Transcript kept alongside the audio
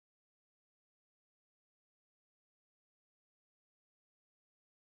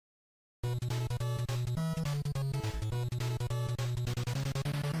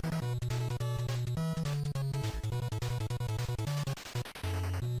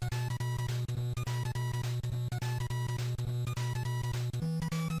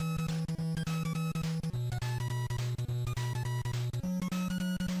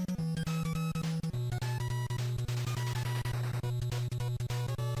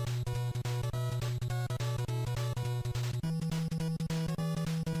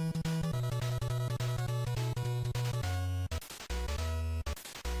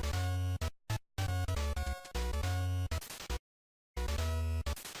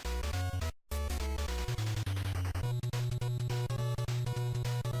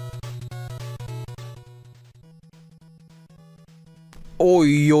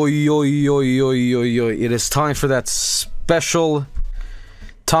Oi, oi, oi, oi, oi, oi, oi. It is time for that special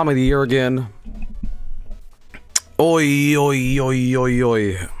time of the year again. Oi, oi, oi, oi,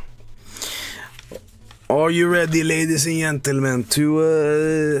 oi. Are you ready, ladies and gentlemen,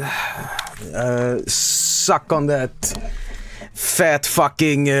 to suck on that fat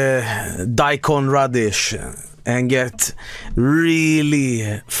fucking daikon radish and get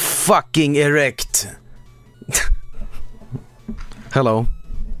really fucking erect? Hello.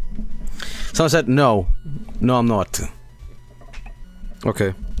 Someone said no. No, I'm not.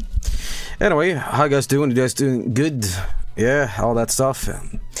 Okay. Anyway, how you guys doing? You guys doing good? Yeah, all that stuff.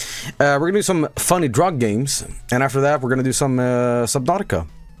 We're gonna do some funny drug games, and after that, we're gonna do some Subnautica.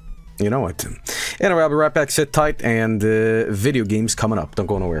 You know it. Anyway, I'll be right back. Sit tight, and video games coming up. Don't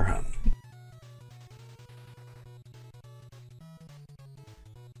go nowhere.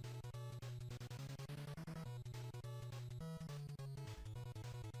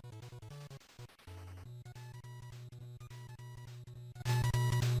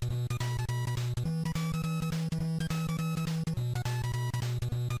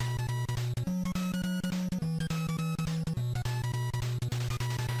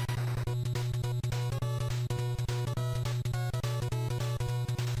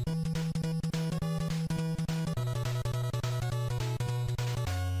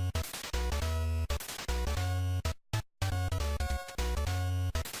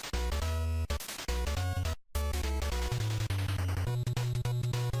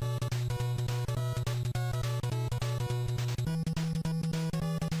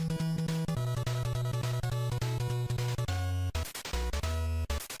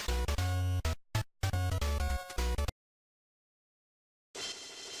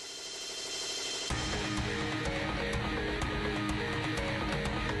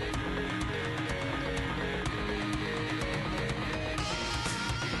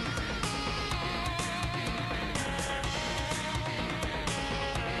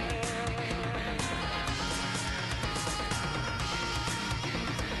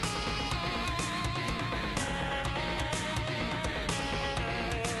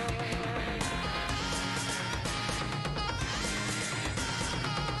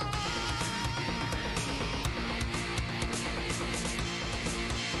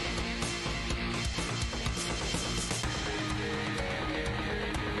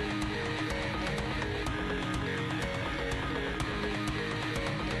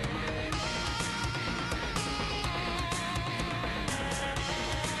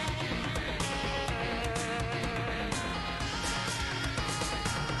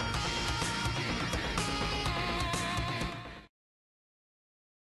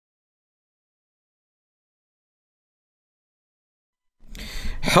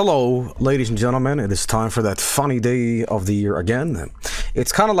 Hello, ladies and gentlemen. It is time for that funny day of the year again.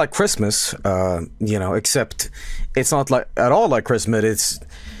 It's kind of like Christmas, you know, except it's not like at all like Christmas. It's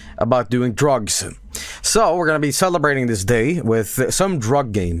about doing drugs. So we're gonna be celebrating this day with some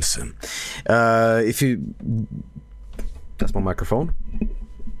drug games. If you, that's my microphone.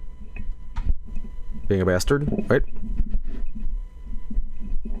 Being a bastard, right?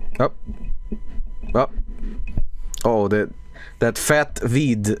 Up, up. Oh, that fat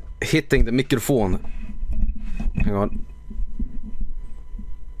weed hitting the microphone. Hang on.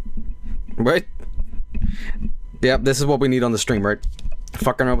 Right? Yeah, this is what we need on the stream, right?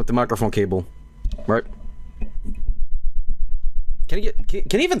 Fucking around with the microphone cable. Right? Can you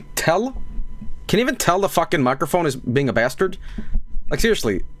even tell? Can you even tell the fucking microphone is being a bastard? Like,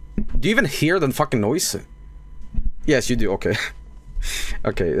 seriously. Do you even hear the fucking noise? Yes, you do. Okay.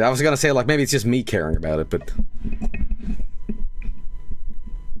 Okay, I was gonna say, like, maybe it's just me caring about it, but...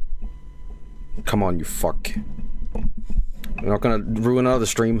 Come on, you fuck. I'm not gonna ruin another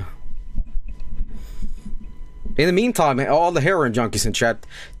stream. In the meantime, all the heroin junkies in chat,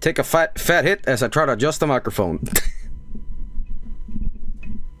 take a fat hit as I try to adjust the microphone.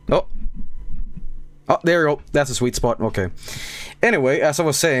 Oh, there you go. That's a sweet spot. Okay. Anyway, as I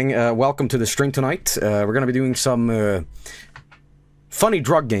was saying, welcome to the stream tonight. We're gonna be doing some funny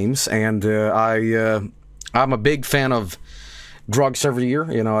drug games, and I'm a big fan of drugs every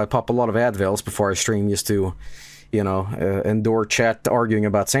year. You know, I pop a lot of Advils before I stream, just to, you know, endure chat arguing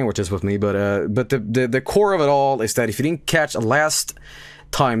about sandwiches with me. But the core of it all is that if you didn't catch last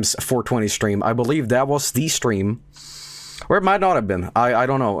time's 420 stream, I believe that was the stream, or it might not have been. I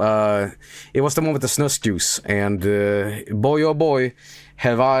don't know. It was the one with the snus juice, and boy oh boy,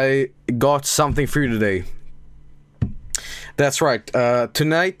 have I got something for you today. That's right.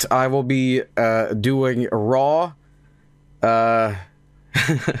 Tonight I will be doing raw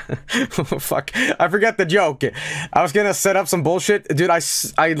Fuck. I forgot the joke. I was gonna set up some bullshit. Dude, I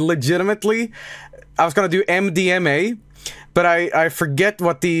legitimately... I was gonna do MDMA, but I forget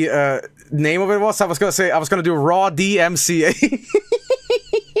what the name of it was. I was gonna do raw DMCA.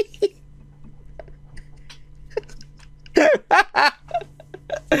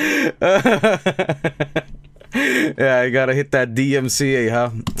 Yeah, you gotta hit that DMCA, huh?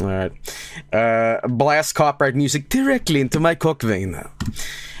 Alright. Blast copyright music directly into my cock vein.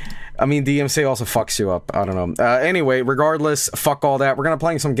 I mean, DMCA also fucks you up. I don't know. Anyway, regardless, fuck all that. We're gonna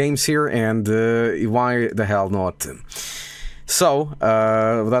play some games here, and why the hell not? So,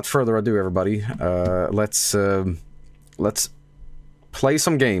 without further ado, everybody, let's play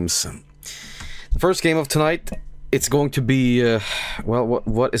some games. The first game of tonight, it's going to be, well,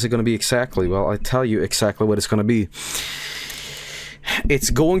 what is it going to be exactly? Well, I tell you exactly what it's going to be. It's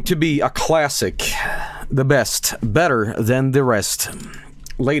going to be a classic. The best. Better than the rest.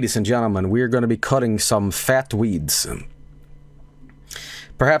 Ladies and gentlemen, we're going to be cutting some fat weeds.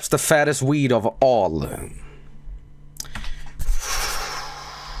 Perhaps the fattest weed of all.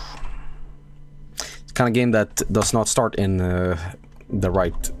 It's kind of game that does not start in the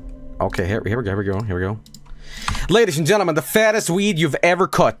right... Okay, here we go. Ladies and gentlemen, the fattest weed you've ever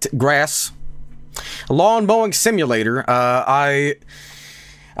cut. Grass. Lawn mowing simulator. I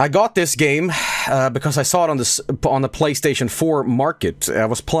got this game because I saw it on the PlayStation 4 market. I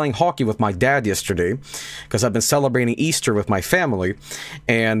was playing hockey with my dad yesterday because I've been celebrating Easter with my family,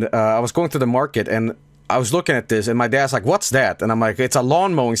 and I was going through the market and I was looking at this, and my dad's like, "What's that?" And I'm like, "It's a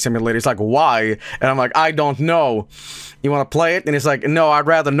lawn mowing simulator." He's like, "Why?" And I'm like, "I don't know. You want to play it?" And he's like, "No, I'd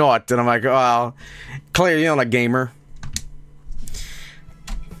rather not." And I'm like, "Well, clearly you're not a gamer."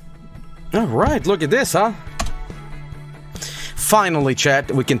 All right, look at this, huh? Finally, chat,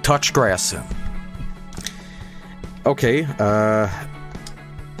 we can touch grass. Okay,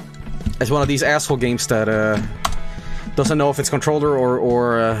 it's one of these asshole games that doesn't know if it's controller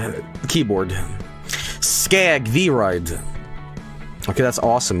or keyboard. Skag V-Ride. Okay, that's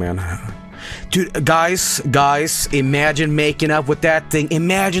awesome, man. Dude, guys, imagine making up with that thing.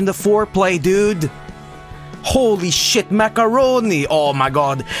 Imagine the foreplay, dude. Holy shit, macaroni! Oh my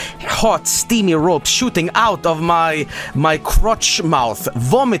god. Hot, steamy rope shooting out of my crotch mouth.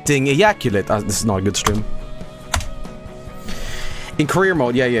 Vomiting ejaculate. This is not a good stream. In career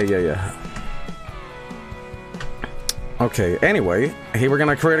mode, yeah. Okay, anyway, hey, we're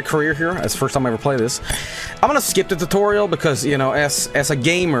gonna create a career here. It's the first time I ever play this. I'm gonna skip the tutorial because, you know, as a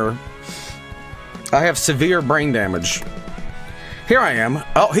gamer, I have severe brain damage. Here I am.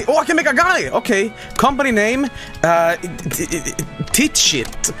 Oh, I can make a guy! Okay. Company name, tit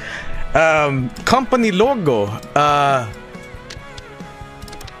shit. Company logo,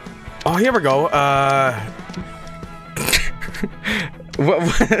 oh, here we go.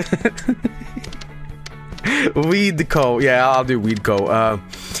 Weedco. Yeah, I'll do Weedco.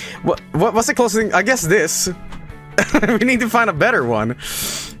 What's the closest thing? I guess this. We need to find a better one.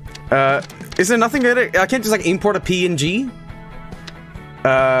 Is there nothing better? I can't just like import a PNG?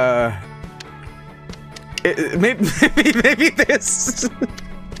 Maybe this.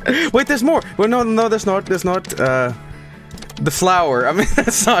 Wait, there's more. Well, no, there's not. The flower. I mean,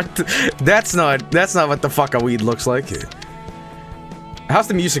 that's not what the fuck a weed looks like. How's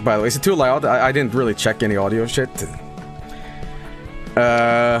the music, by the way? Is it too loud? I didn't really check any audio shit.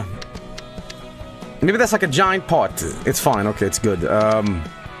 Maybe that's like a giant pot. It's fine. Okay, it's good.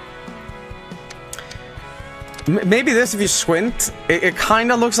 Maybe this, if you squint, it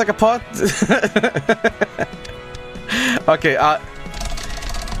kind of looks like a pot. Okay,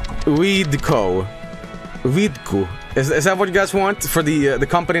 Weedco. Weedco. Is that what you guys want for the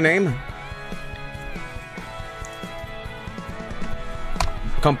company name?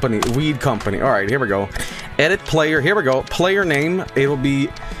 Company, Weed Company. Alright, here we go. Edit player, here we go. Player name, it'll be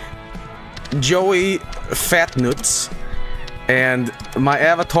Joey Fatnuts. And my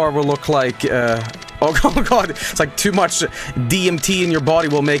avatar will look like, oh god, it's like too much DMT in your body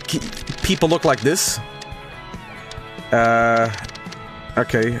will make people look like this.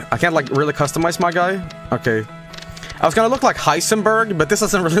 Okay. I can't like really customize my guy. Okay. I was gonna look like Heisenberg, but this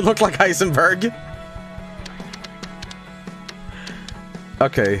doesn't really look like Heisenberg.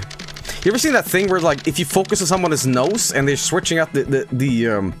 Okay. You ever seen that thing where like if you focus on someone's nose and they're switching out the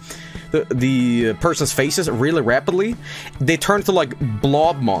person's faces really rapidly, they turn to like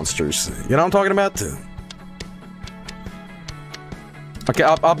blob monsters. You know what I'm talking about? Okay,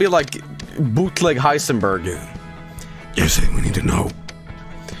 I'll be like bootleg Heisenberg. Yes, we need to know.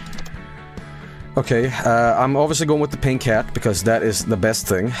 Okay, I'm obviously going with the pink cat because that is the best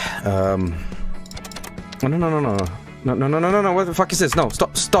thing. No. No, no, no, no, no, no, what the fuck is this? No,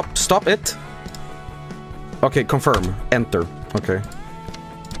 stop, stop, stop it. Okay, confirm. Enter. Okay.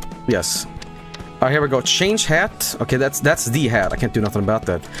 Yes. Alright, here we go. Change hat. Okay, that's the hat. I can't do nothing about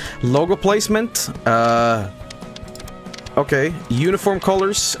that. Logo placement. Okay. Uniform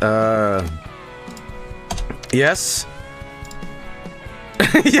colors. Yes.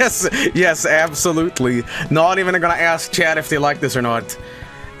 Yes, yes, absolutely. Not even gonna ask chat if they like this or not.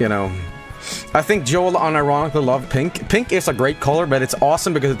 You know. I think Joel unironically loved pink. Pink is a great color, but it's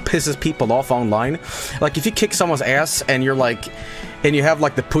awesome because it pisses people off online. Like, if you kick someone's ass and you're like... and you have,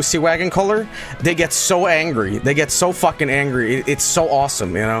 like, the pussy wagon color, they get so angry. They get so fucking angry. It's so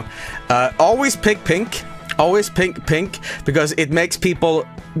awesome, you know? Always pick pink. Always pick pink, because it makes people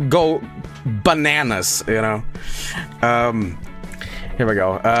go bananas, you know? Here we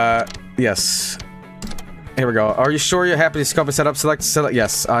go. Yes. Here we go. Are you sure you're happy to discover setup? Select.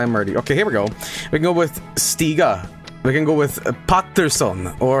 Yes, I'm ready. Okay, here we go. We can go with Stiga. We can go with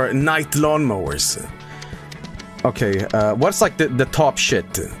Patterson or Night Lawnmowers. Okay, what's like the top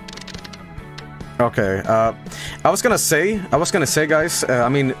shit? Okay, I was gonna say, guys, I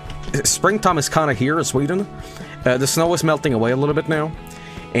mean, springtime is kind of here in Sweden. The snow is melting away a little bit now.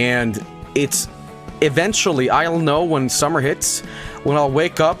 And it's... eventually, I'll know when summer hits, when I'll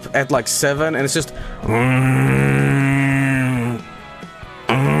wake up at like 7 and it's just...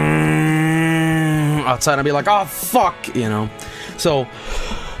 outside, I'll be like, oh, fuck, you know? So...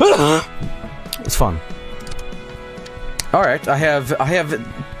 it's fun. Alright, I have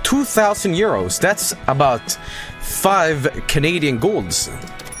 2,000 euros. That's about 5 Canadian golds.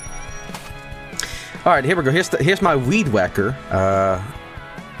 Alright, here we go. Here's my weed whacker.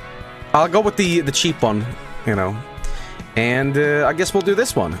 I'll go with the cheap one, you know. And I guess we'll do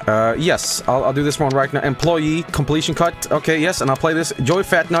this one. Yes, I'll do this one right now. Employee completion cut. Okay, yes, and I'll play this. Joy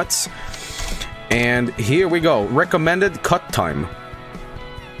Fat Nuts. And here we go. Recommended cut time.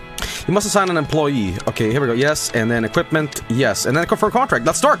 You must assign an employee. Okay, here we go. Yes, and then equipment. Yes, and then confirm contract.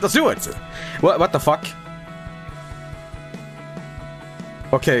 Let's start. Let's do it. What the fuck?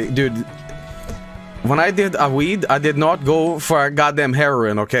 Okay, dude. When I did a weed, I did not go for a goddamn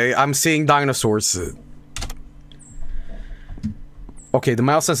heroin, okay? I'm seeing dinosaurs. Okay, the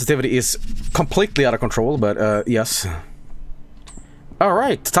mouse sensitivity is completely out of control, but, yes.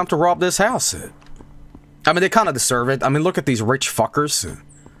 Alright, time to rob this house. I mean, they kind of deserve it. I mean, look at these rich fuckers.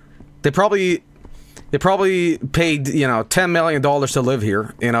 They probably paid, you know, $10 million to live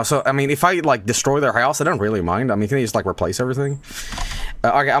here, you know? So, I mean, if I, like, destroy their house, I don't really mind. I mean, can they just, like, replace everything?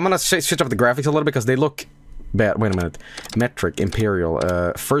 Okay, I'm gonna switch up the graphics a little because they look bad. Wait a minute. Metric, Imperial,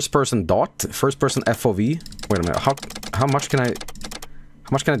 first person dot, first person FOV. Wait a minute. How much can I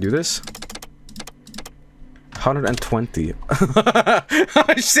do this? 120.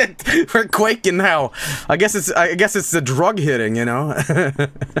 Oh shit, we're quaking now. I guess it's the drug hitting, you know.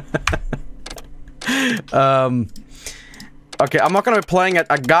 Okay, I'm not gonna be playing at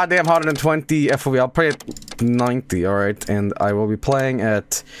a goddamn 120 FOV. I'll play at 90, alright, and I will be playing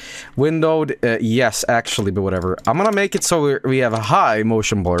at windowed, yes, actually, but whatever. I'm gonna make it so we have a high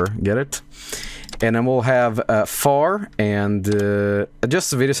motion blur, get it? And then we'll have far and adjust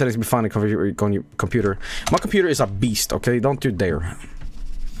the video settings to be fine on your computer. My computer is a beast, okay? Don't you dare.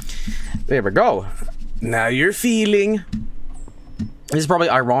 There we go. Now you're feeling. This is probably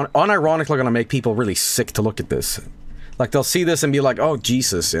unironically gonna make people really sick to look at this. Like, they'll see this and be like, oh,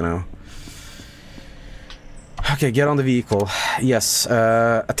 Jesus, you know. Okay, get on the vehicle. Yes.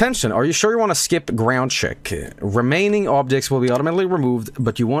 Attention, are you sure you want to skip ground check? Remaining objects will be automatically removed,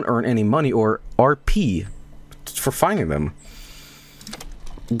 but you won't earn any money or RP for finding them.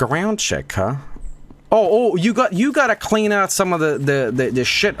 Ground check, huh? Oh, you gotta clean out some of the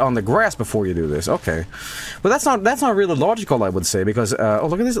shit on the grass before you do this. Okay. But that's not really logical, I would say, because, oh,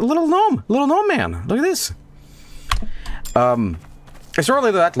 look at this. Little gnome man. Look at this. It's not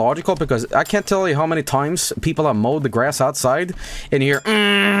really that logical because I can't tell you how many times people have mowed the grass outside and you hear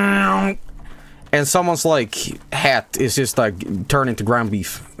and someone's like hat is just like turning to ground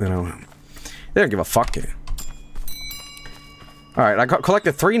beef, you know. They don't give a fuck. Alright, I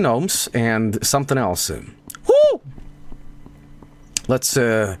collected 3 gnomes and something else. Woo! Let's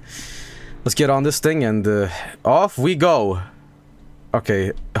get on this thing and off we go.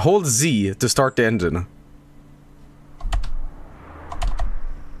 Okay, hold Z to start the engine.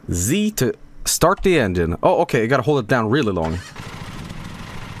 Z to start the engine. Oh, okay, you gotta hold it down really long.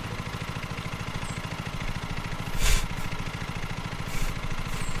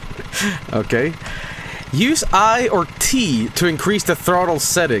 Okay. Use I or T to increase the throttle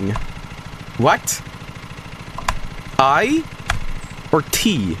setting. What? I or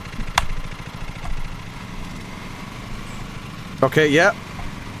T? Okay, yeah.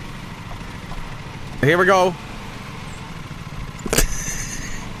 Here we go.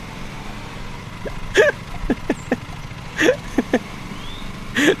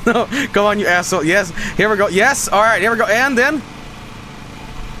 No, come on, you asshole. Yes, here we go. Yes, alright, here we go. And then...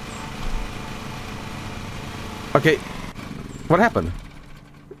 Okay. What happened?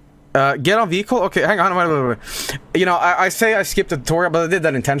 Get on vehicle? Okay, hang on. Wait. You know, I say I skipped the tutorial, but I did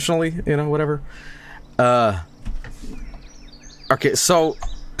that intentionally. You know, whatever. Okay, so...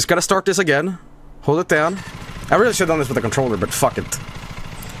 Just gotta start this again. Hold it down. I really should have done this with the controller, but fuck it.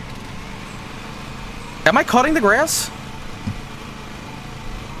 Am I cutting the grass?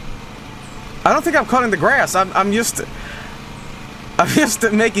 I don't think I'm cutting the grass. I'm just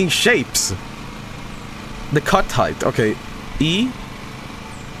making shapes. The cut height. Okay. E.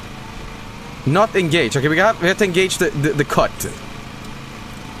 Not engage. Okay, we have to engage the cut.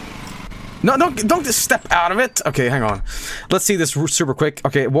 No, don't just step out of it. Okay, hang on. Let's see this super quick.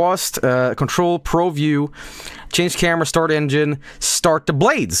 Okay, WASD, control, pro view, change camera, start engine, start the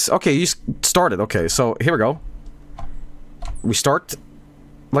blades. Okay, you started. Okay, so here we go. We start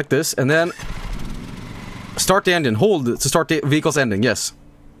like this, and then start the engine. Hold to start the vehicle's ending. Yes.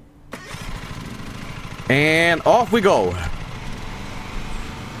 And off we go.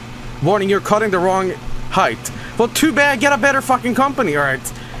 Warning, you're cutting the wrong height. Well, too bad. Get a better fucking company. All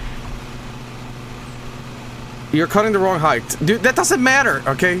right. You're cutting the wrong height. Dude, that doesn't matter,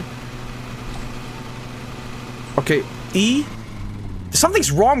 okay? Okay, E?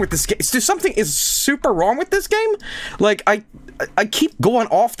 Something's wrong with this game. Something is super wrong with this game. Like, I keep going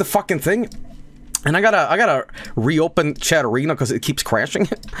off the fucking thing. And I gotta reopen Chat Arena because it keeps crashing.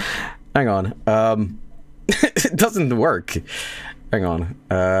 Hang on. It doesn't work. Hang on.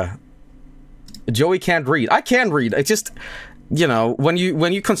 Joey can't read. I can read. It's just... You know, when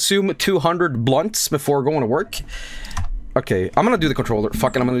you consume 200 blunts before going to work. Okay, I'm gonna do the controller.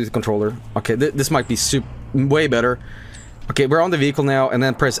 Fuck it, I'm gonna do the controller. Okay, this might be way better. Okay, we're on the vehicle now, and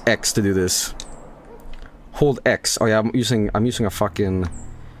then press X to do this. Hold X. Oh yeah, I'm using a fucking,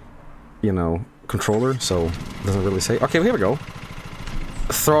 you know, controller, so it doesn't really say. Okay, here we go.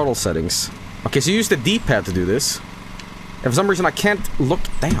 Throttle settings. Okay, so you use the D-pad to do this. And for some reason I can't look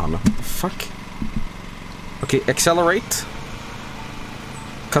down. What the fuck? Okay, accelerate.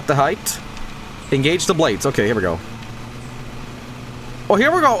 Cut the height. Engage the blades. Okay, here we go. Oh,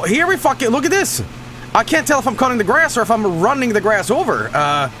 here we go. Here we fucking... Look at this. I can't tell if I'm cutting the grass or if I'm running the grass over.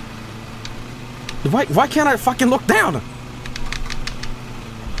 Why can't I fucking look down?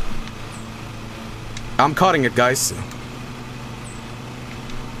 I'm cutting it, guys.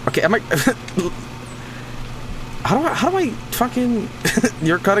 Okay, am I... How do I fucking...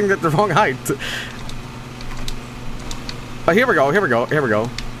 You're cutting it the wrong height. Oh, here we go, here we go, here we go.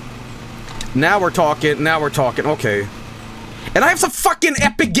 Now we're talking, okay. And I have some fucking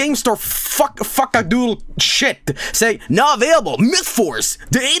Epic Game Store fuck-a-doodle shit saying, not available, Myth-Force,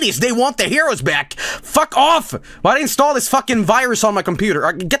 the 80s, they want the heroes back. Fuck off! Why did I install this fucking virus on my computer?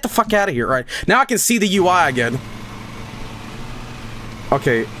 Get the fuck out of here, right? Now I can see the UI again.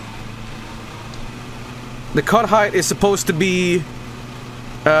 Okay. The cut height is supposed to be...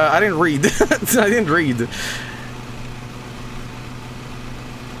 I didn't read. I didn't read.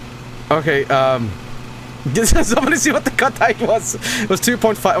 Okay, somebody see what the cut height was? It was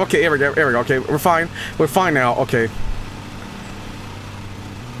 2.5. Okay, here we go, okay, we're fine now, okay.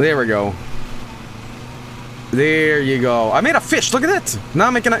 There we go. There you go. I made a fish, look at that! Now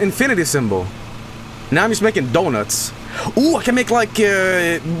I'm making an infinity symbol. Now I'm just making donuts. Ooh, I can make like,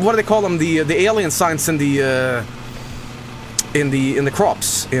 what do they call them? The alien signs in the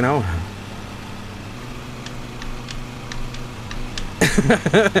crops, you know?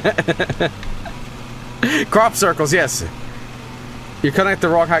 Crop circles, yes. You're cutting at the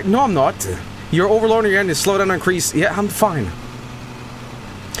wrong height. No, I'm not. You're overloading your engine. Slow down and increase. Yeah, I'm fine.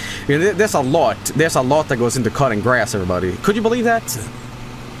 You know, there's a lot. There's a lot that goes into cutting grass, everybody. Could you believe that?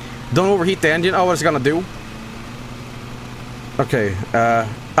 Don't overheat the engine. Oh, what's it gonna do? Okay.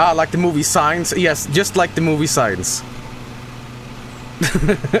 Like the movie Signs. Yes, just like the movie Signs.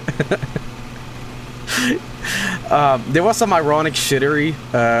 There was some ironic shittery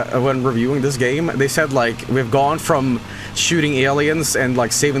when reviewing this game. They said, like, we've gone from shooting aliens and,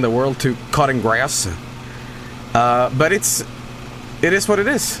 like, saving the world to cutting grass. But it is what it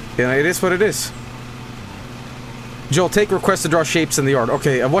is. You know, it is what it is. Joel, take request to draw shapes in the yard.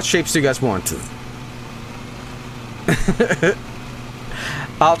 Okay, what shapes do you guys want?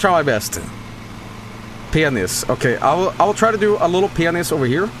 I'll try my best. Penis. Okay, I will try to do a little penis over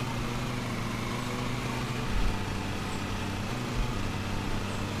here.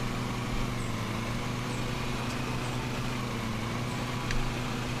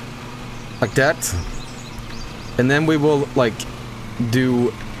 Like that. And then we will, like,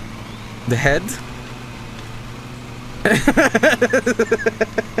 do the head.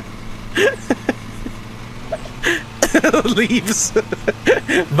 Leaves.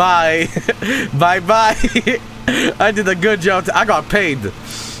 Bye. Bye. I did a good job. I got paid.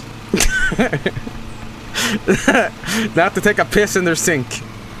 Now I have to take a piss in their sink.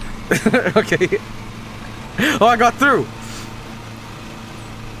 Okay. Oh, I got through.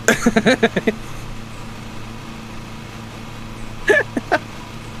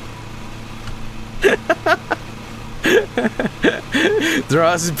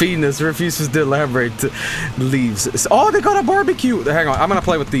 Draws penis, refuses to elaborate, leaves. Oh, they got a barbecue! Hang on, I'm gonna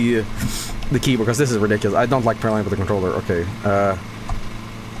play with the keyboard because this is ridiculous. I don't like playing with the controller. Okay,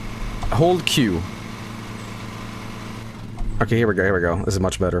 hold Q. Okay, here we go. This is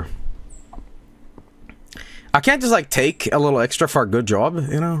much better. I can't just, like, take a little extra for a good job,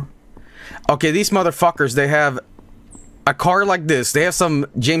 you know? Okay, these motherfuckers, they have a car like this. They have some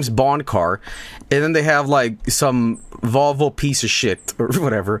James Bond car. And then they have, like, some Volvo piece of shit, or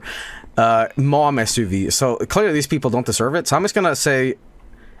whatever. Mom SUV. So, clearly these people don't deserve it. So I'm just gonna say... I'm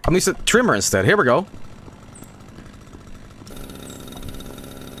gonna use a trimmer instead. Here we go.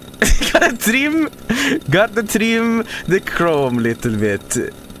 Got the trim the chrome little bit.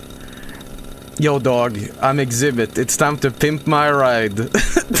 Yo, dog, I'm Exhibit. It's time to pimp my ride.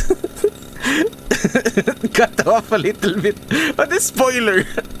 Cut off a little bit. What a spoiler.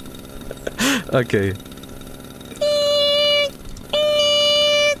 Okay.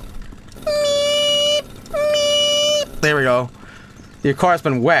 There we go. Your car has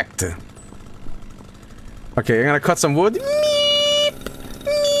been whacked. Okay, I'm gonna cut some wood.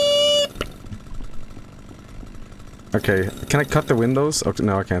 Okay, can I cut the windows? Okay,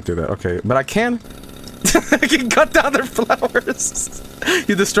 no, I can't do that. Okay, but I can... I can cut down their flowers!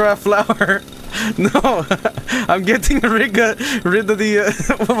 You destroy a flower! No! I'm getting rid of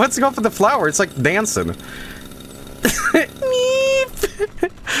the... what's going on with the flower? It's like dancing. Meep!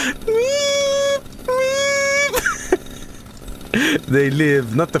 Meep! Meep! They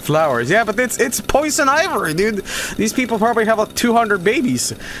live, not the flowers. Yeah, but it's poison ivory, dude. These people probably have like 200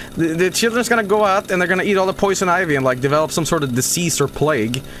 babies. The children's gonna go out and they're gonna eat all the poison ivy and like develop some sort of disease or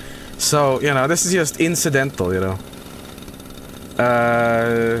plague. So, you know, this is just incidental, you know.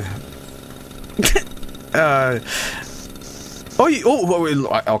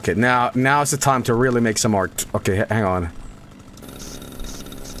 Okay, now's the time to really make some art. Okay, hang on.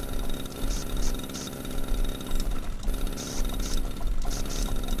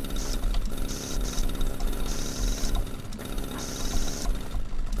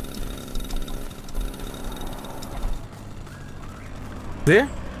 There?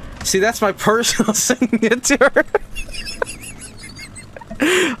 See, that's my personal signature.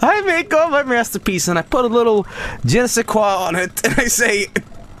 I make all my masterpiece and I put a little je ne sais quoi on it and I say,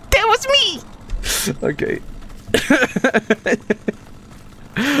 that was me! Okay.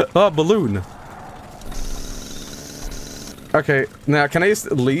 Oh, balloon. Okay, now can I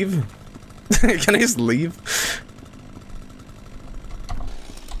just leave? Can I just leave?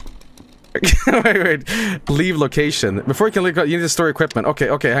 wait. Leave location. Before you can leave, you need to store equipment.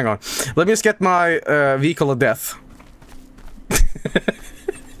 Okay, hang on. Let me just get my vehicle of death.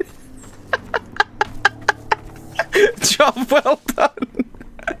 Job well done.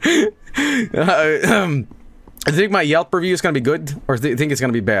 I think my Yelp review is gonna be good, or do you think it's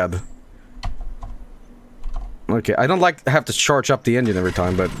gonna be bad? Okay, I don't like to have to charge up the engine every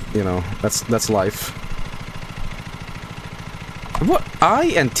time, but you know, that's life. What?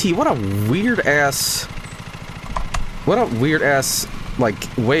 I and T, what a weird ass, like,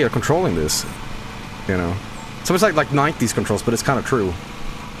 way of controlling this, you know? So it's like 90s controls, but it's kind of true.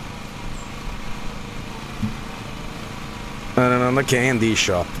 On the candy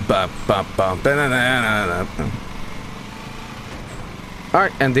shop.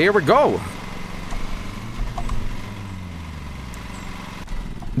 Alright, and there we go.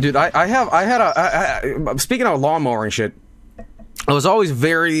 Dude, speaking of lawnmower and shit, I was always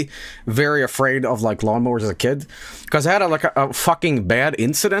very, very afraid of, like, lawnmowers as a kid. Because I had, a fucking bad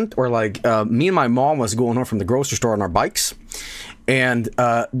incident where, like, me and my mom was going home from the grocery store on our bikes. And,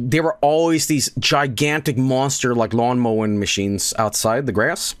 there were always these gigantic monster, like, lawn mowing machines outside the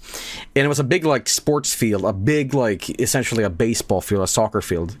grass. And it was a big, like, sports field. A big, like, essentially a baseball field, a soccer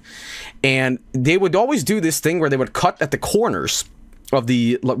field. And they would always do this thing where they would cut at the corners of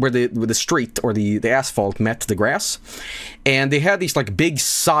where the street or the asphalt met the grass, and they had these like big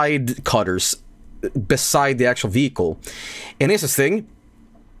side cutters beside the actual vehicle. And here's this thing: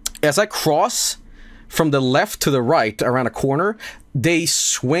 as I cross from the left to the right around a corner, they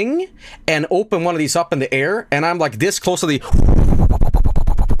swing and open one of these up in the air, and I'm like this close to the...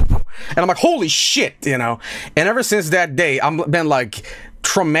 And I'm like, holy shit, you know? And ever since that day, I've been like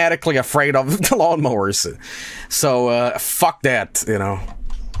traumatically afraid of the lawnmowers. So, fuck that, you know?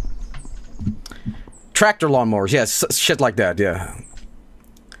 Tractor lawnmowers, yes, shit like that, yeah.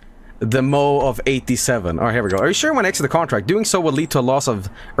 The Mo of 87. Alright, here we go. Are you sure when exit the contract? Doing so will lead to a loss of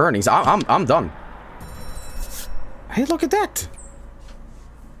earnings. I'm done. Hey, look at that.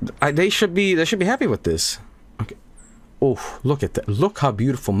 They should be happy with this. Okay. Oh, look at that. Look how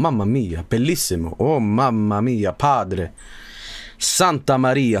beautiful. Mamma mia. Bellissimo. Oh, mamma mia. Padre. Santa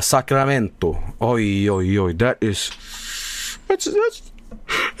Maria. Sacramento. Oi, oi, oi. That is...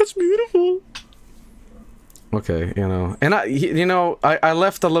 That's beautiful. Okay, you know. And I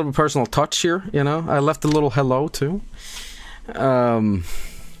left a little personal touch here, you know. I left a little hello, too.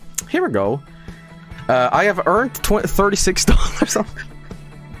 Here we go. I have earned $36.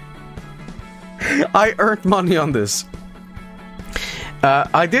 I earned money on this.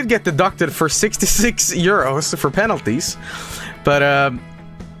 I did get deducted for 66 euros for penalties, but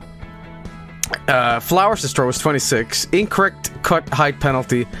flowers destroy was 26. Incorrect cut height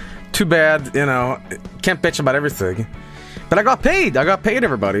penalty. Too bad, you know. Can't bitch about everything. But I got paid. I got paid,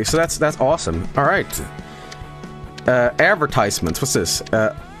 everybody. So that's awesome. All right. Advertisements. What's this?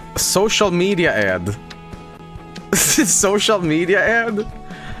 Social media ad. Social media ad?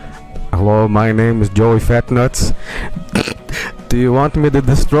 Hello, my name is Joey Fatnuts. Do you want me to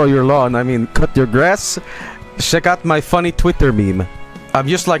destroy your lawn? I mean, cut your grass? Check out my funny Twitter meme. I'm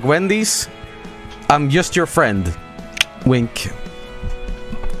just like Wendy's. I'm just your friend. Wink.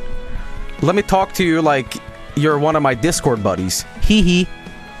 Let me talk to you like you're one of my Discord buddies. Hee hee.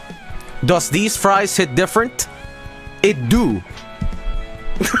 Does these fries hit different? It do.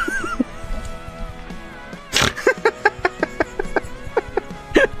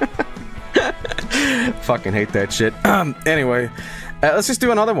 Fucking hate that shit. Anyway, let's just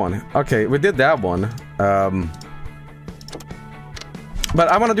do another one. Okay, we did that one. But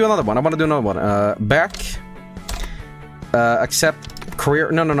I want to do another one. Back. Accept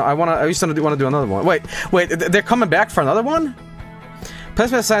career. No. I used to want to do another one. Wait. They're coming back for another one?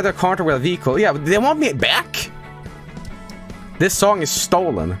 Place me aside their contract with a vehicle. Yeah, they want me back? This song is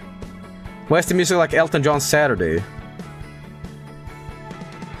stolen. Why is the music like Elton John's Saturday?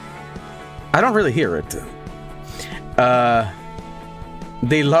 I don't really hear it.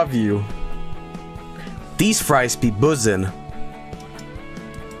 They love you. These fries be buzzin'.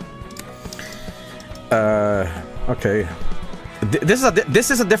 Okay. This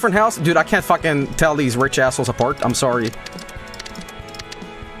is a different house? Dude, I can't fucking tell these rich assholes apart. I'm sorry.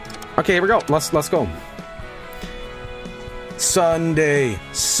 Okay, here we go. Let's go. Sunday.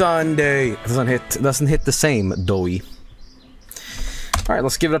 Doesn't hit the same, doughy. Alright,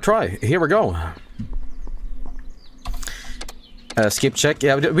 let's give it a try. Here we go. Skip check.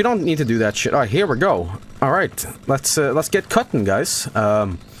 Yeah, we don't need to do that shit. Alright, here we go. Alright, let's get cutting, guys.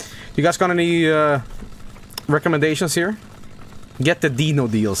 You guys got any recommendations here? Get the Dino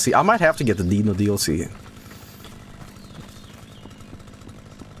DLC. I might have to get the Dino DLC.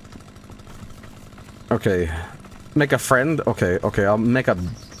 Okay. Make a friend? Okay, I'll make a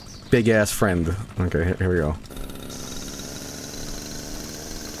big-ass friend. Okay, here we go.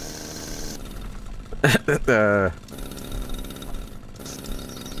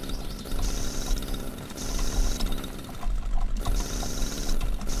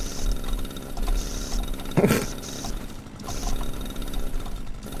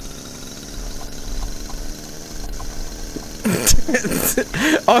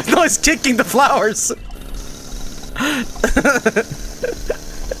 Oh no, he's kicking the flowers!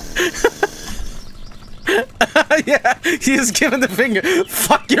 Yeah, he is giving the finger.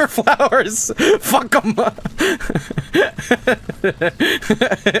 Fuck your flowers! Fuck them!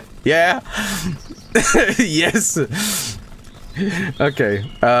 Yeah. Yes. Okay.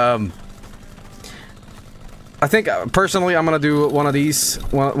 I think personally I'm gonna do one of these,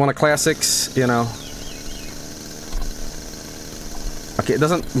 one of classics, you know. Okay, it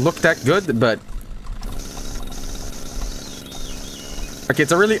doesn't look that good, but okay,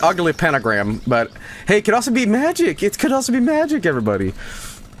 it's a really ugly pentagram, but hey, it could also be magic. It could also be magic, everybody.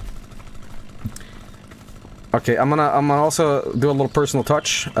 Okay, I'm gonna also do a little personal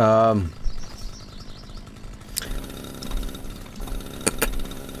touch.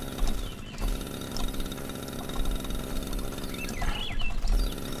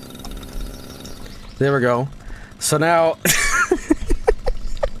 There we go. So now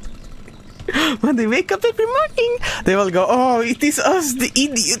when they wake up every morning, they will go, "Oh, it is us, the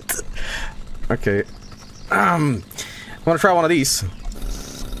idiot." Okay. want to try one of these.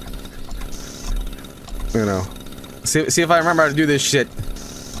 You know. See if I remember how to do this shit.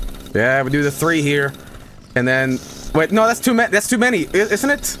 Yeah, we do the 3 here. And then... Wait, no, that's too many, isn't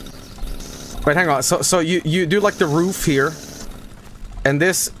it? Wait, hang on. So you do like the roof here. And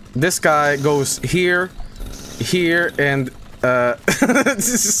this guy goes here, and... this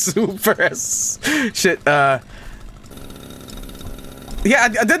is super shit, yeah, I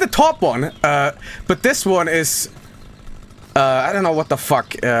did the top one, but this one is, I don't know what the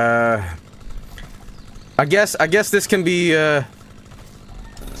fuck, I guess this can be, I'll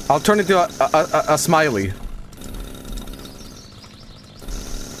turn it to a smiley.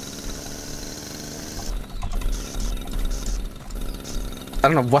 I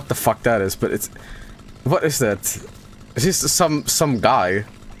don't know what the fuck that is, but it's, what is that? It's just some guy.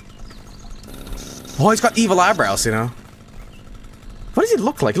 Oh, he's got evil eyebrows, you know? What does he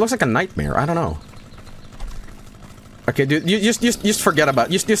look like? He looks like a nightmare. I don't know. Okay, dude, you just forget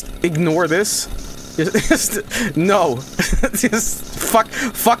about it. Just ignore this. Just no. Just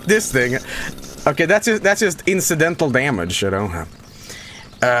fuck this thing. Okay, that's just incidental damage, you know?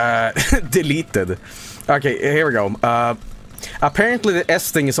 Deleted. Okay, here we go. Apparently the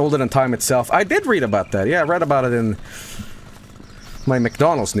S thing is older than time itself. I did read about that. Yeah, I read about it in my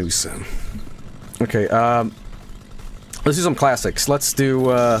McDonald's news. Okay, let's do some classics. Let's do,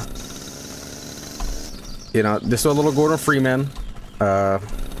 you know, this is a little Gordon Freeman.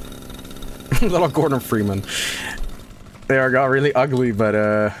 Little Gordon Freeman. There, got really ugly, but,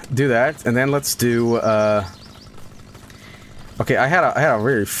 do that. And then let's do, okay, I had a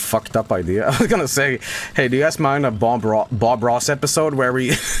very fucked up idea. I was gonna say, hey, do you guys mind a Bob Ross episode where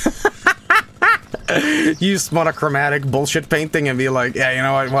we use monochromatic bullshit painting and be like, yeah, you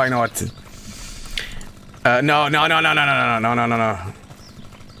know what, why not? No.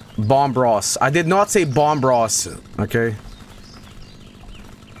 Bomb Ross. I did not say Bomb Ross. Okay.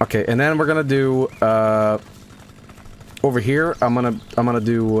 Okay, and then we're gonna do over here. I'm gonna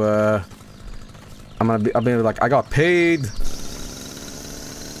do I'll be like, I got paid.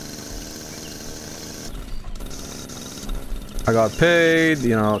 I got paid,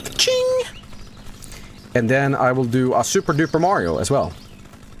 you know, ching. And then I will do a Super Duper Mario as well.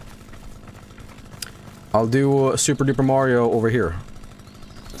 I'll do a Super Duper Mario over here.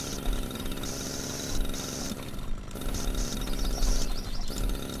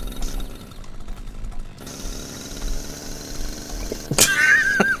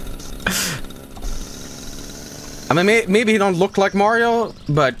 I mean, maybe he don't look like Mario,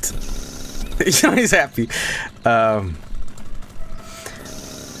 but you know, he's happy.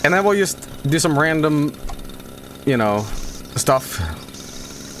 And then we'll just do some random, you know, stuff.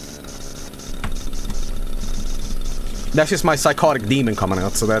 That's just my psychotic demon coming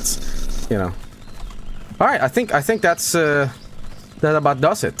out, so that's, you know. Alright, I think that's, that about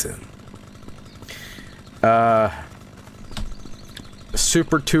does it.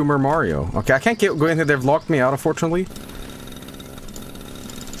 Super Tumor Mario. Okay, I can't go in here, they've locked me out, unfortunately.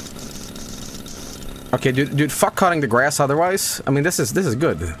 Okay, dude, fuck cutting the grass otherwise. I mean, this is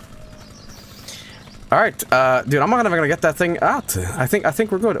good. Alright, dude, I'm not gonna get that thing out. I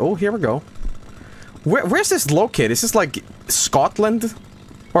think we're good. Oh, here we go. Where's this located? Is this like Scotland?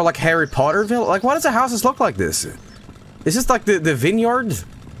 Or like Harry Potterville? Like, why does the houses look like this? Is this like the vineyard?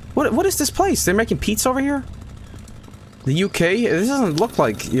 What is this place? They're making pizza over here? The UK? This doesn't look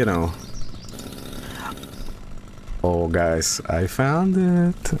like, you know... Oh, guys, I found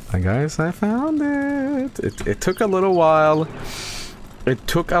it. Guys, I found it. It took a little while. It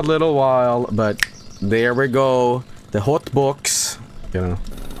took a little while, but there we go. The hot box, you know.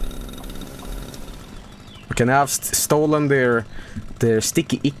 Okay, now I've stolen their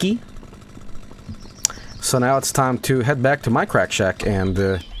sticky icky. So now it's time to head back to my crack shack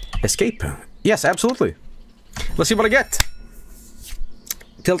and escape. Yes, absolutely. Let's see what I get.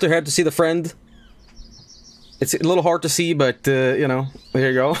 Tilt your head to see the friend. It's a little hard to see, but, you know,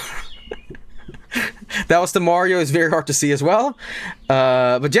 there you go. That was the Mario, it's very hard to see as well.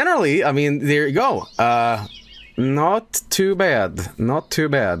 But generally, I mean, there you go. Not too bad. Not too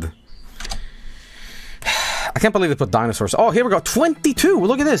bad. I can't believe they put dinosaurs. Oh, here we go. 22!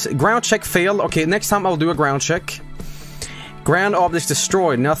 Look at this. Ground check failed. Okay, next time I'll do a ground check. Ground objects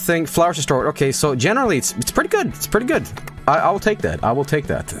destroyed. Nothing. Flowers destroyed. Okay, so generally, it's pretty good. It's pretty good. I will take that. I will take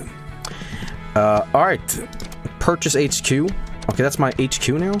that. Alright. Purchase HQ. Okay, that's my HQ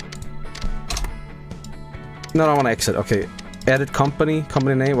now. No, I want to exit. Okay. Edit company.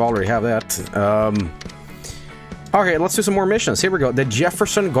 Company name. We already have that. Okay, let's do some more missions. Here we go. The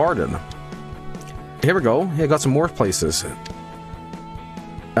Jefferson Garden. Here we go. Yeah, got some more places.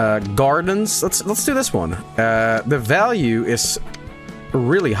 Gardens. Let's do this one. The value is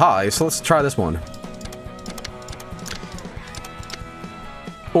really high, so let's try this one.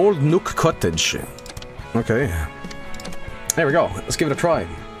 Old Nook Cottage. Okay. There we go. Let's give it a try.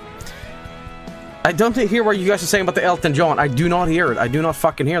 I don't hear what you guys are saying about the Elton John. I do not hear it. I do not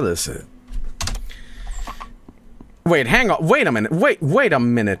fucking hear this. Wait, hang on. Wait a minute. Wait a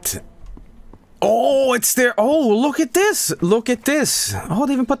minute. Oh, it's there. Oh, look at this. Look at this. Oh,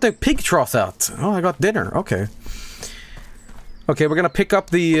 they even put the pig trough out. Oh, I got dinner. Okay. Okay, we're gonna pick up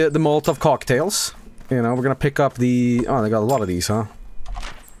the Molotov cocktails. You know, we're gonna pick up the... Oh, they got a lot of these, huh?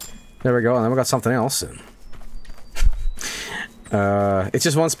 There we go. And then we got something else. It's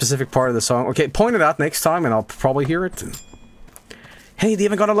just one specific part of the song. Okay, point it out next time and I'll probably hear it. Hey, they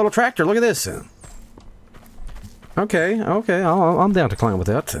even got a little tractor. Look at this. Okay, okay. I'm down to climb with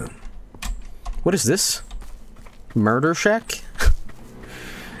that. What is this? Murder Shack?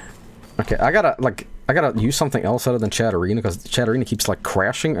 Okay, I gotta use something else other than Chat Arena because Chat Arena keeps like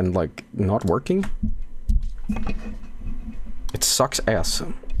crashing and like not working. It sucks ass.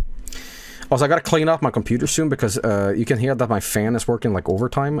 Also, I gotta clean up my computer soon because you can hear that my fan is working like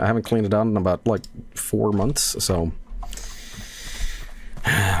overtime. I haven't cleaned it out in about like 4 months, so...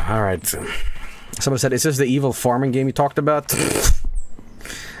 Alright. Somebody said, is this the evil farming game you talked about?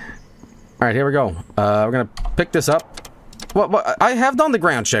 Alright, here we go. We're gonna pick this up. What? I have done the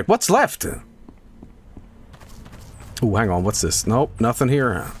ground check. What's left? Ooh, hang on. What's this? Nope, nothing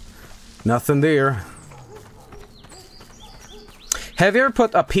here. Nothing there. Have you ever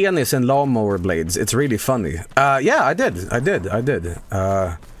put a penis in lawnmower blades? It's really funny. Yeah, I did.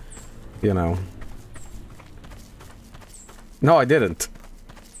 You know. No, I didn't.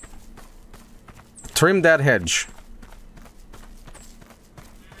 Trim that hedge.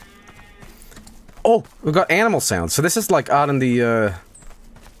 Oh, we got animal sounds. So this is like out in the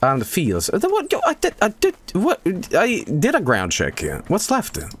fields. What? I did a ground check here. What's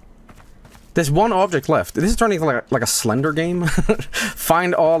left? There's one object left. This is turning into like a Slender game.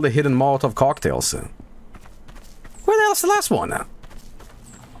 Find all the hidden Molotov cocktails. Where the hell's the last one now?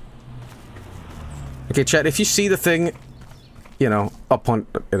 Okay, chat, if you see the thing, you know, up on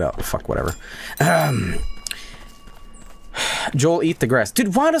it out. Fuck, whatever. Joel, eat the grass.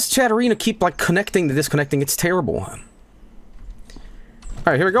 Dude, why does Chat Arena keep, like, connecting to disconnecting? It's terrible.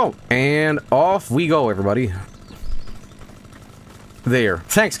 Alright, here we go. And off we go, everybody. There.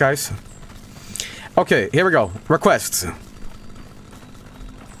 Thanks, guys. Okay, here we go. Requests.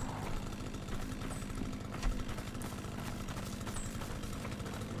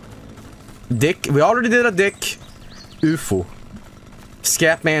 Dick. We already did a Dick. UFO.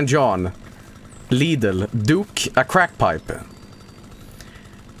 Scatman John. Lidl. Duke. A crack pipe.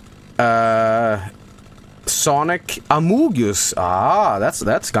 Sonic. Amogus. Ah, that's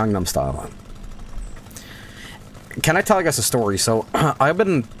Gangnam Style. Can I tell you guys a story? So, I've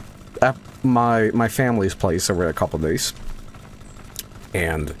been at my family's place over a couple of days.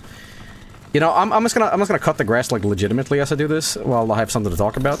 And, you know, I'm just gonna cut the grass, like, legitimately as I do this, while I have something to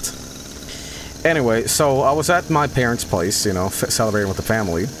talk about. Anyway, so I was at my parents' place, you know, celebrating with the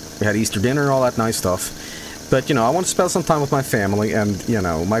family. We had Easter dinner and all that nice stuff. But, you know, I want to spend some time with my family, and, you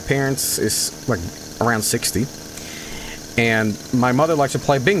know, my parents is, like, around 60. And my mother likes to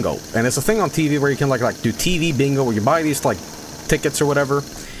play bingo. And it's a thing on TV where you can, like do TV bingo, where you buy these, like, tickets or whatever.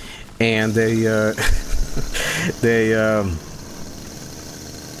 And they,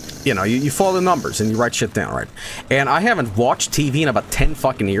 you know, you follow the numbers and you write shit down, right? And I haven't watched TV in about 10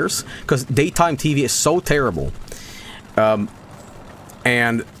 fucking years, because daytime TV is so terrible. And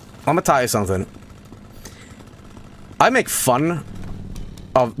I'm gonna tell you something. I make fun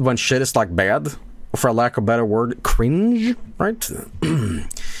of when shit is, like, bad, for lack of a better word, cringe, right?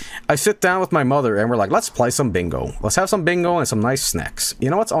 I sit down with my mother and we're like, let's play some bingo. Let's have some bingo and some nice snacks. You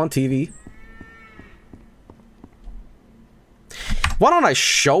know what's on TV? Why don't I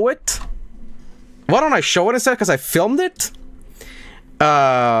show it? Why don't I show it instead? Because I filmed it?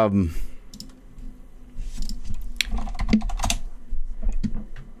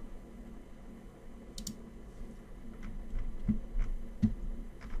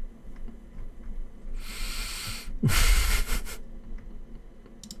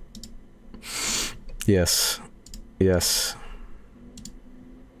 Yes. Yes.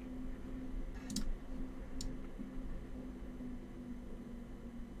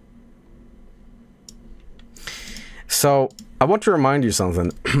 So, I want to remind you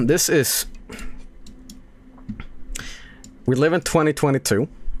something. This is... We live in 2022,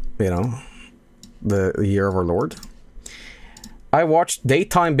 you know, the year of our Lord. I watched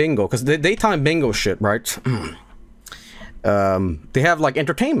daytime bingo, because the daytime bingo shit, right? they have like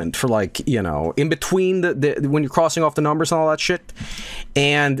entertainment for like, you know, in between the when you're crossing off the numbers and all that shit.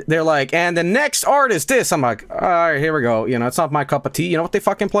 And they're like, and the next artist this. I'm like, all right, here we go. You know, it's not my cup of tea. You know what? They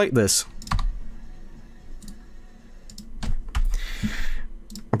fucking play this.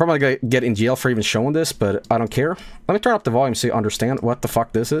 I'm probably gonna get in jail for even showing this, but I don't care. Let me turn up the volume so you understand what the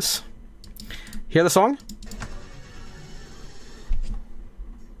fuck this is. Hear the song?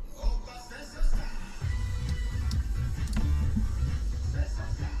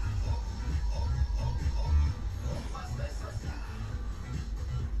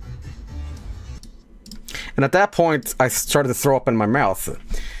 And at that point, I started to throw up in my mouth.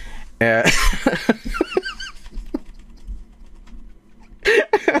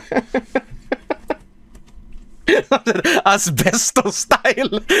 Asbesto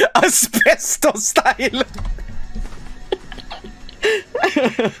style! Asbesto style!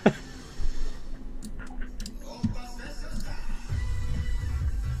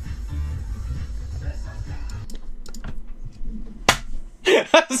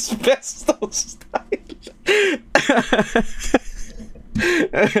 Asbesto style!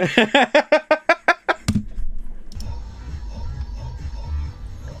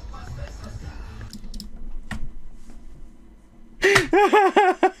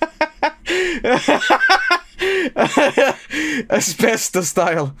 Asbestos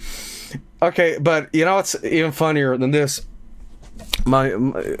style. Okay, but you know what's even funnier than this? You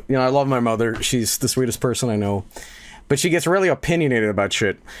know, I love my mother. She's the sweetest person I know. But she gets really opinionated about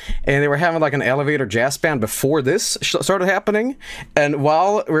shit. And they were having like an elevator jazz band before this started happening. And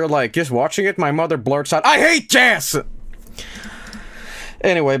while we were like just watching it, my mother blurts out, "I hate jazz!"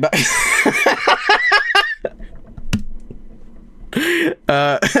 Anyway, but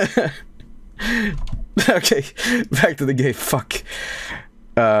okay, back to the game. Fuck.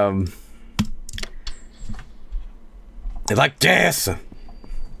 I like jazz.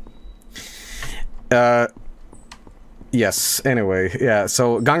 Yes. Anyway, yeah.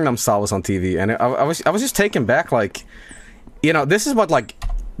 So Gangnam Style was on TV, and I was just taken back. Like, you know, this is what like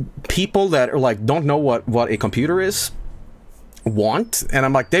people that are like don't know what a computer is want, and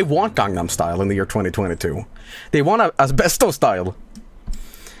I'm like, they want Gangnam Style in the year 2022. They want Asbesto Style.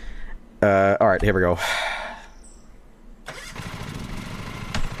 All right, here we go.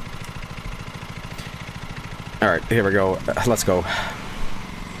 All right, here we go. Let's go.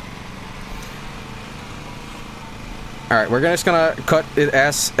 All right, we're just gonna cut it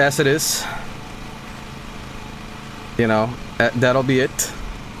as it is. You know, that'll be it.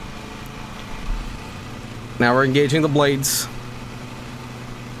 Now we're engaging the blades.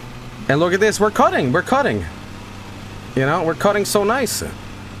 And look at this, we're cutting. You know, we're cutting so nice.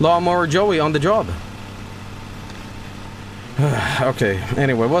 Lawnmower Joey on the job. Okay,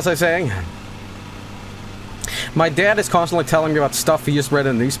 anyway, what was I saying? My dad is constantly telling me about stuff he just read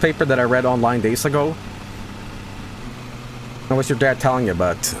in the newspaper that I read online days ago. And what's your dad telling you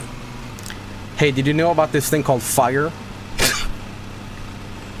about? Hey, did you know about this thing called fire?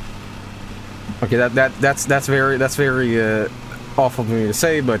 Okay, that's very awful for me to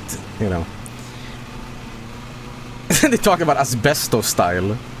say, but you know. They talk about Asbesto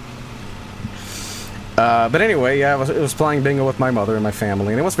Style. But anyway, yeah, I was playing bingo with my mother and my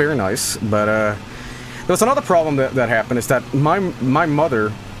family, and it was very nice. But there was another problem that happened, is that my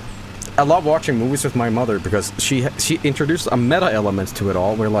mother, I love watching movies with my mother because she introduced a meta element to it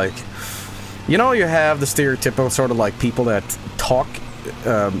all. Where like, you know, you have the stereotypical sort of like people that talk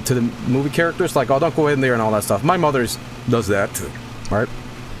to the movie characters, like, oh, don't go in there and all that stuff. My mother does that, right?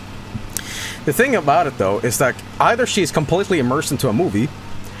 The thing about it though is that either she's completely immersed into a movie,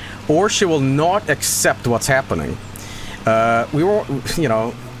 or she will not accept what's happening. We were, you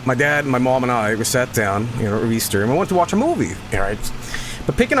know, my dad, my mom, and I, we sat down, you know, over Easter, and we went to watch a movie, right?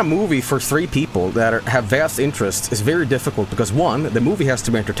 But picking a movie for 3 people that have vast interests is very difficult because 1, the movie has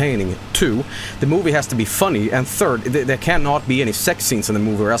to be entertaining, 2, the movie has to be funny, and 3rd, there cannot be any sex scenes in the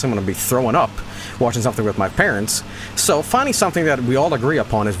movie or else I'm going to be throwing up watching something with my parents. So finding something that we all agree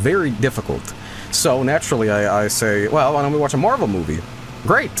upon is very difficult. So naturally I say, well, why don't we watch a Marvel movie?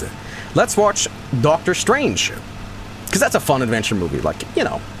 Great. Let's watch Doctor Strange. Because that's a fun adventure movie, like, you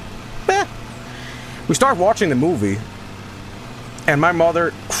know. We start watching the movie, and my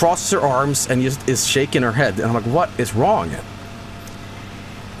mother crosses her arms and just is shaking her head. And I'm like, what is wrong?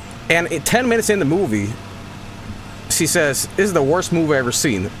 And 10 minutes in the movie, she says, this is the worst movie I've ever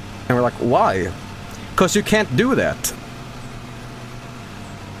seen. And we're like, why? Because you can't do that.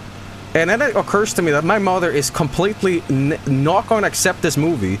 And then it occurs to me that my mother is completely not going to accept this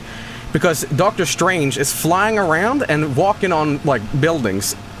movie because Doctor Strange is flying around and walking on, like,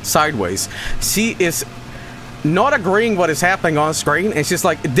 buildings sideways. She is not agreeing what is happening on screen, and she's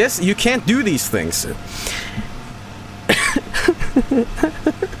like, this, you can't do these things.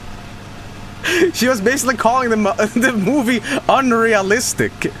 She was basically calling the movie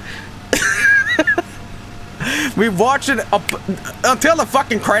unrealistic. We watched it up until the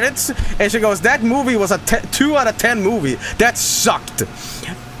fucking credits, and she goes, that movie was a 2 out of 10 movie. That sucked.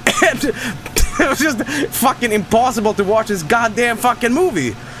 And it was just fucking impossible to watch this goddamn fucking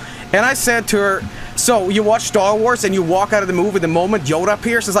movie. And I said to her, so you watch Star Wars and you walk out of the movie the moment Yoda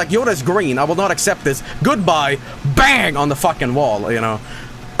appears? It's like, Yoda's green, I will not accept this. Goodbye. Bang! On the fucking wall, you know.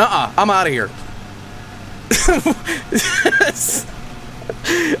 I'm out of here.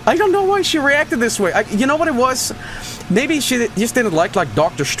 I don't know why she reacted this way. You know what it was? Maybe she just didn't like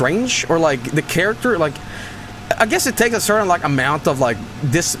Doctor Strange, or like the character. Like, I guess it takes a certain like amount of like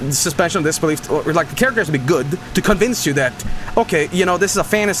this suspension of disbelief, or like the character has to be good to convince you that, okay, you know, this is a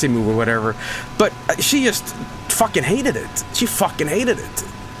fantasy movie or whatever. But she just fucking hated it. She fucking hated it.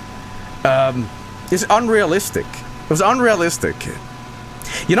 It's unrealistic. It was unrealistic.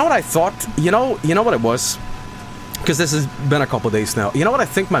 You know what I thought? You know what it was? Because this has been a couple days now. You know what I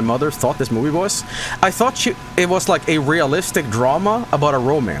think my mother thought this movie was? I thought it was like a realistic drama about a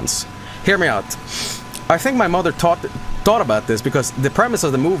romance. Hear me out. I think my mother thought about this because the premise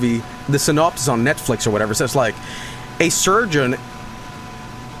of the movie, the synopsis on Netflix or whatever, says like a surgeon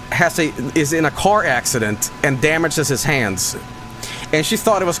is in a car accident and damages his hands, and she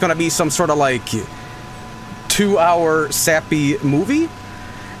thought it was gonna be some sort of like 2-hour sappy movie,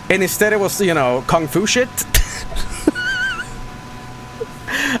 and instead it was, you know, kung fu shit.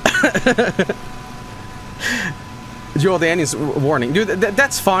 Joel Daniels warning, dude.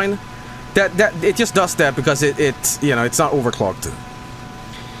 That's fine. That it just does that because it's you know, it's not overclocked.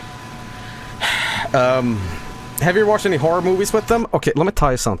 Have you watched any horror movies with them? Okay, let me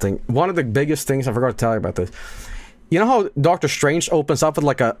tell you something. One of the biggest things I forgot to tell you about this. You know how Doctor Strange opens up with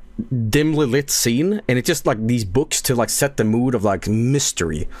like a dimly lit scene, and it's just like these books to like set the mood of like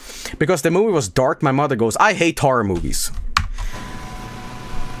mystery. Because the movie was dark, my mother goes, I hate horror movies.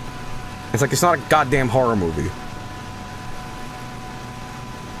 It's like, it's not a goddamn horror movie.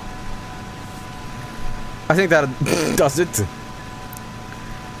 I think that does it.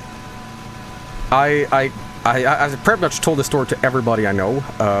 I pretty much told this story to everybody I know.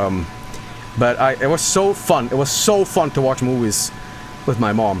 But it was so fun. It was so fun to watch movies with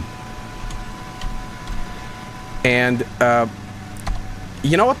my mom. And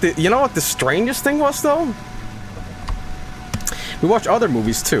you know what the strangest thing was though? We watched other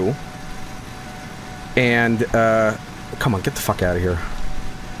movies too. And come on, get the fuck out of here.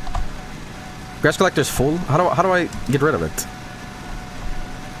 Grass collector's full. How do I get rid of it?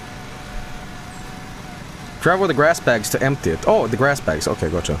 Travel with the grass bags to empty it. Oh, the grass bags. Okay,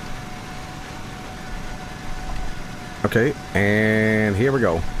 gotcha. Okay, and here we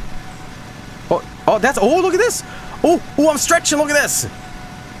go. Oh, that's... Oh, look at this! Oh, I'm stretching, look at this!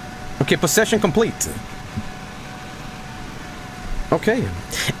 Okay, possession complete. Okay.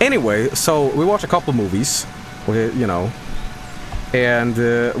 Anyway, so we watched a couple movies, you know. And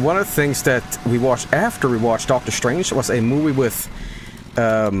one of the things that we watched after we watched Doctor Strange was a movie with...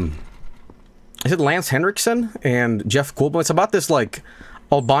 is it Lance Henriksen and Jeff Goldblum? It's about this, like,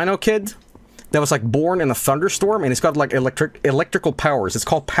 albino kid that was, like, born in a thunderstorm, and he's got, like, electrical powers. It's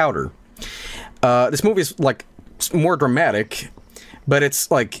called Powder. This movie is, like, more dramatic, but it's,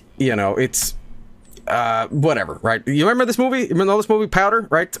 like, you know, it's... whatever, right? You remember this movie? You remember this movie, Powder,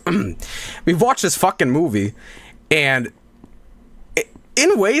 right? We watched this fucking movie, and...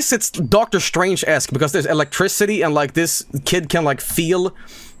 in ways, it's Doctor Strange-esque, because there's electricity, and, like, this kid can, like, feel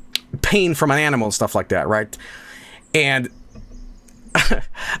pain from an animal and stuff like that, right? And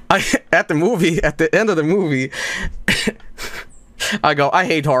at the end of the movie, I go, I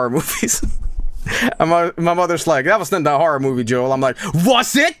hate horror movies. And my mother's like, that wasn't a horror movie, Joel. I'm like,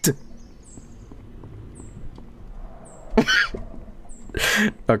 was it?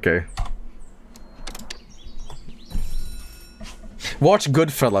 Okay. Watch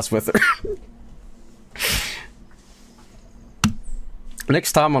Goodfellas with her.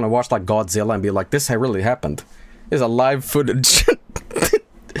 Next time I'm gonna watch like Godzilla and be like, this really happened. There's a live footage.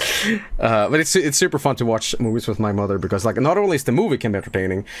 But it's super fun to watch movies with my mother because like not only is the movie can be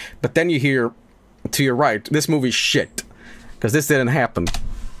entertaining, but then you hear to your right, this movie's shit. Because this didn't happen.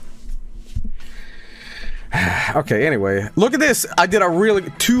 Okay, anyway. Look at this! I did a really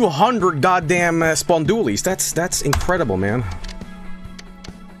 200 goddamn spondoolies. That's incredible, man.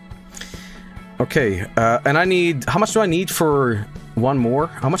 Okay, and I need... How much do I need for one more?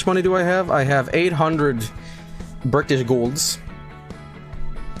 How much money do I have? I have 800 British golds.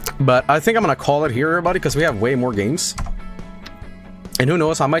 But I think I'm gonna call it here, everybody, because we have way more games. And who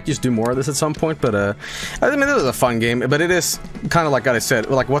knows, I might just do more of this at some point, but I mean, this is a fun game, but it is kind of like I said,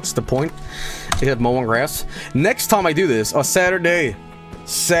 like, what's the point? You have mowing grass. Next time I do this, Saturday.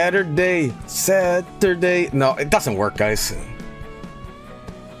 No, it doesn't work, guys.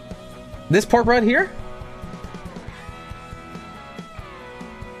 This part right here?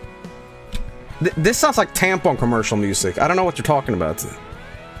 This sounds like tampon commercial music. I don't know what you're talking about.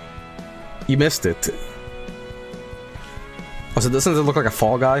 You missed it. Oh, so doesn't it look like a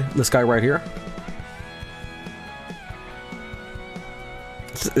Fall Guy? This guy right here?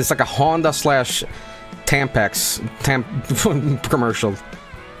 It's like a Honda slash Tampax commercial.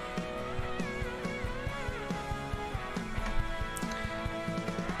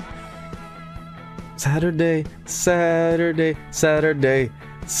 Saturday.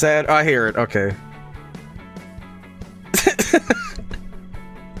 I hear it. Okay.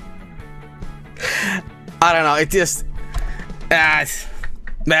 I don't know. It just...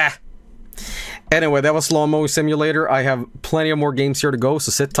 Anyway, that was Lawn Mowing Simulator. I have plenty of more games here to go,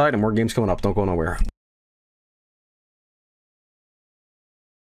 so sit tight and more games coming up. Don't go nowhere.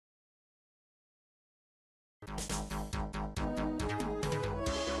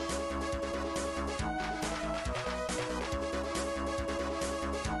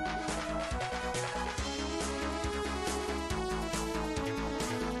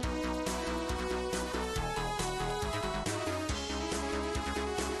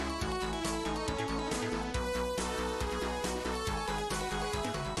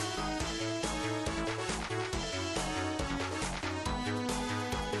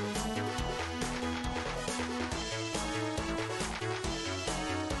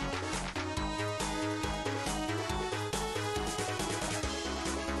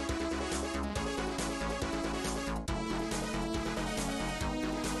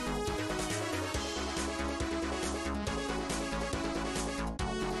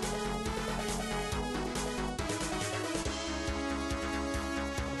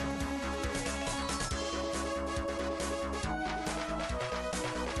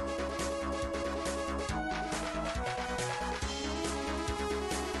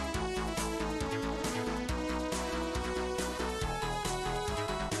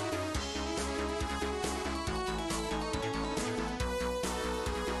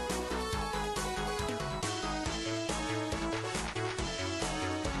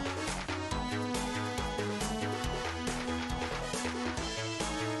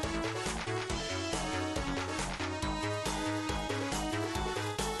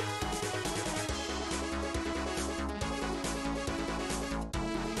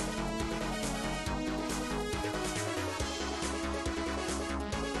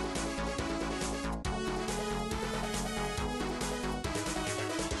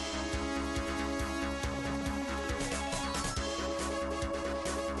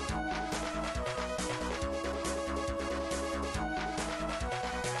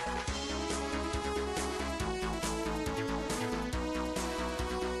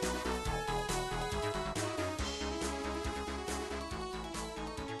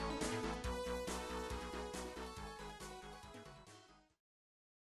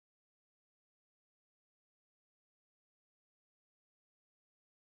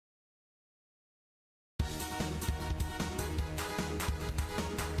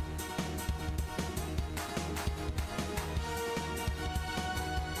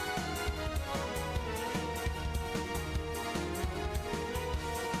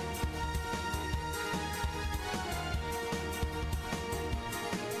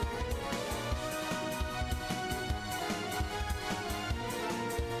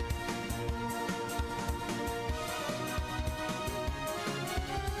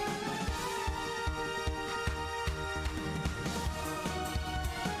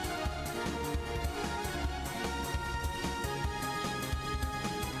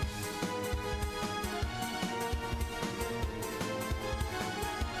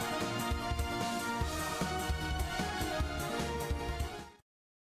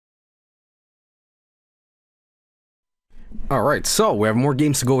 Alright, so we have more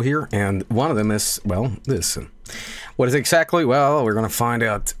games to go here, and one of them is, well, this. What is it exactly? Well, we're gonna find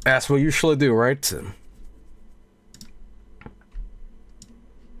out, as we usually do, right?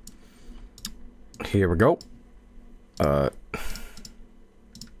 Here we go.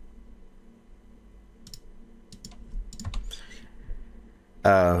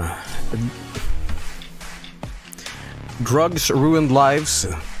 Drugs ruined lives.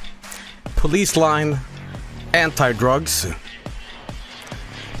 Police line. Anti-drugs.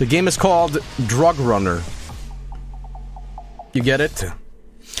 The game is called Drug Runner. You get it?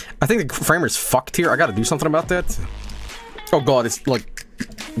 I think the frame is fucked here. I gotta do something about that. Oh god, it's like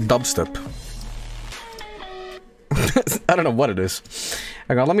dubstep. I don't know what it is.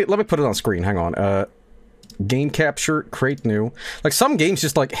 Hang on, let me put it on screen. Hang on. Game capture, create new. Like some games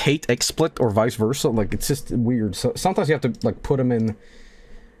just like hate XSplit or vice versa. Like it's just weird. So sometimes you have to like put them in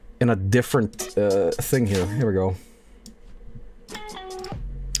a different thing here. Here we go.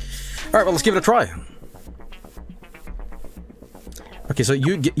 All right, well let's give it a try. Okay, so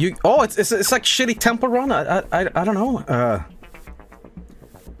you oh, it's like shitty Temple Run. I don't know.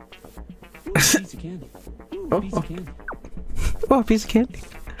 Piece of candy. Ooh, piece of candy. Oh, a piece of candy.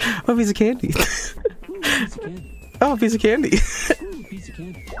 Oh, a piece of candy. Oh, a piece of candy. Ooh, piece of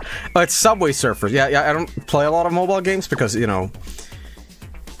candy. Oh, it's Subway Surfers. Yeah, I don't play a lot of mobile games because, you know,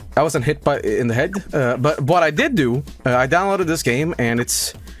 I wasn't hit in the head. But what I did do, I downloaded this game and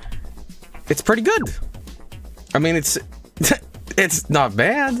it's pretty good. I mean, it's not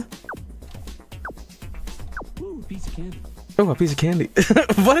bad. Ooh, a piece of candy. Oh, a piece of candy.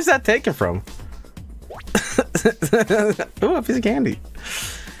 What is that taken from? Oh, a piece of candy.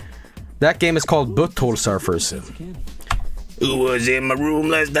 That game is called Butthole Surfers. Who was in my room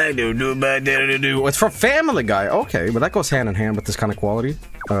last night? It's from Family Guy. Okay, but that goes hand in hand with this kind of quality.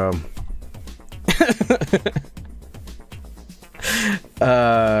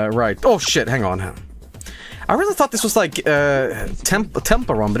 Right. Oh shit, hang on. I really thought this was like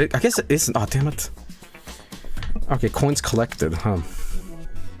Temple Run, but I guess it isn't. Oh, damn it. Okay, coins collected, huh?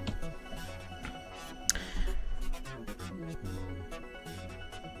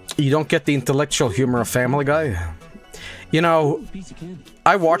 You don't get the intellectual humor of Family Guy? You know,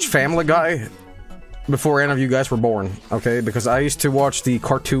 I watched Family Guy before any of you guys were born, okay? Because I used to watch the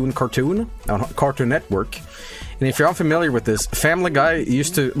Cartoon on Cartoon Network. And if you're unfamiliar with this, Family Guy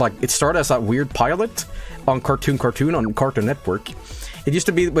used to, like, it started as a weird pilot on Cartoon on Cartoon Network. It used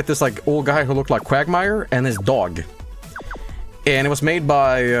to be with this, like, old guy who looked like Quagmire and his dog. And it was made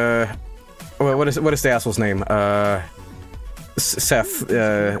by, what is the asshole's name? Seth,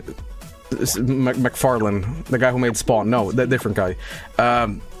 MacFarlane, the guy who made Spawn. No, the different guy.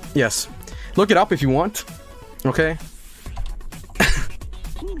 Yes. Look it up if you want. Okay?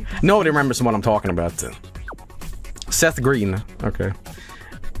 Nobody remembers what I'm talking about. Seth Green. Okay.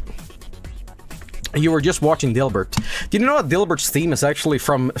 You were just watching Dilbert. Did you know that Dilbert's theme is actually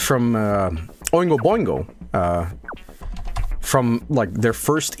from Oingo Boingo? From, like, their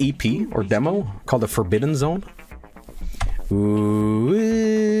first EP or demo called The Forbidden Zone. Ooh.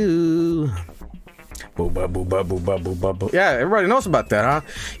 Booba, booba, booba, booba, booba. Yeah, everybody knows about that, huh?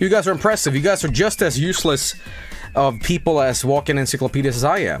 You guys are impressive. You guys are just as useless of people as walking encyclopedias as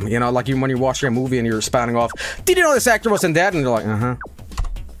I am. You know, like when you're watching a movie and you're spouting off, did you know this actor wasn't dead? And you're like, uh-huh.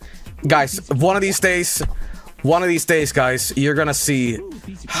 Guys, one of these days, guys, you're gonna see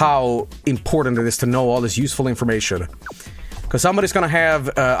how important it is to know all this useful information. Because somebody's gonna have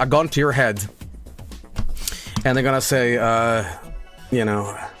a gun to your head. And they're gonna say, you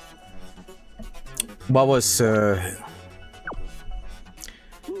know, what was,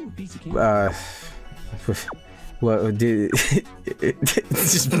 what did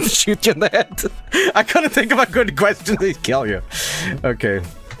just shoot you in the head? I couldn't think of a good question to kill you. Okay.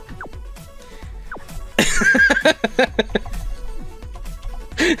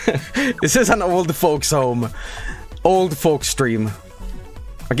 This is an old folks home, old folks stream.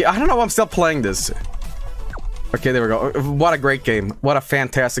 Okay, I don't know why I'm still playing this. Okay, there we go. What a great game. What a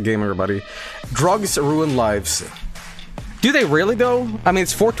fantastic game, everybody. Drugs ruin lives. Do they really, though? I mean,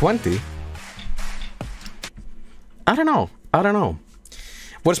 it's 420. I don't know. I don't know.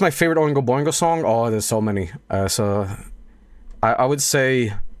 What is my favorite Oingo Boingo song? Oh, there's so many. So, I would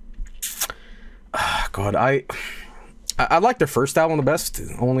say... God, I like their first album the best,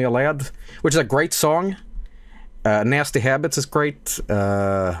 Only a Lad, which is a great song. Nasty Habits is great.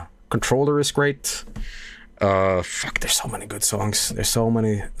 Controller is great. Fuck, there's so many good songs. There's so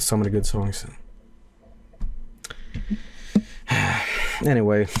many good songs.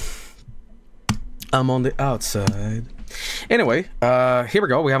 Anyway, I'm on the outside. Anyway, here we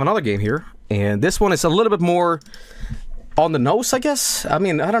go. We have another game here, and this one is a little bit more on the nose, I guess. I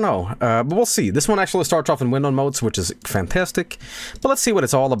mean, I don't know, but we'll see. This one actually starts off in window modes, which is fantastic. But let's see what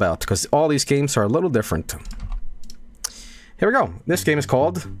it's all about, because all these games are a little different. Here we go. This game is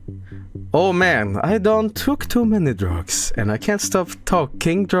called... Oh man, I done took too many drugs, and I can't stop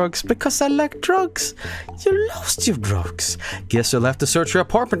talking drugs because I like drugs. You lost your drugs. Guess you'll have to search your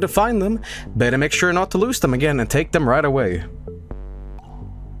apartment to find them. Better make sure not to lose them again and take them right away.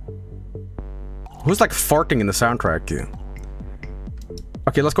 Who's like farting in the soundtrack?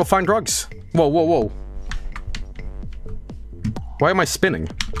 Okay, let's go find drugs. Whoa, whoa, whoa. Why am I spinning?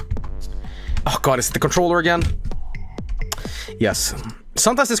 Oh god, is it the controller again? Yes.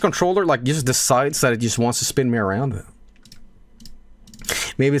 Sometimes this controller, like, just decides that it just wants to spin me around.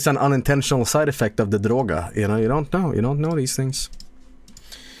 Maybe it's an unintentional side effect of the droga. You know, you don't know. You don't know these things.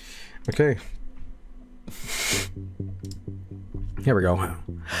 Okay. Here we go.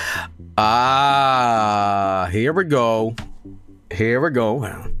 Ah, here we go. Here we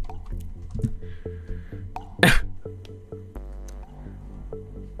go.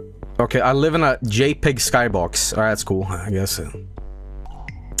 Okay, I live in a JPEG skybox. Alright, that's cool, I guess.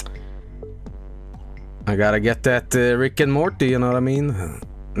 I gotta get that Rick and Morty, you know what I mean?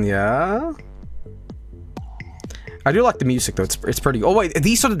 Yeah? I do like the music, though. It's pretty... Oh, wait,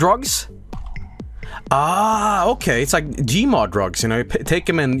 these are the drugs? Ah, okay. It's like Gmod drugs, you know? You take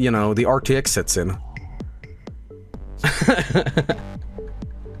them and, you know, the RTX sets in.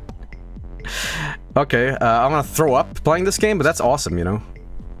 Okay, I'm gonna throw up playing this game, but that's awesome, you know?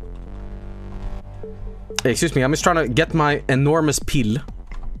 Hey, excuse me, I'm just trying to get my enormous pill.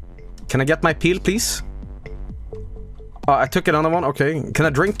 Can I get my pill, please? I took another one, okay. Can I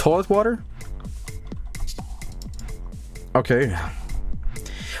drink toilet water? Okay.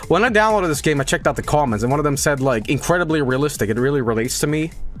 When I downloaded this game, I checked out the comments, and one of them said, like, incredibly realistic. It really relates to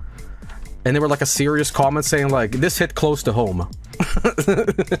me. And they were, like, a serious comment saying, like, this hit close to home.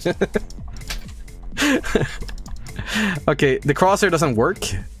 Okay, the crosshair doesn't work.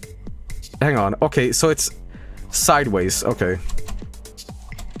 Hang on. Okay, so it's sideways. Okay.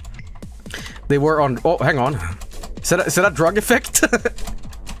 They were on... Oh, hang on. Is that a drug effect?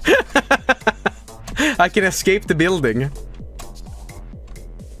 I can escape the building.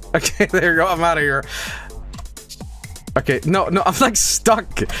 Okay, there you go. I'm out of here. Okay, no, I'm like stuck.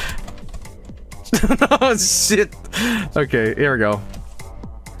 Oh, shit. Okay, here we go.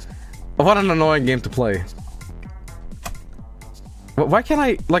 What an annoying game to play. Why can't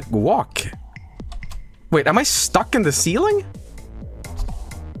I, like, walk? Wait, am I stuck in the ceiling?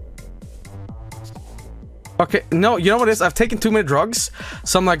 Okay, no, you know what it is? I've taken too many drugs,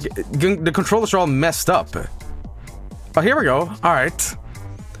 so I'm like, the controllers are all messed up. Oh, here we go. Alright.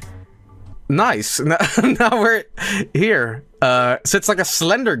 Nice. Now we're here. So it's like a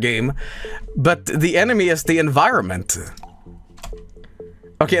Slender game, but the enemy is the environment.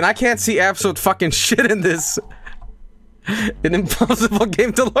 Okay, and I can't see absolute fucking shit in this. An impossible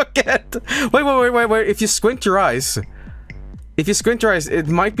game to look at. Wait. If you squint your eyes, it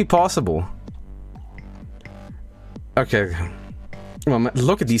might be possible. Okay. Well,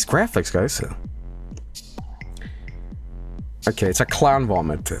 look at these graphics, guys. Okay, it's a clown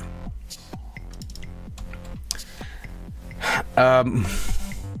vomit. I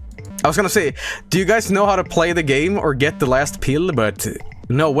was gonna say, do you guys know how to play the game or get the last pill? But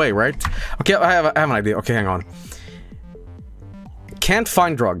no way, right? Okay, I have an idea. Okay, hang on. Can't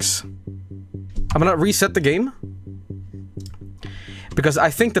find drugs. I'm gonna reset the game. Because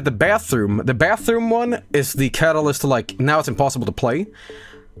I think that the bathroom one is the catalyst to, like, now it's impossible to play.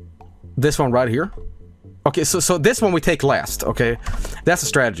 This one right here. Okay, so this one we take last, okay? That's a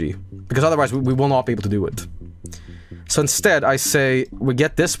strategy. Because otherwise we will not be able to do it. So instead, I say we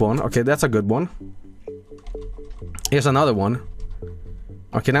get this one. Okay, that's a good one. Here's another one.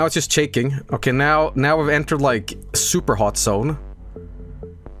 Okay, now it's just shaking. Okay, now we've entered, like, super hot zone.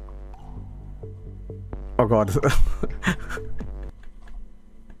 Oh god.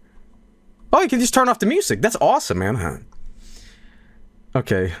 Oh, you can just turn off the music. That's awesome, man.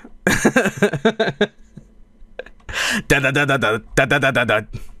 Okay. Da da da da da da da da da da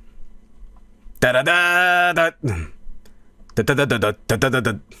da da da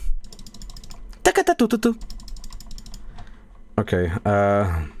da. Okay,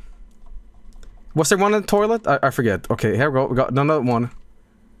 was there one in the toilet? I forget. Okay, here we go. We got another one.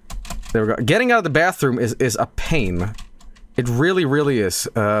 There we go. Getting out of the bathroom is a pain. It really is.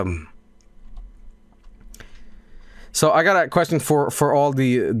 So I got a question for all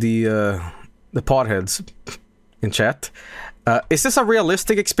the potheads in chat. Is this a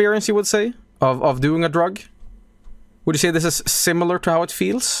realistic experience, you would say, of doing a drug? Would you say this is similar to how it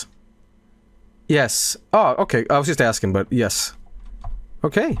feels? Yes. Oh, okay. I was just asking, but yes.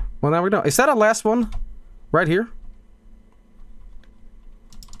 Okay. Well, now we know. Is that a last one? Right here?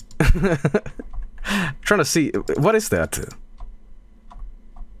 Trying to see. What is that?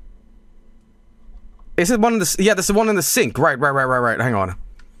 Is it one in the... Yeah, this is one in the sink. Right. Hang on.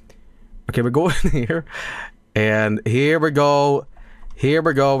 Okay, we go in here. And here we go. Here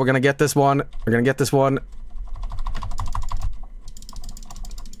we go. We're gonna get this one. We're gonna get this one.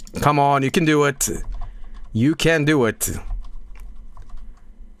 Come on, you can do it. You can do it.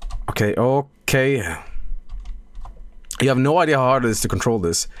 Okay, okay. You have no idea how hard it is to control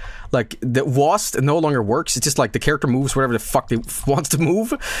this. Like, the WASD no longer works. It's just like the character moves whatever the fuck they wants to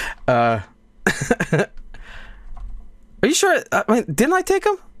move. Are you sure? I mean, didn't I take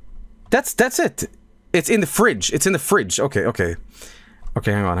him? That's it. It's in the fridge. It's in the fridge. Okay, okay.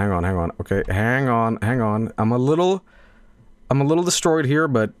 Okay, hang on. Okay, hang on. I'm a little destroyed here,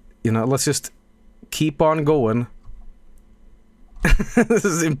 but, you know, let's just keep on going. This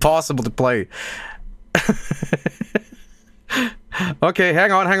is impossible to play. Okay,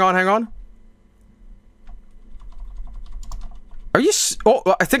 hang on. Are you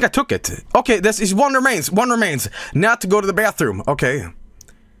oh, I think I took it. Okay, this is one remains. Not to go to the bathroom. Okay.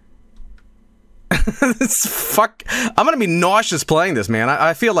 This fuck. I'm gonna be nauseous playing this, man.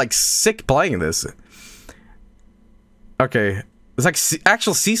 I feel like sick playing this. Okay. It's like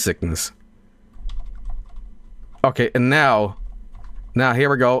actual seasickness. Okay, and now here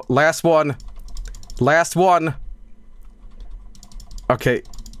we go. Last one. Okay,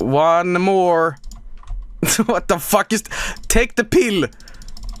 one more. What the fuck is... Take the pill!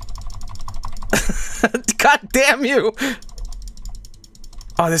 God damn you!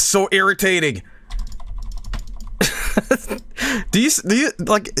 Oh, this is so irritating. Do you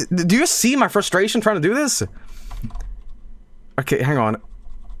see my frustration trying to do this? Okay, hang on.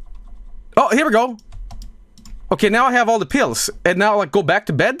 Oh, here we go. Okay, now I have all the pills. And now, like, go back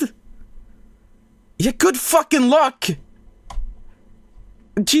to bed? Yeah, good fucking luck!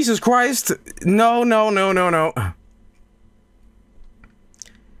 Jesus Christ. No.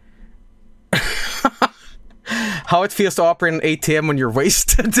 How it feels to operate an ATM when you're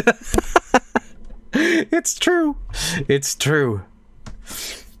wasted. It's true.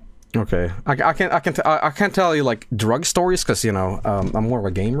 Okay, I can't tell you like drug stories because you know I'm more of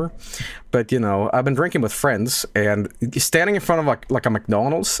a gamer, but you know I've been drinking with friends and standing in front of like a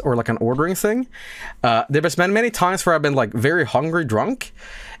McDonald's or like an ordering thing. There's been many times where I've been like very hungry, drunk,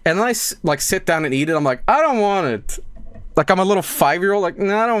 and then I like sit down and eat it. I'm like, I don't want it. Like I'm a little 5-year-old. Like,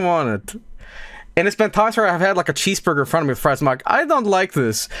 no, I don't want it. And it's been times where I've had like a cheeseburger in front of me with fries. I'm like, I don't like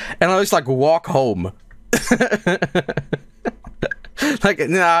this, and I just like walk home. Like,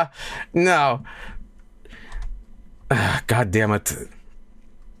 nah, no. God damn it.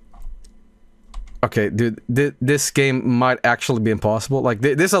 Okay, dude, this game might actually be impossible. Like,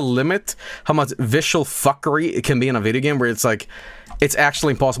 there's a limit how much visual fuckery it can be in a video game where it's like, it's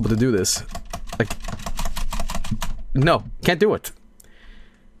actually impossible to do this. Like, no, can't do it.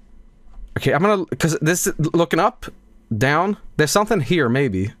 Okay, I'm gonna, because this, looking up, down, there's something here,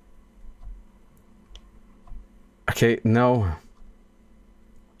 maybe. Okay, no.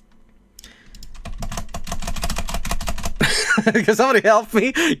 Can somebody help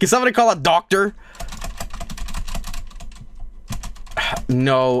me? Can somebody call a doctor?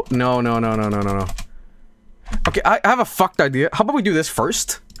 No. Okay, I have a fucked idea. How about we do this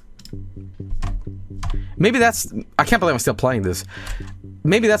first? Maybe that's... I can't believe I'm still playing this.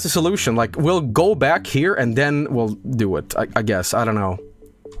 Maybe that's the solution. Like, we'll go back here and then we'll do it. I guess. I don't know.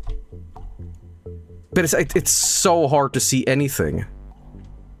 But it's so hard to see anything.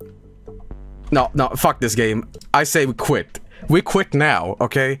 No, fuck this game. I say we quit. We quit now,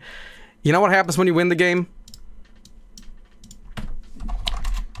 okay? You know what happens when you win the game?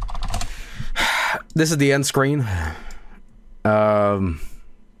 This is the end screen. Right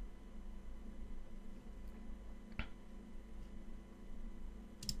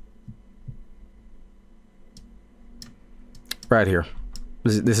here.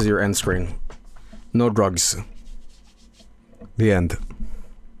 This is your end screen. No drugs. The end.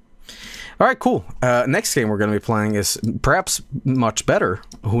 Alright, cool. Next game we're going to be playing is perhaps much better.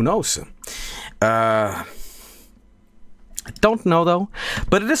 Who knows? I don't know, though.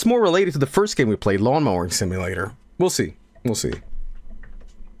 But it is more related to the first game we played, Lawn Mowing Simulator. We'll see. We'll see.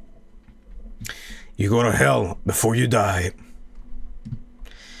 You go to hell before you die.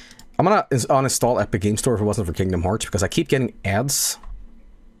 I'm gonna uninstall Epic Game Store if it wasn't for Kingdom Hearts, because I keep getting ads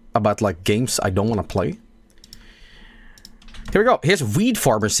about, like, games I don't want to play. Here we go. Here's Weed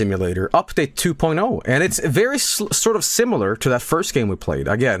Farmer Simulator, Update 2.0. And it's very sort of similar to that first game we played.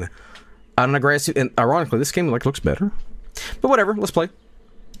 Again, unaggressive, and ironically, this game, like, looks better. But whatever, let's play.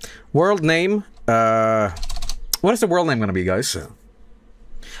 World name, what is the world name gonna be, guys?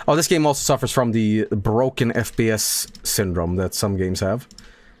 Oh, this game also suffers from the broken FPS syndrome that some games have.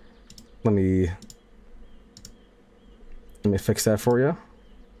 Let me fix that for you.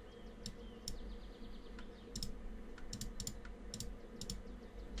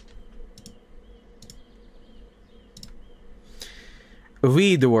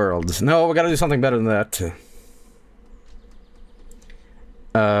 Weed World. No, we gotta do something better than that.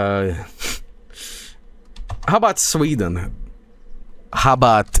 How about Sweden? How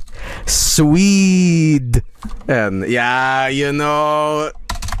about Swede? And yeah, you know,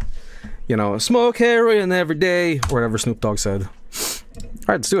 smoke heroin every day, or whatever Snoop Dogg said. All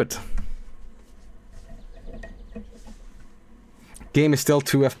right, let's do it. Game is still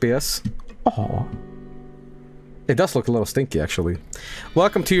 2 FPS. Oh, it does look a little stinky, actually.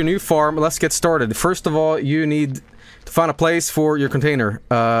 Welcome to your new farm. Let's get started. First of all, you need to find a place for your container.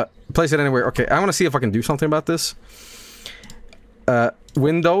 Place it anywhere. Okay, I want to see if I can do something about this.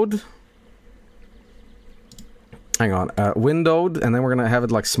 Windowed. Hang on. Windowed, and then we're gonna have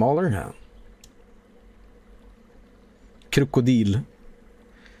it like smaller. Yeah. Crocodile.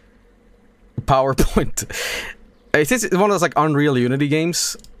 PowerPoint. It's just one of those like Unreal Unity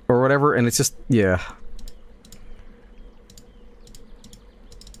games or whatever, and it's just, yeah.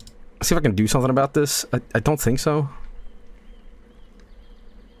 See if I can do something about this. I don't think so.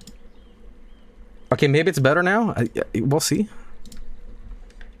 Okay, maybe it's better now. We'll see.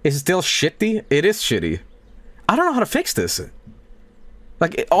 Is it still shitty? It is shitty. I don't know how to fix this.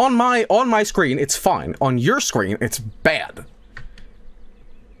 Like, on my screen, it's fine. On your screen, it's bad.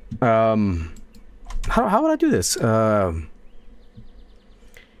 How would I do this? Is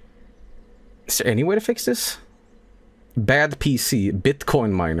there any way to fix this? Bad PC,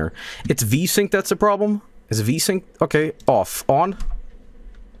 Bitcoin miner. It's VSync that's the problem? Is VSync? Okay, off. On?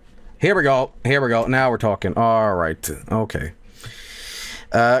 Here we go. Here we go. Now we're talking. Alright. Okay.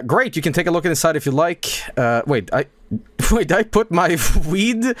 Great, you can take a look inside if you like. Wait, I put my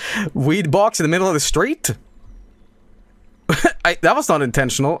weed box in the middle of the street? That was not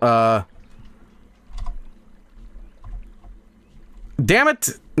intentional. Damn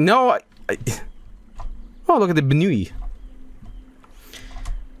it! No, oh, look at the Benui.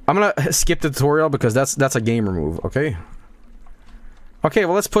 I'm gonna skip the tutorial because that's a gamer move, okay? Okay,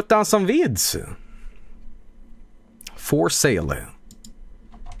 well, let's put down some weeds. For sale.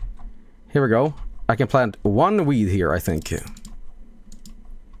 Here we go. I can plant one weed here, I think.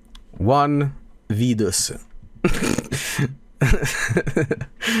 One weedus.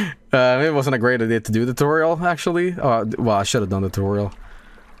 Maybe it wasn't a great idea to do the tutorial, actually. Well, I should have done the tutorial.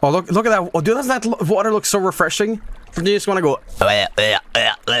 Oh, look at that. Oh, dude, doesn't that water look so refreshing? You just want to go...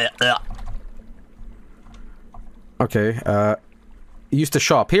 Okay, use the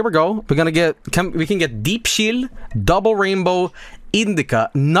shop. Here we go. We're gonna get... we can get Deep Chill, Double Rainbow, Indica,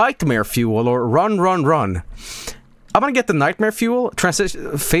 Nightmare Fuel, or Run. I'm gonna get the Nightmare Fuel.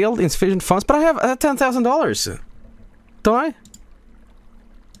 Transition failed, insufficient funds, but I have $10,000. Don't I?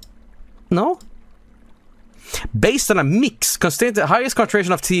 No? Based on a mix, contains the highest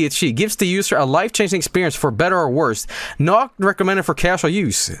concentration of THC, gives the user a life-changing experience for better or worse. Not recommended for casual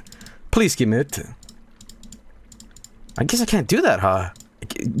use. Please give me it. I guess I can't do that, huh?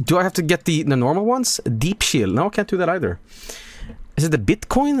 Do I have to get the normal ones? Deep Chill. No, I can't do that either. Is it the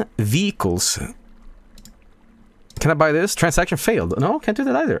Bitcoin vehicles? Can I buy this? Transaction failed. No, can't do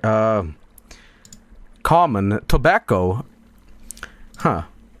that either. Common. Tobacco. Huh.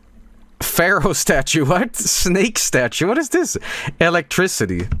 Pharaoh statue. What? Snake statue. What is this?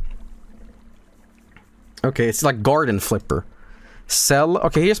 Electricity. Okay, it's like garden flipper. Sell.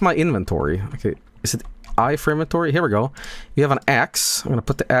 Okay, here's my inventory. Okay, is it I for inventory? Here we go. You have an axe. I'm gonna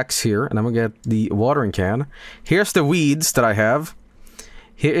put the axe here, and I'm gonna get the watering can. Here's the weeds that I have.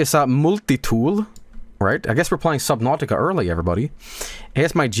 Here is a multi-tool. Right? I guess we're playing Subnautica early, everybody.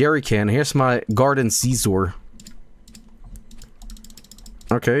 Here's my jerry can. Here's my garden Caesar.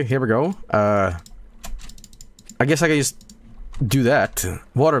 Okay, here we go. I guess I can just do that.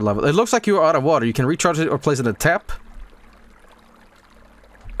 Water level. It looks like you're out of water. You can recharge it or place it in a tap.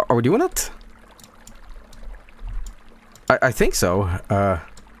 Are we doing it? I think so.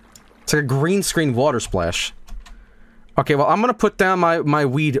 It's like a green screen water splash. Okay, well, I'm gonna put down my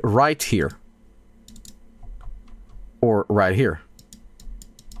weed right here. Or right here.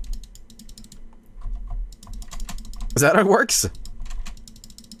 Is that how it works?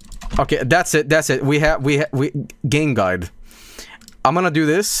 Okay, that's it. We game guide. I'm gonna do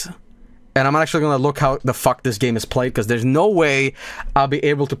this, and I'm actually gonna look how the fuck this game is played, because there's no way I'll be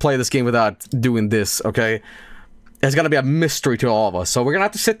able to play this game without doing this, okay? It's gonna be a mystery to all of us. So we're gonna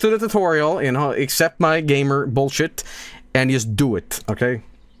have to sit through the tutorial, accept my gamer bullshit, and just do it, okay?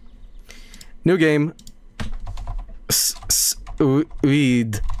 New game.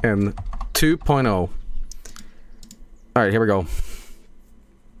 Weed and 2.0. Alright, here we go.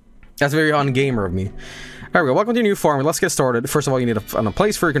 That's very ungamer of me. There we go. Welcome to your new farm. Let's get started. First of all, you need a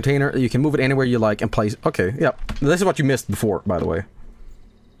place for your container. You can move it anywhere you like and place... Okay, yeah. This is what you missed before, by the way.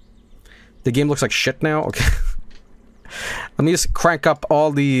 The game looks like shit now. Okay. Let me just crank up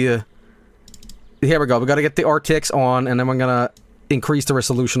all the here we go. We gotta get the RTX on, and then we're gonna increase the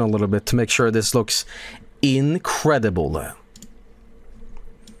resolution a little bit to make sure this looks incredible.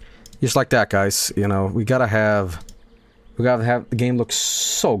 Just like that, guys. You know, we gotta have the game look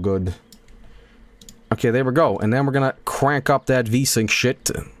so good. Okay, there we go. And then we're gonna crank up that VSync shit.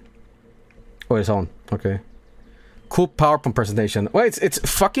 Oh, it's on. Okay. Cool PowerPoint presentation. Wait, it's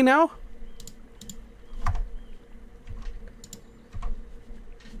fucking now?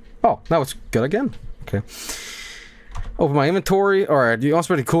 Oh, now it's good again. Okay. Open my inventory. Alright, you also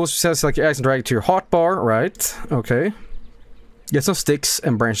pretty cool. Select your axe and drag it to your hotbar. Right. Okay. Get some sticks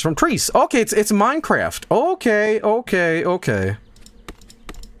and branches from trees. Okay, it's Minecraft. Okay.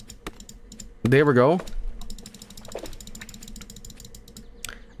 There we go.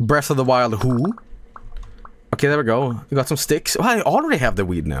 Breath of the Wild who? Okay, there we go. We got some sticks. Oh, I already have the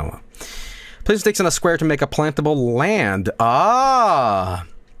weed now. Place sticks in a square to make a plantable land. Ah!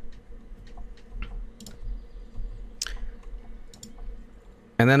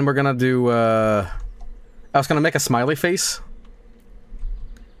 And then we're gonna do, I was gonna make a smiley face.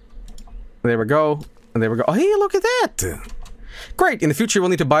 There we go. And there we go. Oh, hey, look at that! Great, in the future we'll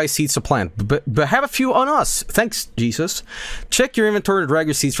need to buy seeds to plant, but have a few on us. Thanks, Jesus. Check your inventory to drag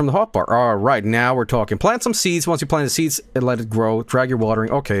your seeds from the hotbar. Alright, now we're talking. Plant some seeds. Once you plant the seeds, and let it grow. Drag your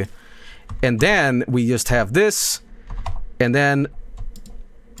watering. Okay. And then we just have this. And then...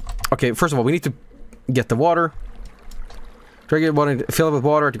 Okay, first of all, we need to get the water. Drag your water, fill it with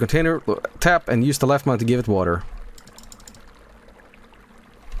water at the container, tap, and use the left mouse to give it water.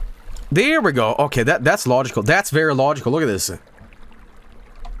 There we go. Okay, that's logical. That's very logical. Look at this.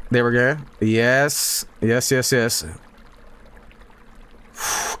 There we go. Yes. Yes.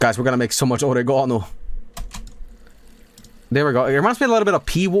 Guys, we're gonna make so much oregano. There we go. It reminds me a little bit of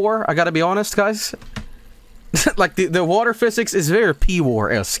P-War, I gotta be honest, guys. Like, the water physics is very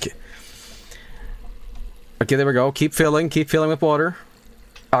P-War-esque. Okay, there we go. Keep filling with water.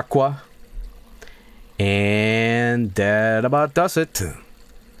 Aqua. And that about does it.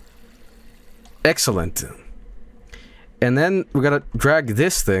 Excellent. And then we gotta drag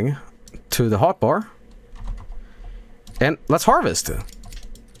this thing to the hotbar. And let's harvest.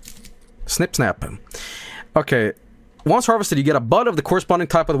 Snip snap. Okay. Once harvested, you get a bud of the corresponding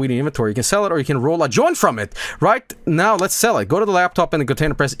type of the weed in inventory. You can sell it or you can roll a joint from it. Right now, let's sell it. Go to the laptop and the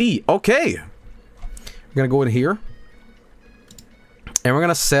container, press E. Okay. We're gonna go in here. And we're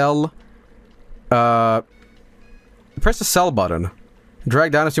gonna sell... press the sell button.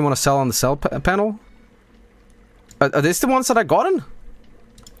 Drag down if you want to sell on the sell panel. Are these the ones that I got in?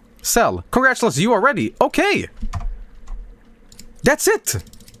 Sell. Congratulations, you are ready. Okay. That's it.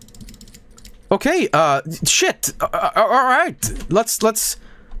 Okay, shit. Alright.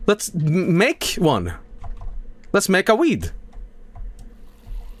 Let's make one. Let's make a weed.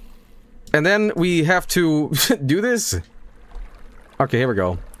 And then we have to do this. Okay, here we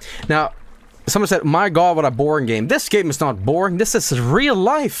go. Now, someone said, my god, what a boring game. This game is not boring. This is real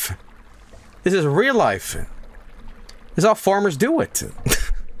life. This is real life. This is how farmers do it.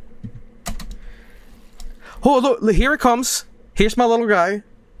 Oh, look, here it comes. Here's my little guy.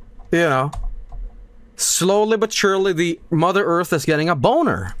 You know. Slowly but surely, the Mother Earth is getting a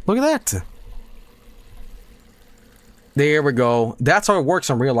boner. Look at that. There we go. That's how it works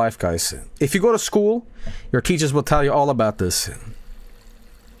in real life, guys. If you go to school, your teachers will tell you all about this.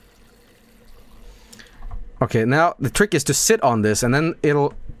 Okay, now the trick is to sit on this and then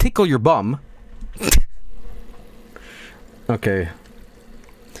it'll tickle your bum. Okay.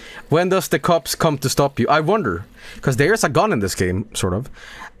 When does the cops come to stop you? I wonder. Because there's a gun in this game, sort of.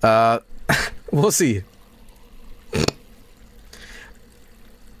 We'll see.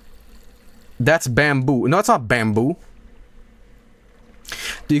 That's bamboo. No, it's not bamboo.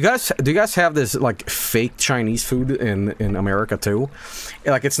 Do you guys have this like fake Chinese food in America too?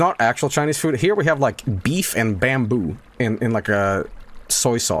 Like it's not actual Chinese food. Here we have like beef and bamboo in like a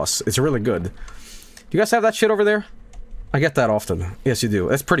soy sauce. It's really good. Do you guys have that shit over there? I get that often. Yes, you do.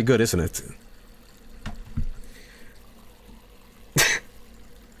 That's pretty good, isn't it?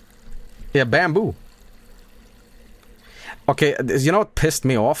 Yeah, bamboo. Okay, you know what pissed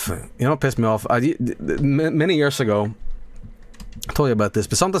me off? You know what pissed me off? Many years ago, I told you about this,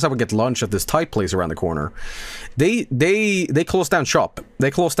 but sometimes I would get lunch at this Thai place around the corner. They closed down shop.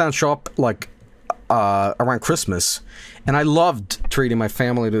 They closed down shop like around Christmas, and I loved treating my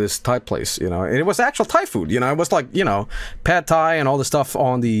family to this Thai place. You know, and it was actual Thai food. You know, it was like pad Thai and all the stuff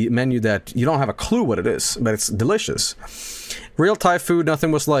on the menu that you don't have a clue what it is, but it's delicious. Real Thai food.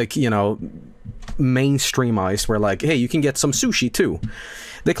 Nothing was like mainstreamized. Where like, hey, you can get some sushi too.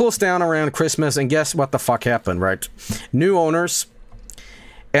 They closed down around Christmas, and guess what the fuck happened, right? New owners,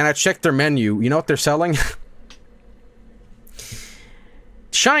 and I checked their menu. You know what they're selling?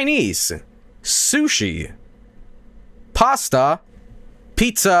 Chinese, sushi, pasta,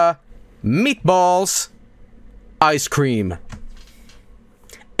 pizza, meatballs, ice cream.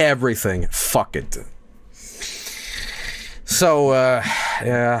 Everything. Fuck it. So,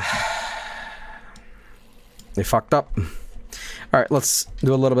 yeah. They fucked up. Alright, let's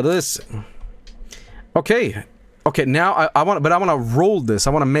do a little bit of this. Okay. Okay, now I want to roll this. I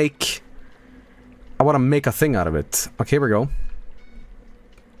want to make a thing out of it. Okay, here we go.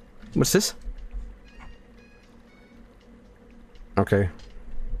 What's this? Okay.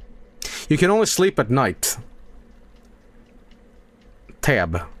 You can only sleep at night.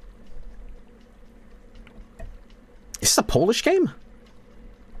 Tab. Is this a Polish game?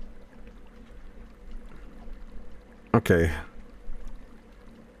 Okay.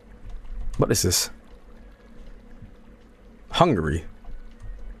 What is this? Hungary.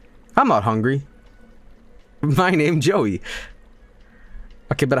 I'm not hungry. My name Joey.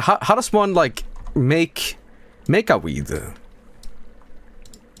 Okay, but how does one like make a weed?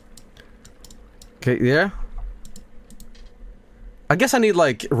 Okay, yeah. I guess I need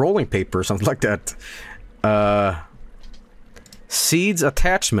like rolling paper or something like that. Seeds,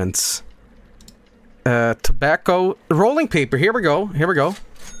 attachments, tobacco, rolling paper. Here we go. Here we go.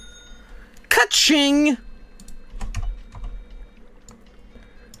 Ka-ching!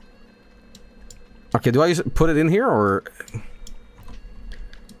 Okay, do I put it in here or?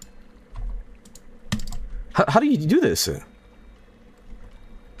 How do you do this?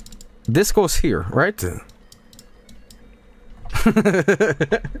 This goes here, right?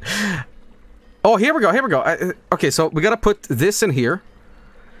 Oh, here we go, here we go. Okay, so we gotta put this in here.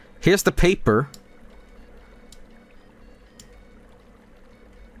 Here's the paper.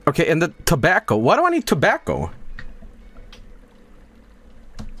 Okay, and the tobacco. Why do I need tobacco?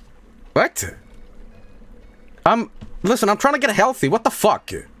 What? Listen, I'm trying to get healthy. What the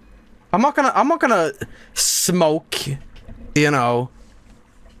fuck? I'm not gonna smoke, you know,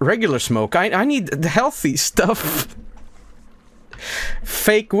 regular smoke. I need the healthy stuff.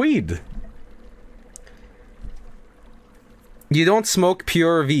 Fake weed. You don't smoke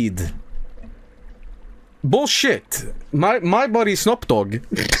pure weed. Bullshit. My buddy Snoop Dogg.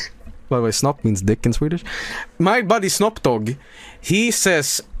 By the way, Snop means dick in Swedish. My buddy Snoop Dogg, he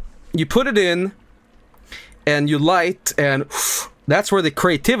says you put it in and you light and that's where the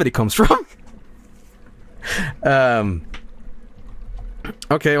creativity comes from.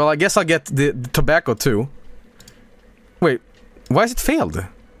 Okay, well I guess I'll get the tobacco too. Wait, why is it failed?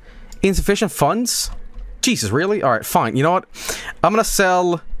 Insufficient funds? Jesus, really? Alright, fine. You know what? I'm gonna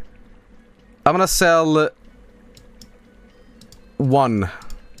sell one.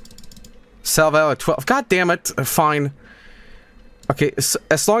 Sell value 12. God damn it. Fine. Okay, so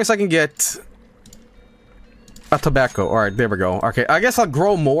as long as I can get a tobacco. Alright, there we go. Okay, I guess I'll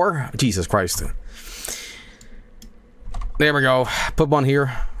grow more. Jesus Christ. There we go. Put one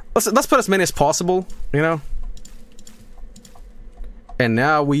here. Let's put as many as possible, you know? And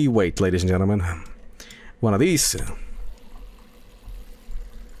now we wait, ladies and gentlemen. One of these.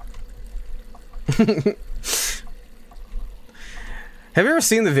 Have you ever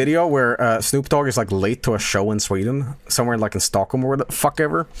seen the video where Snoop Dogg is like late to a show in Sweden? Somewhere like in Stockholm or where the fuck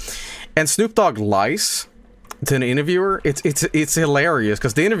ever? And Snoop Dogg lies to an interviewer. It's hilarious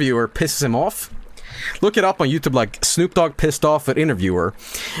because the interviewer pisses him off. Look it up on YouTube, like Snoop Dogg pissed off an interviewer.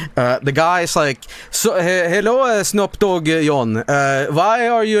 The guy is like, so, hello Snoop Dogg John, why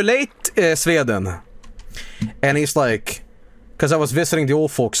are you late Sweden? And he's like, because I was visiting the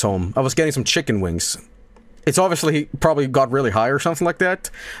old folks home. I was getting some chicken wings. It's obviously he probably got really high or something like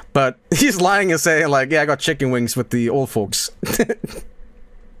that. But he's lying and saying like, yeah, I got chicken wings with the old folks.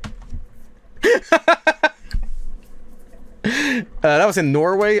 That was in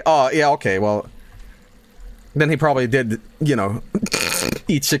Norway? Oh, yeah, okay, well. Then he probably did, you know,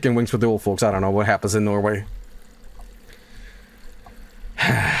 eat chicken wings with the old folks. I don't know what happens in Norway.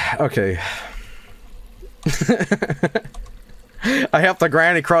 Okay. I helped a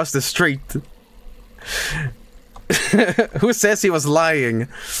granny cross the street. Who says he was lying?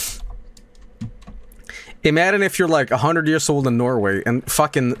 Imagine if you're like 100 years old in Norway and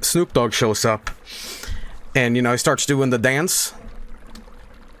fucking Snoop Dogg shows up. And, you know, he starts doing the dance.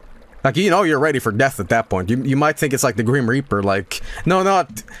 Like, you know you're ready for death at that point. You might think it's like the Grim Reaper, like, no,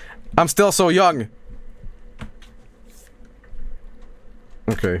 not. I'm still so young.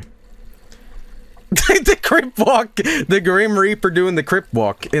 Okay. The Crip Walk! The Grim Reaper doing the Crip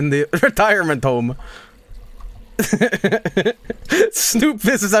Walk in the retirement home. Snoop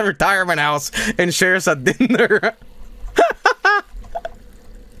visits a retirement house and shares a dinner.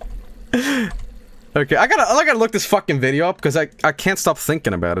 Okay, I gotta look this fucking video up because I can't stop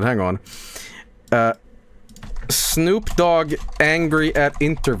thinking about it. Hang on. Snoop Dogg angry at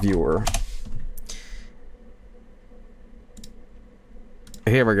interviewer.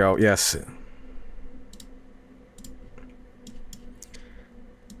 Here we go. Yes.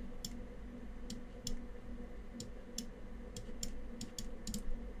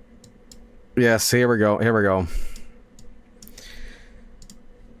 Yes, here we go. Here we go.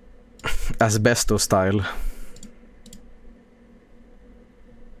 Asbestos style.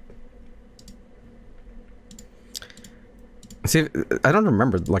 See, I don't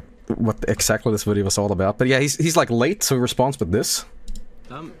remember like what exactly this video was all about, but yeah, he's like late, so he responds with this.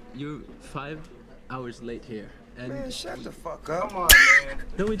 You're 5 hours late here. And Man, shut the fuck up. Come on, man.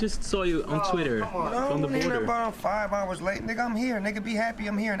 no, we just saw you on Twitter from the border. I'm 5 hours late, nigga. I'm here, nigga. Be happy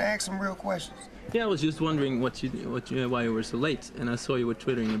I'm here and ask some real questions. Yeah, I was just wondering why you were so late, and I saw you were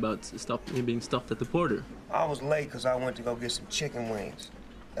twittering about you being stopped at the border. I was late because I went to go get some chicken wings.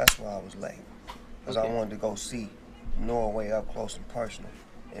 That's why I was late. Because I wanted to go see Norway up close and personal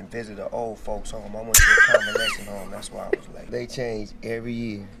and visit an old folks home. I went to a convalescent home. That's why I was late. They change every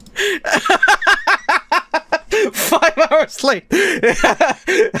year. 5 hours late.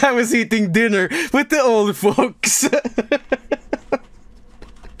 I was eating dinner with the old folks.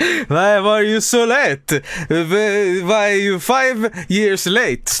 Why are you so late? Why are you 5 years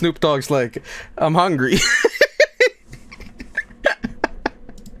late? Snoop Dogg's like, I'm hungry.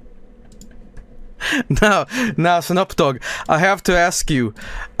 Now, Snoop Dogg, I have to ask you.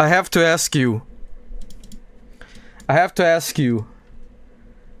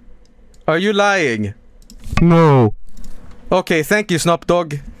 Are you lying? No. Okay, thank you, Snoop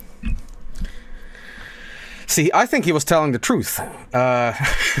Dogg. See, I think he was telling the truth.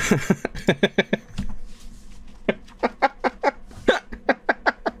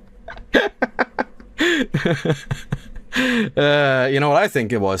 You know what I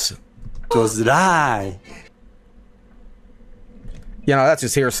think it was? It was right. You know, that's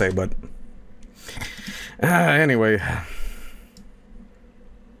just hearsay, but... anyway...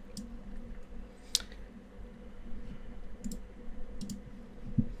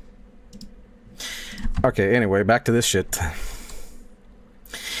 Okay, anyway, back to this shit.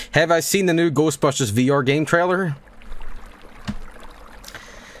 Have I seen the new Ghostbusters VR game trailer?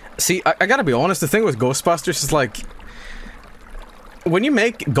 See, I gotta be honest, the thing with Ghostbusters is like... When you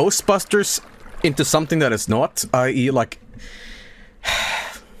make Ghostbusters into something that it's not, i.e. like...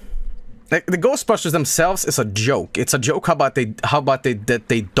 the Ghostbusters themselves is a joke. It's a joke how about that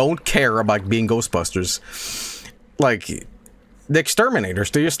they don't care about being Ghostbusters. Like, the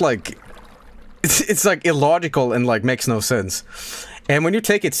Exterminators, they're just like... It's like illogical and like makes no sense. And when you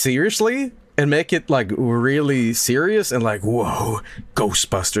take it seriously and make it like really serious and like, whoa,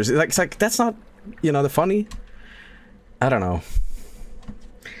 Ghostbusters, it's like that's not, you know, the funny. I don't know.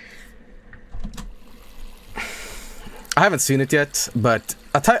 I haven't seen it yet, but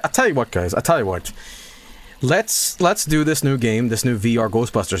I tell you what, guys. I tell you what. Let's do this new game, this new VR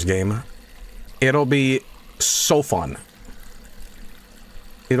Ghostbusters game. It'll be so fun.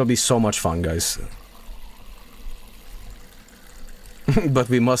 It'll be so much fun, guys. But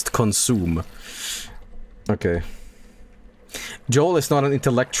we must consume. Okay. Joel is not an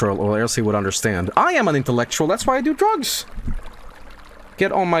intellectual, or else he would understand. I am an intellectual, that's why I do drugs.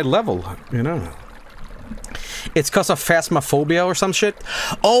 Get on my level, you know. It's cause of phasmophobia or some shit?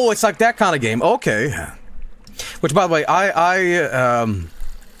 Oh, it's like that kind of game. Okay. Which, by the way, I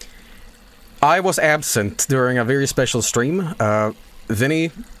was absent during a very special stream.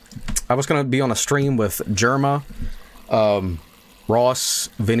 Vinny, I was gonna be on a stream with Jerma, Ross,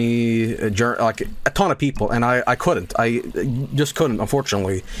 Vinny, like a ton of people, and I couldn't. I just couldn't,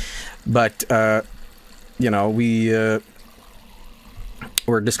 unfortunately. But you know, we're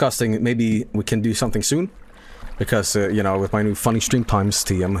discussing maybe we can do something soon, because you know, with my new funny stream times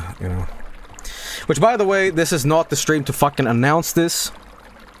TM, you know. Which, by the way, this is not the stream to fucking announce this.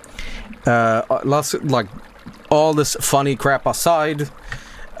 Like. All this funny crap aside,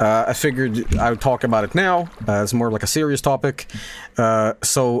 I figured I would talk about it now. It's more like a serious topic.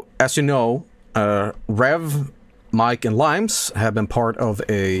 So, as you know, Rev, Mike, and Limes have been part of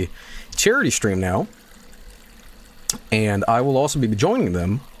a charity stream now. And I will also be joining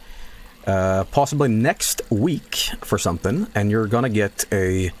them, possibly next week for something. And you're gonna get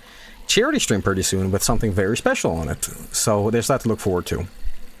a charity stream pretty soon with something very special on it. So, there's that to look forward to.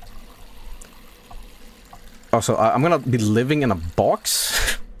 Also, I'm gonna be living in a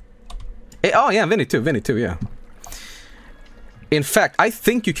box. Oh yeah, Vinny too, yeah. In fact, I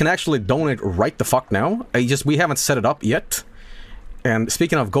think you can actually donate right the fuck now. We haven't set it up yet. And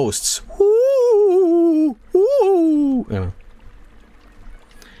speaking of ghosts, whoo, you know.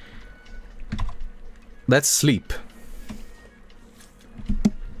 Let's sleep.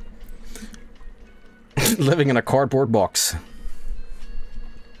 Living in a cardboard box.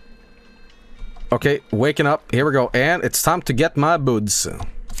 Okay, waking up. Here we go. And it's time to get my boods.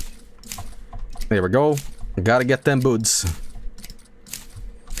 There we go. Gotta get them boods.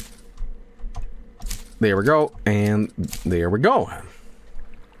 There we go. And there we go.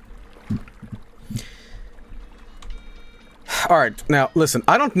 Alright, now listen,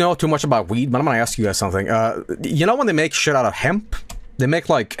 I don't know too much about weed, but I'm gonna ask you guys something. You know when they make shit out of hemp? They make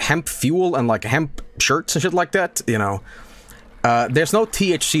like hemp fuel and like hemp shirts and shit like that, you know? There's no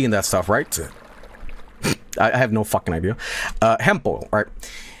THC in that stuff, right? I have no fucking idea. Hemp oil, right?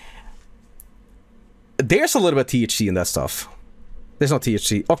 There's a little bit of THC in that stuff. There's no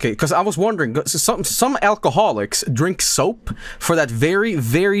THC. Okay, because I was wondering, some alcoholics drink soap for that very,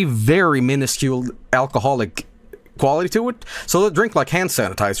 very, very minuscule alcoholic quality to it. So they'll drink like hand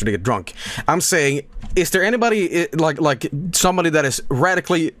sanitizer to get drunk. I'm saying, is there anybody, like somebody that is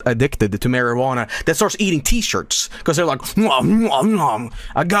radically addicted to marijuana that starts eating t-shirts? Because they're like, nom, nom, nom,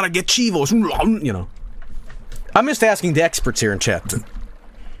 I gotta get Chivos, nom, you know. I'm just asking the experts here in chat.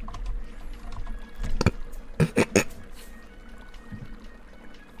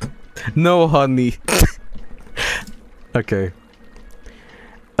 No, honey. Okay.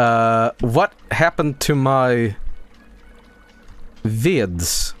 What happened to my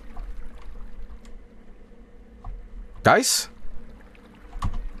vids? Guys?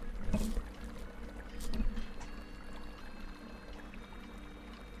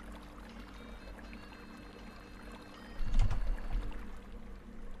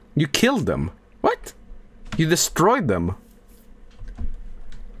 You killed them. What? You destroyed them.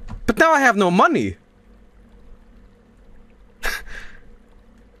 But now I have no money.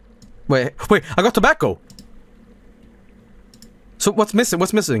 Wait, I got tobacco. So what's missing?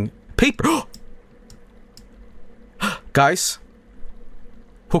 What's missing? Paper. Guys,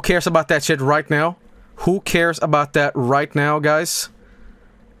 who cares about that shit right now? Who cares about that right now, guys?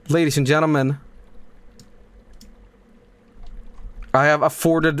 Ladies and gentlemen, I have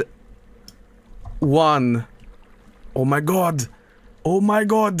afforded one. Oh my god. Oh my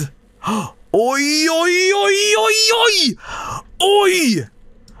god. Oi, oi, oi, oi, oi! Oi!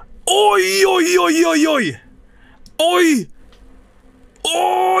 Oi, oi, oi, oi, oi! Oi!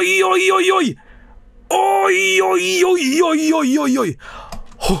 Oi, oi, oi, oi! Oi, oi, oi, oi, oi, oi, oi!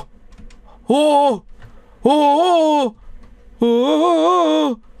 Oh! Oh! Oh!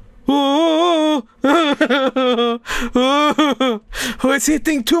 Oh! Oh, it's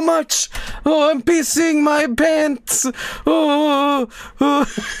hitting too much. Oh, I'm pissing my pants. Oh, oh.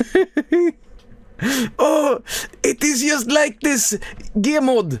 Oh, it is just like this. Game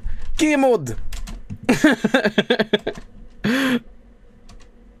mode. Game mode.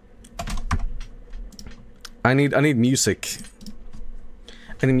 I need music.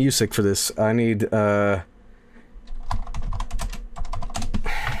 I need music for this. I need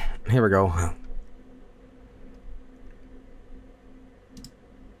here we go.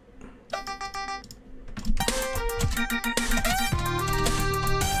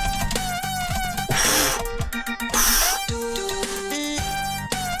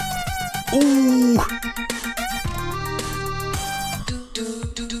 Ooh.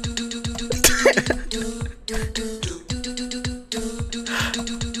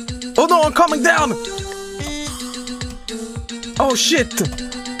 Oh no, I'm coming down. Oh shit.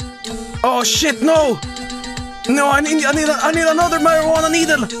 Oh shit, no! No, I need another marijuana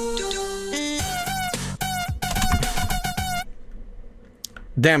needle!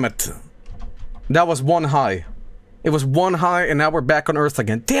 Damn it. That was one high. It was one high and now we're back on Earth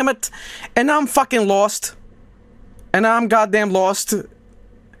again. Damn it! And now I'm fucking lost. And now I'm goddamn lost.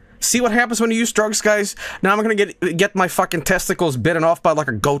 See what happens when you use drugs, guys? Now I'm gonna get my fucking testicles bitten off by like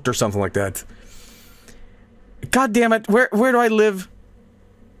a goat or something like that. God damn it, where do I live?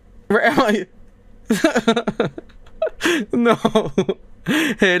 Where am I? No.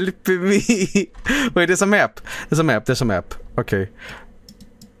 Help me. Wait, there's a map. There's a map. There's a map. Okay.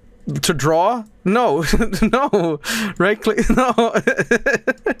 To draw? No. No. Right click. No.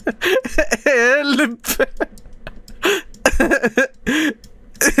 Help.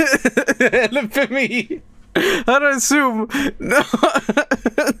 Help me. How do I zoom? No.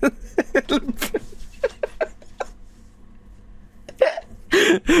 Help.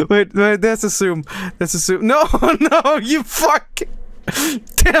 Wait, that's a zoom. That's a zoom. No, no, you fuck!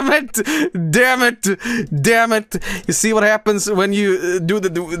 Damn it! Damn it! Damn it! You see what happens when you do the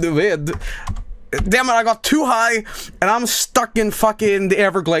vid? Damn it, I got too high, and I'm stuck in fucking the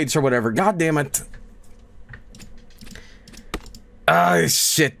Everglades or whatever. God damn it. Ah,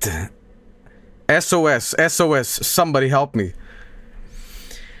 shit. SOS, SOS, somebody help me.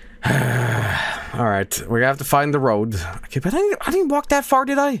 Alright, we have to find the road. Okay, but I didn't walk that far,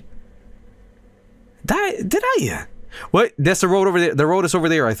 did I? Did I? What? That's the road over there. The road is over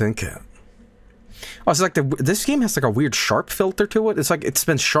there, I think. Oh, it's like this game has like a weird sharp filter to it. It's like it's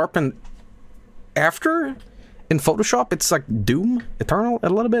been sharpened after in Photoshop. It's like Doom Eternal a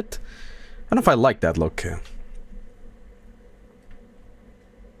little bit. I don't know if I like that look.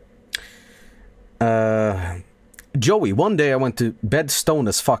 Joey, one day I went to bed stoned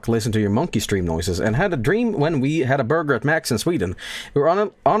as fuck, listened to your monkey stream noises, and had a dream when we had a burger at Max in Sweden. We were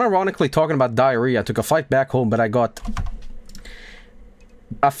unironically talking about diarrhea. I took a flight back home, but I got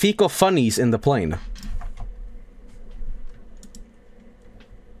a fecal funnies in the plane.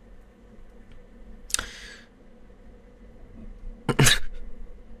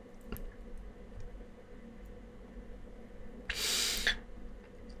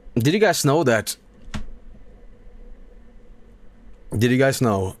 Did you guys know that? Did you guys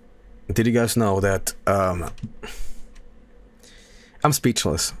know that, I'm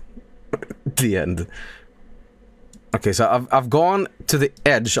speechless. The end. Okay, so I've gone to the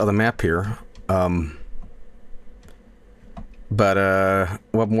edge of the map here. But,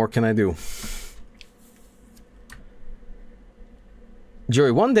 what more can I do?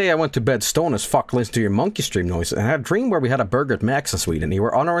 Joey, one day I went to bed stoned as fuck, listened to your monkey stream noises, and had a dream where we had a burger at Max in Sweden. You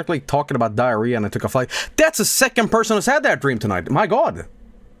were unironically talking about diarrhea, and I took a flight. That's the second person who's had that dream tonight. My God.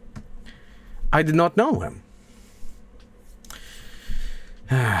 I did not know him.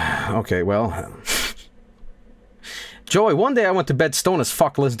 Okay, well. Joey, one day I went to bed stoned as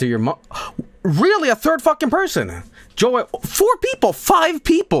fuck, listened to your Really? A third fucking person? Joey, 4 people, 5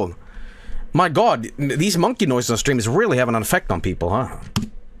 people. My God, these monkey noises on stream is really having an effect on people, huh?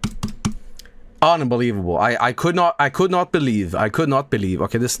 Unbelievable. I could not believe.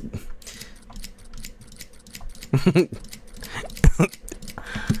 Okay, this.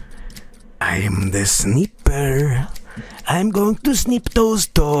 I am the snipper. I'm going to snip those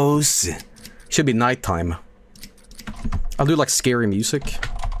toes. Should be nighttime. I'll do like scary music.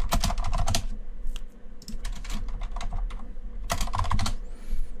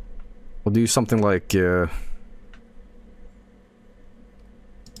 We'll do something like, yeah.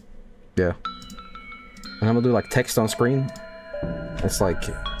 And I'm gonna do like text on screen. It's like...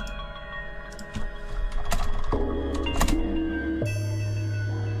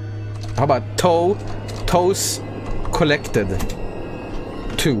 How about toes collected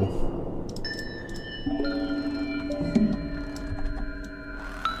 2.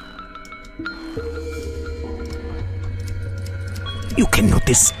 You cannot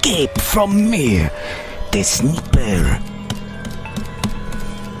escape from me, the snipper.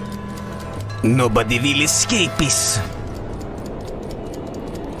 Nobody will escape us.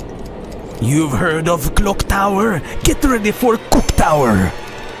 You've heard of Clock Tower? Get ready for Cook Tower.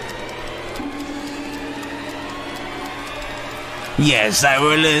 Yes, I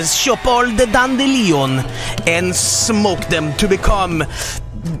will chop all the dandelion and smoke them to become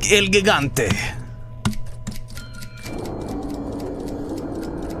El Gigante.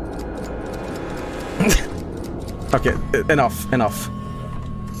 Okay, enough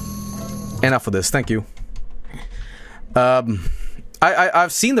of this, thank you.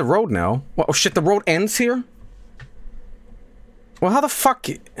 I've seen the road now. Oh shit, the road ends here? Well, how the fuck...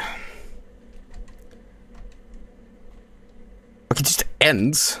 Okay, it just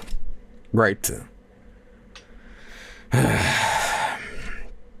ends. Right.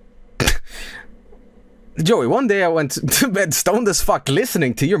 Joey, one day I went to bed stoned as fuck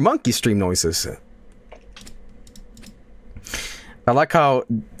listening to your monkey stream noises. I like how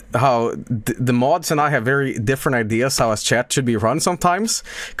the mods and I have very different ideas how a chat should be run sometimes.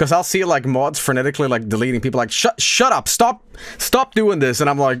 Because I'll see like mods frenetically like deleting people like, shut up, stop doing this. And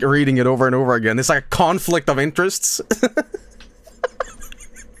I'm like reading it over and over again. It's like a conflict of interests.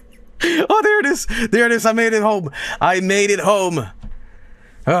 Oh, there it is. There it is. I made it home.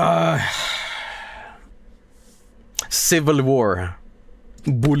 Civil War.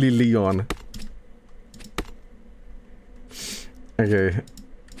 Bully Leon. Okay.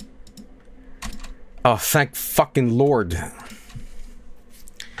 Oh, thank fucking Lord.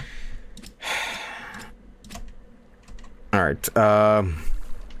 Alright,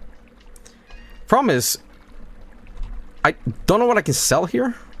 problem is, I don't know what I can sell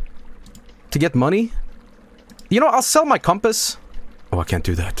here to get money. You know, I'll sell my compass. Oh, I can't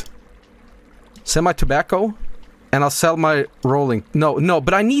do that. Sell my tobacco, and I'll sell my rolling. No,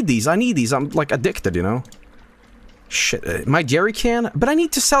 but I need these. I'm like addicted, you know. Shit, my jerry can, but I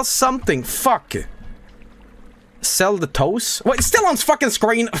need to sell something. Fuck. Sell the toes? Wait, it's still on fucking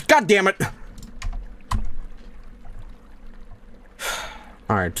screen! God damn it!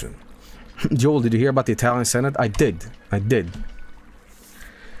 Alright. Joel, did you hear about the Italian Senate? I did. I did.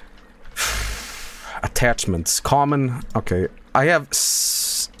 Attachments. Common. Okay. I have...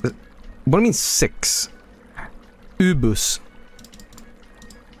 what do you mean 6? Ubus.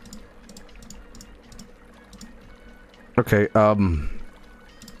 Okay, I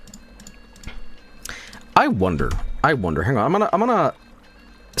wonder, hang on, I'm gonna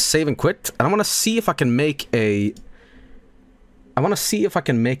save and quit, and I'm gonna see if I can make a... I wanna see if I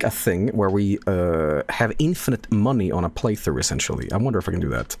can make a thing where we, have infinite money on a playthrough, essentially. I wonder if I can do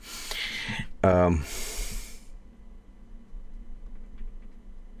that.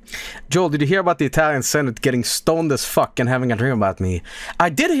 Joel, did you hear about the Italian Senate getting stoned as fuck and having a dream about me? I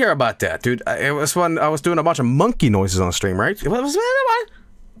did hear about that, dude. It was when I was doing a bunch of monkey noises on the stream, right? What was that?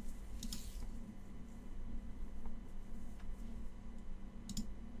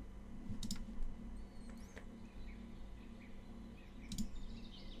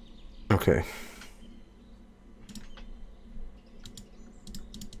 Okay.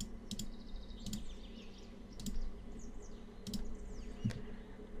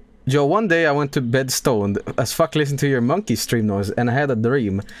 Joe, one day I went to bed stoned as fuck listening to your monkey stream noise and I had a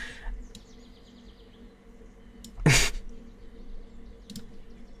dream.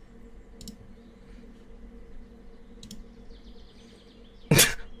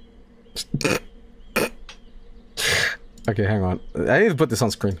 Okay, hang on. I need to put this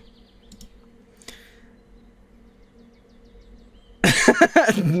on screen.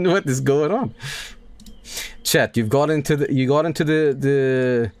 What is going on? Chat, you got into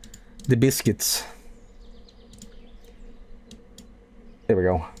the biscuits. There we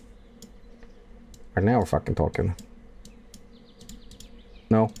go. Right now we're fucking talking.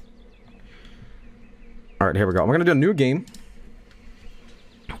 No. Alright, here we go. We're gonna do a new game.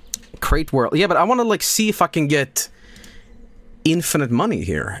 Crate World. Yeah, but I wanna like see if I can get infinite money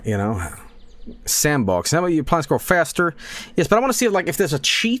here, you know? Sandbox. Now your plans grow faster. Yes, but I wanna see like if there's a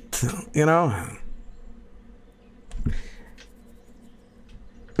cheat, you know?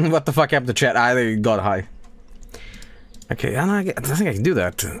 What the fuck happened to chat? They got high. Okay, I think I can do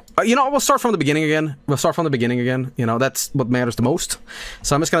that. You know, we'll start from the beginning again. You know, that's what matters the most.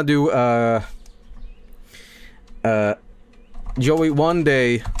 So I'm just gonna do, Joey, one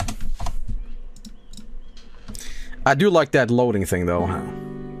day... I do like that loading thing, though.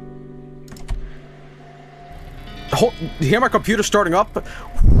 You hear my computer starting up?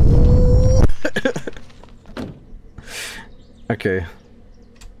 Okay.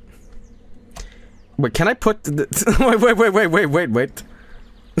 Wait, can I put the... wait.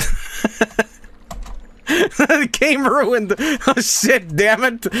 The game ruined. Oh shit, damn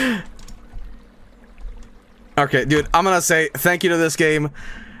it. Okay, dude, I'm gonna say thank you to this game.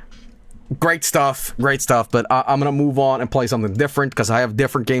 Great stuff, but I'm gonna move on and play something different, because I have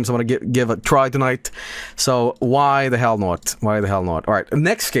different games I want to give a try tonight. So, why the hell not? Alright, the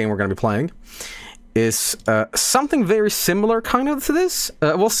next game we're gonna be playing is something very similar kind of to this.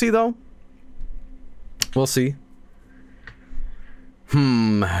 We'll see, though. We'll see.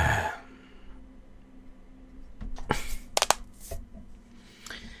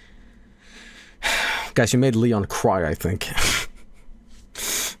 Guys, you made Leon cry, I think.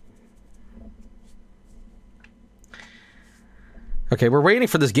 Okay, we're waiting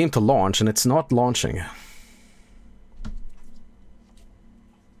for this game to launch, and it's not launching.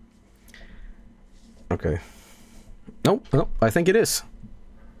 Okay. Nope, I think it is.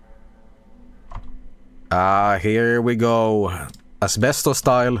 Here we go. Asbestos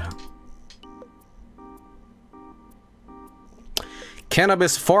style.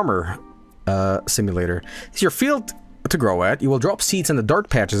 Cannabis farmer simulator. It's your field to grow at. You will drop seeds in the dirt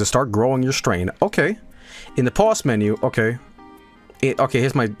patches to start growing your strain. Okay. In the pause menu, okay. Okay,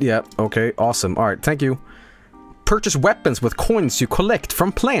 here's my... Yeah, okay, awesome. Alright, thank you. Purchase weapons with coins you collect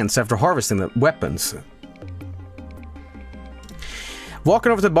from plants after harvesting the weapons.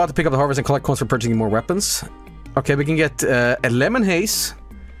 Walking over to the bot to pick up the harvest and collect coins for purchasing more weapons. Okay, we can get a lemon haze,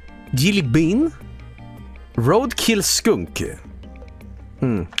 Gilly bean, roadkill skunk.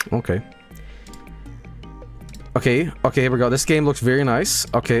 Okay. Okay, here we go. This game looks very nice.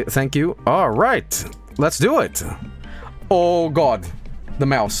 Okay, thank you. Alright, let's do it. Oh god, the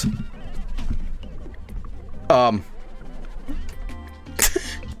mouse.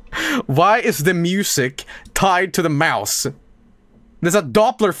 Why is the music tied to the mouse? There's a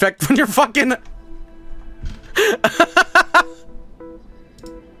Doppler effect when you're fucking...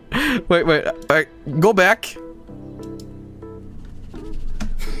 wait, go back.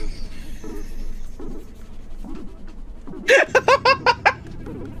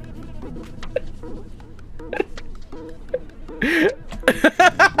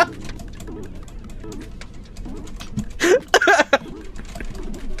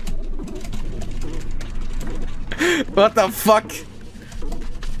 What the fuck?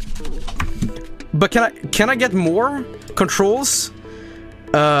 But can I get more controls?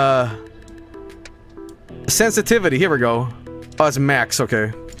 Sensitivity, here we go. Oh, it's max,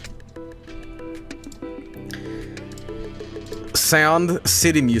 okay. Sound,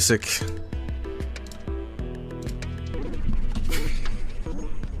 city music.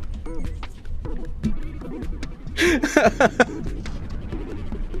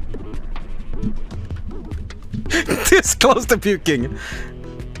 This close to puking.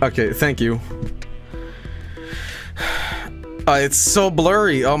 Okay, thank you. It's so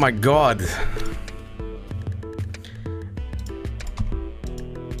blurry. Oh my god.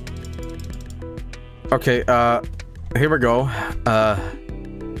 Okay, here we go.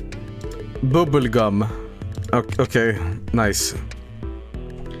 Bubblegum. Okay, nice.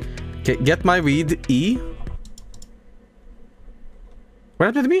 Okay, get my weed, E. What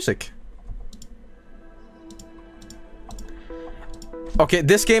happened to the music? Okay,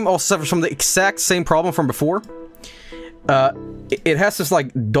 this game also suffers from the exact same problem from before. It has this,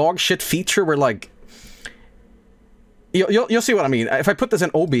 like, dog shit feature where, like... You'll see what I mean. If I put this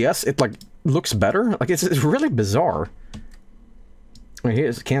in OBS, it, like, looks better. Like, it's really bizarre. Wait,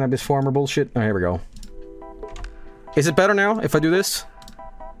 here's cannabis farmer bullshit. Oh, here we go. Is it better now if I do this?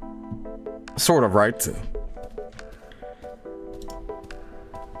 Sort of, right?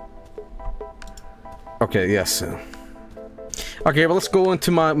 Okay, yes. Okay, well, let's go into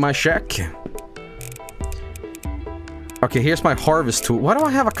my shack. Okay, here's my harvest tool. Why do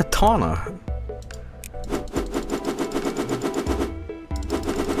I have a katana?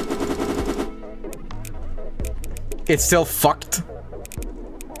 It's still fucked.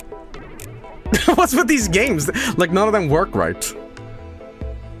 What's with these games? Like, none of them work right.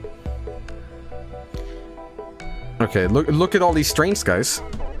 Okay, look at all these strings, guys.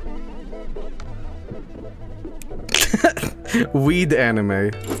 Weed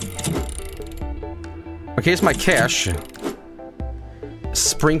anime. Okay, here's my cash.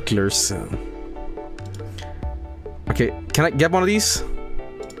 Sprinklers. Okay, can I get one of these?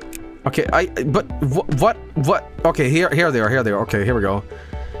 Okay, but what? Okay, here they are, Okay, here we go.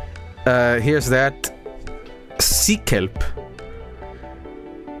 Here's that. Sea kelp.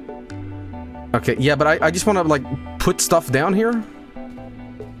 Okay, yeah, but I just want to, like, put stuff down here.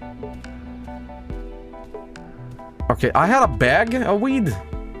 Okay, I had a bag of weed.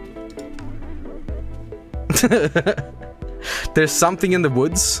 There's something in the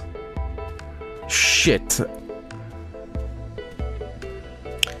woods. Shit.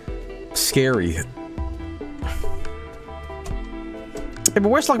 Scary. Hey, but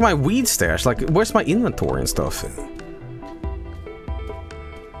where's, like, my weed stash? Like, where's my inventory and stuff?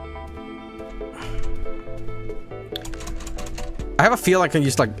 I have a feeling I can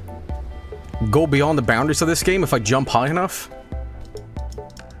just, like, go beyond the boundaries of this game if I jump high enough.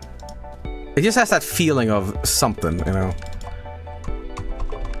 It just has that feeling of something, you know.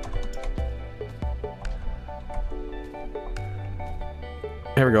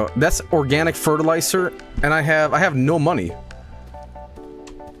 Here we go. That's organic fertilizer, and I have no money.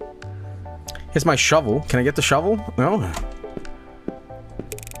 Here's my shovel. Can I get the shovel? No.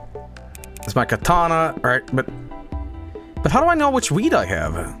 It's my katana. All right, but how do I know which weed I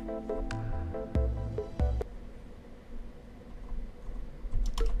have?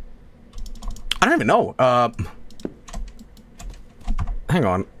 I don't even know. Hang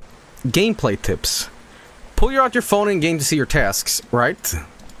on. Gameplay tips. Pull out your phone in game to see your tasks, right?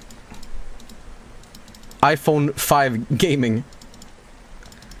 iPhone 5 gaming.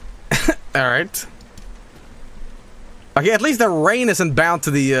 Alright. Okay, at least the rain isn't bound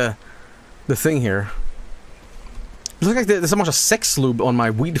to the thing here. It looks like there's a bunch of sex lube on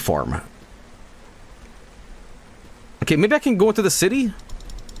my weed farm. Okay, maybe I can go into the city?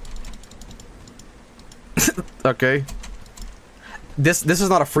 Okay. This is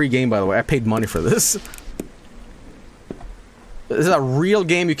not a free game, by the way. I paid money for this. This is a real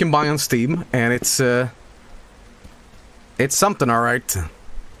game you can buy on Steam, and it's something, alright.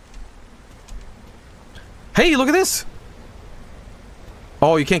 Hey, look at this!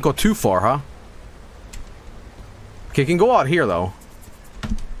 Oh, you can't go too far, huh? Okay, you can go out here, though.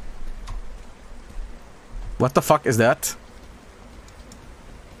 What the fuck is that?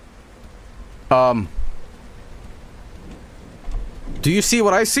 Do you see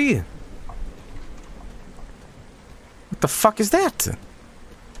what I see? What the fuck is that?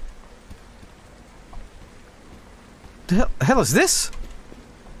 the hell is this?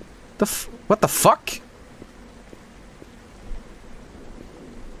 What the fuck?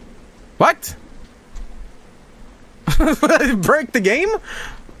 What? Break the game?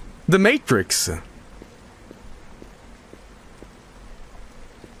 The Matrix.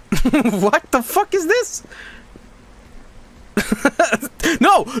 What the fuck is this?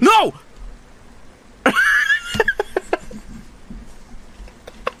 No! No!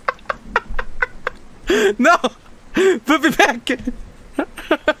 No! Put me back!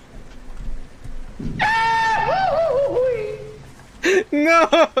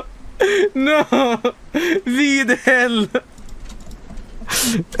 No! No! Vid hell!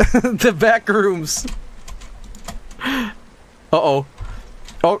 The back rooms. Uh-oh.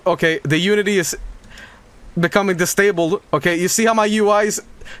 Oh, okay, the Unity is becoming disabled. Okay, you see how my UI is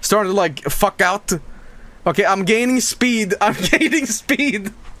starting to, like, fuck out? Okay, I'm gaining speed. I'm gaining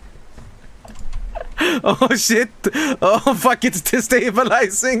speed. Oh, shit. Oh, fuck, it's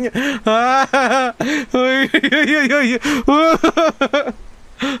destabilizing.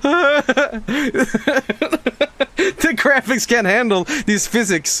 The graphics can't handle these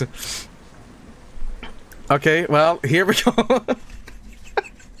physics. Okay, well, here we go.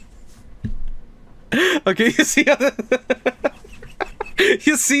 Okay, you see how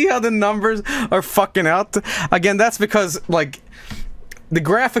you see how the numbers are fucking out? Again, that's because, like, the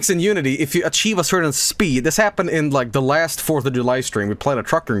graphics in Unity, if you achieve a certain speed, this happened in, like, the last 4th of July stream. We played a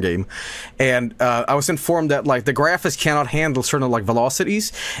trucker game, and I was informed that, like, the graphics cannot handle certain, like,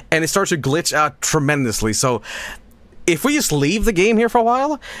 velocities, and it starts to glitch out tremendously. So if we just leave the game here for a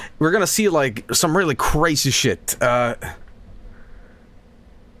while, we're gonna see, like, some really crazy shit.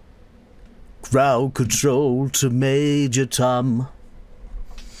 Crowd control to Major Tom.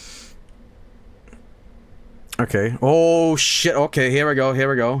 Okay. Oh, shit. Okay, here we go. Here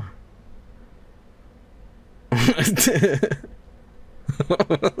we go.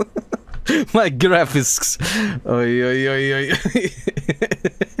 My graphics. Oy, oy, oy, oy.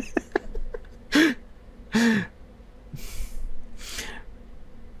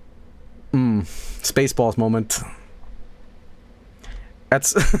 Spaceballs moment.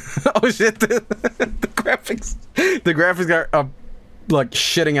 That's... Oh, shit. The graphics. The graphics are, like,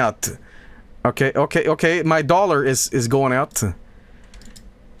 shitting out. Okay, okay, okay. My dollar is going out.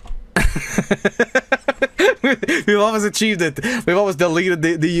 We've always achieved it. We've always deleted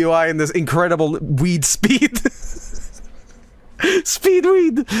the UI in this incredible weed speed. Speed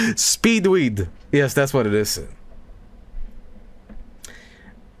weed. Speed weed. Yes, that's what it is.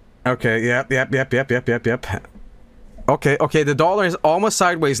 Okay, yep. Okay, okay, the dollar is almost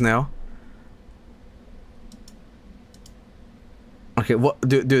sideways now. Okay, what,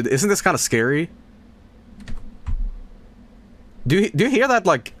 dude, isn't this kind of scary? Do you hear that,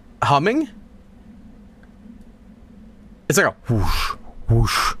 like, humming? It's like a whoosh,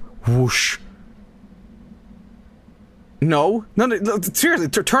 whoosh, whoosh. No, seriously,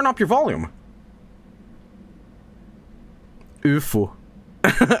 turn up your volume. UFO.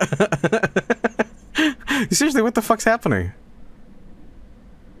 Seriously, what the fuck's happening?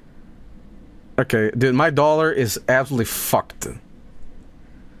 Okay, dude, my dollar is absolutely fucked.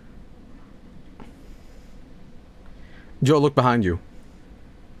 Joe, look behind you.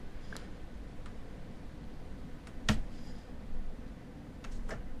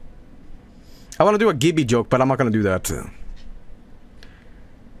 I want to do a Gibby joke, but I'm not going to do that.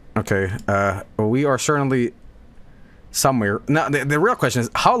 Okay, we are certainly somewhere. Now, the real question is,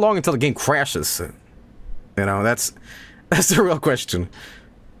 how long until the game crashes? You know, that's the real question.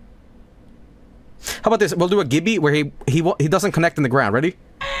 How about this? We'll do a Gibby where he doesn't connect in the ground. Ready?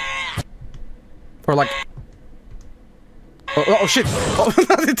 Or like... Oh shit! Oh,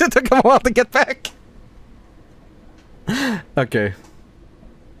 it took him a while to get back. Okay.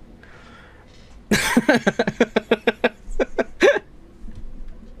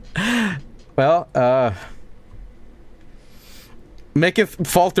 Well, make it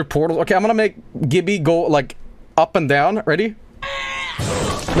falter portal. Okay, I'm gonna make Gibby go like up and down. Ready?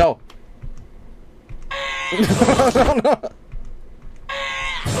 No. No.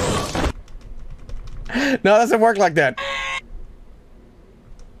 No, it doesn't work like that.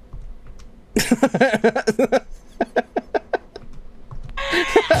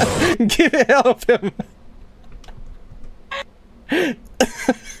 Give it, help him.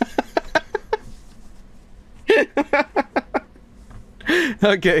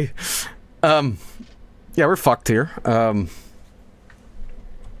 Okay. Yeah, we're fucked here.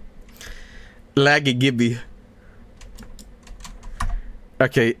 Laggy Gibby.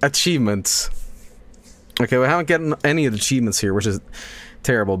 Okay, achievements. Okay, we haven't gotten any of the achievements here, which is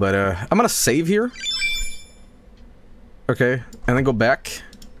terrible, but I'm gonna save here. Okay, and then go back.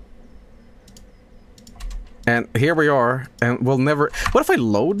 And here we are, and we'll never... What if I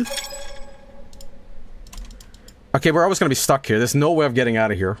load? Okay, we're always gonna be stuck here. There's no way of getting out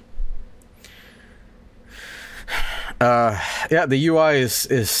of here. Yeah, the UI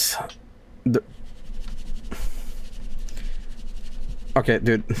is... Okay,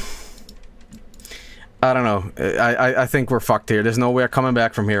 dude. I don't know. I think we're fucked here. There's no way of coming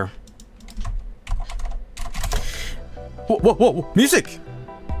back from here. Whoa, whoa, whoa! Music!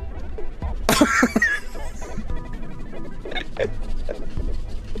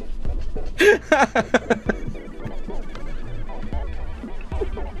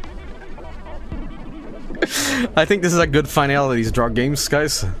 I think this is a good finale of these drug games,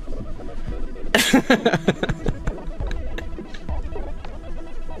 guys.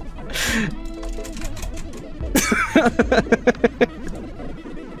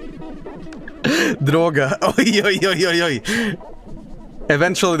 Droga. Oi, oi, oi, oi, oi.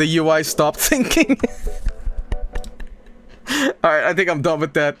 Eventually the UI stopped thinking. Alright, I think I'm done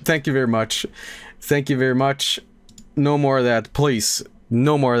with that. Thank you very much. Thank you very much. No more of that, please.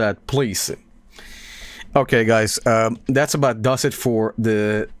 No more of that, please. Okay, guys. That's about does it for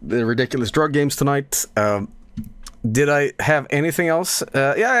the ridiculous drug games tonight. Did I have anything else?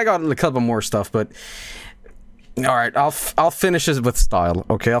 Yeah, I got a couple more stuff, but... Alright, I'll finish it with style,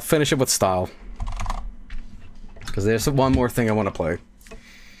 okay? I'll finish it with style. Because there's one more thing I want to play.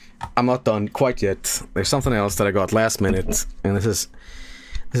 I'm not done quite yet. There's something else that I got last minute, and this is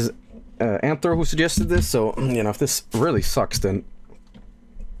Anthro who suggested this, so, you know, if this really sucks, then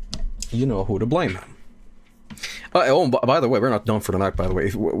you know who to blame. Oh, by the way, we're not done for the night, by the way.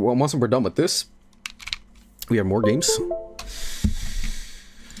 Once we're done with this, we have more games.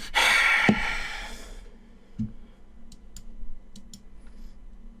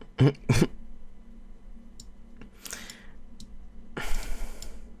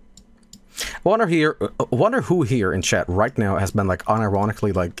 Wonder who here in chat right now has been like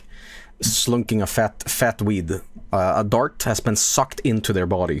unironically like slunking a fat weed. A dart has been sucked into their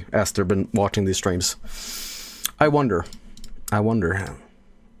body as they've been watching these streams. I wonder.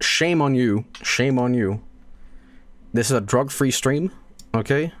 Shame on you. Shame on you. This is a drug-free stream,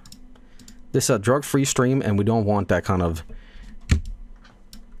 okay? This is a drug-free stream, and we don't want that kind of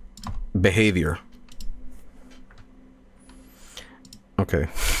behavior. Okay.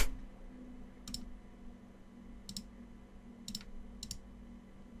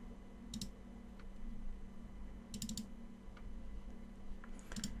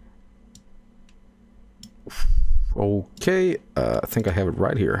 Okay, I think I have it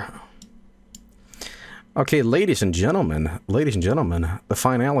right here. Okay, ladies and gentlemen, the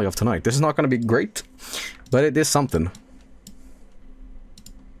finale of tonight. This is not going to be great, but it is something.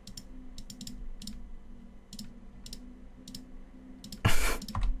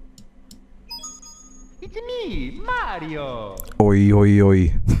 It's me, Mario! Oi, oi,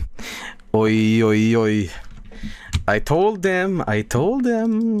 oi. Oi, oi, oi. I told them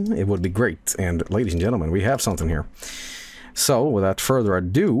it would be great. And ladies and gentlemen, we have something here. So, without further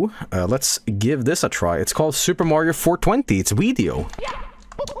ado, let's give this a try. It's called Super Mario 420. It's video.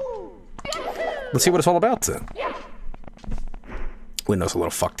 Let's see what it's all about. Windows a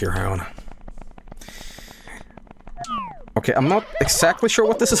little fucked here, hang on. Okay, I'm not exactly sure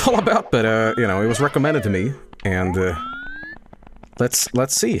what this is all about, but, you know, it was recommended to me. And, let's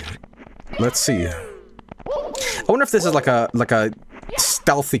see. Let's see. I wonder if this is like a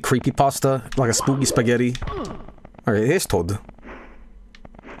stealthy creepypasta, like a spooky spaghetti. Alright, here's Todd.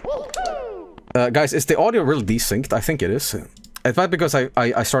 Guys, is the audio really desynced? I think it is. It's not because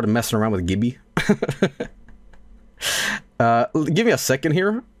I started messing around with Gibby. Give me a second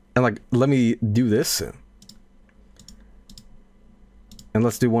here, and like, let me do this. And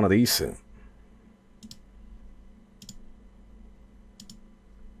let's do one of these.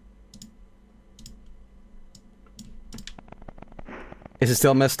 Is it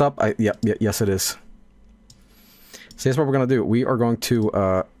still messed up? Yes, it is. So here's what we're gonna do. We are going to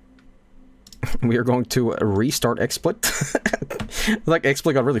restart XSplit. Like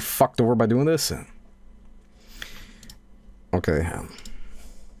XSplit got really fucked over by doing this. Okay.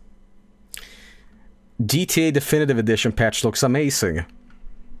 GTA Definitive Edition patch looks amazing.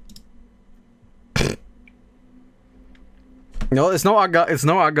 No, it's no aga. It's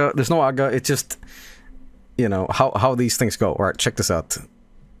no aga. There's no aga. It's just, you know, how these things go. All right, check this out.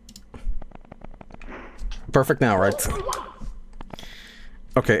 Perfect now, right?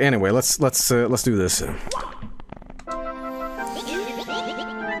 Okay. Anyway, let's do this.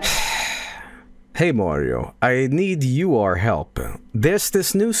 Hey Mario, I need your help. There's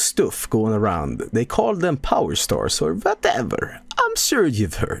this new stuff going around. They call them power stars or whatever. I'm sure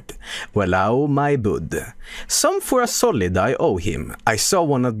you've heard. Well, I owe my bud. Some for a solid I owe him. I saw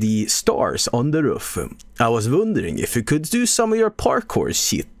one of the stars on the roof. I was wondering if you could do some of your parkour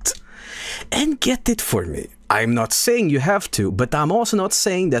shit. And get it for me. I'm not saying you have to, but I'm also not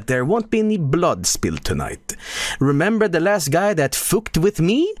saying that there won't be any blood spilled tonight. Remember the last guy that fucked with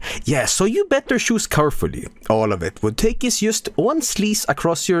me? Yeah, so you better choose carefully. All of it would take is just one slice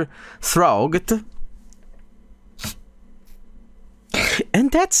across your throat. And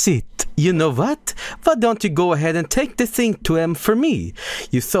that's it. You know what? Why don't you go ahead and take the thing to him for me?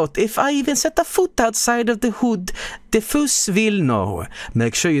 You thought if I even set a foot outside of the hood, the fuss will know.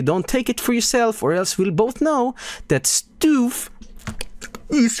 Make sure you don't take it for yourself or else we'll both know that stuff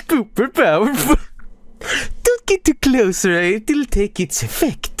is super powerful. Don't get too close, right? It'll take its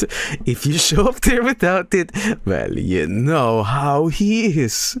effect. If you show up there without it, well, you know how he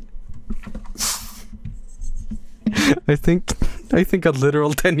is. I think a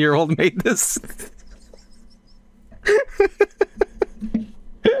literal 10-year-old made this.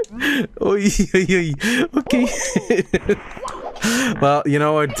 Okay. Well, you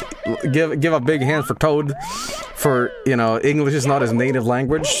know what? Give a big hand for Toad. For, you know, English is not his native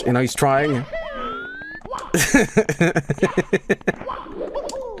language. You know, he's trying.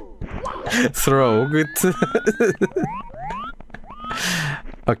 Throw it.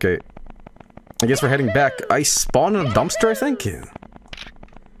 Okay. I guess we're heading back. I spawned in a dumpster, I think.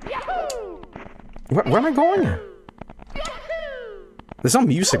 Where am I going? There's no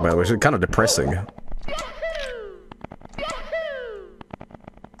music, by the way, so it's kind of depressing.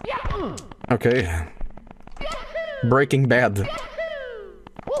 Okay. Breaking Bad.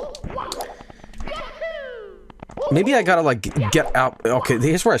 Maybe I gotta, like, get out. Okay,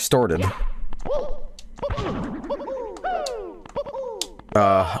 here's where I started.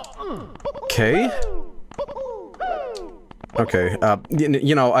 Okay. Okay,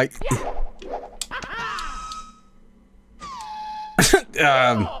 you know,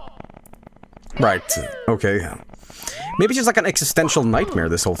 right, okay. Maybe it's just like an existential nightmare,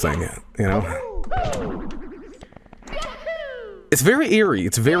 this whole thing, you know? It's very eerie,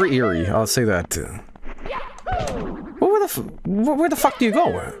 I'll say that. Where the fuck do you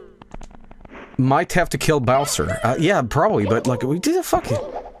go? Might have to kill Bowser. Yeah, probably, but, like, we did a fucking...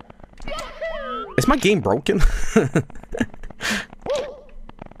 Is my game broken?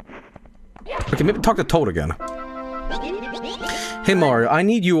 Okay, maybe talk to Toad again. Hey Mario, I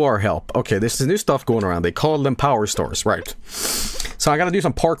need your help. Okay, this is new stuff going around. They call them power stars, right? So I gotta do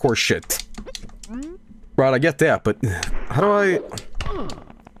some parkour shit. Right, I get that, but how do I...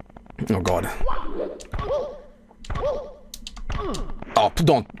 Oh god. Oh,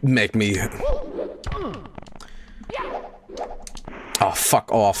 don't make me... Oh,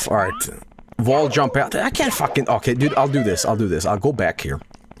 fuck off. Alright. Wall jump out. I can't fucking... Okay, dude, I'll do this. I'll go back here.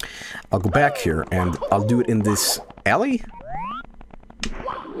 And I'll do it in this alley?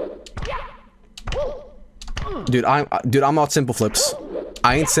 Dude, I'm not simple flips.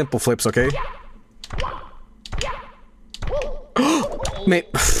 I ain't simple flips, okay? Mate.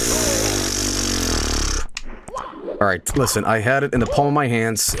 Alright, listen, I had it in the palm of my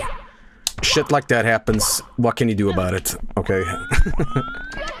hands. Shit like that happens. What can you do about it? Okay.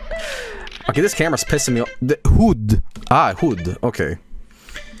 Okay, this camera's pissing me off. The hood. Ah, hood. Okay.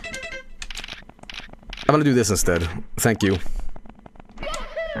 I'm gonna do this instead. Thank you.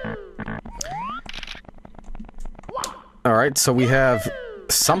 Alright, so we have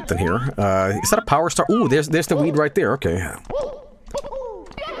something here. Is that a power star? Ooh, there's the weed right there. Okay.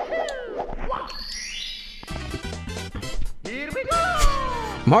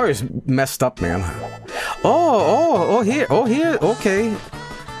 Mario's messed up, man. Oh, here, okay.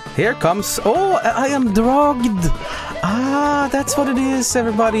 Here comes... Oh, I am drugged! Ah, that's what it is,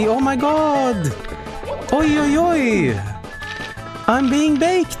 everybody. Oh my god! Oi, oi, oi! I'm being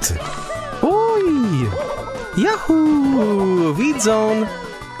baked! Oi! Yahoo! Weed zone!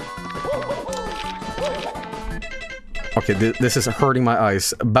 Okay, this is hurting my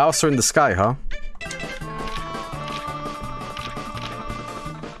eyes. Bowser in the sky, huh?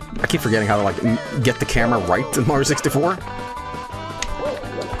 I keep forgetting how to, like, get the camera right in Mario 64.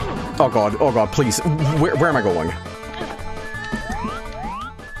 Oh god, please. Where am I going?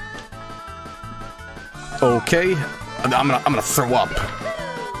 Okay. I'm gonna throw up.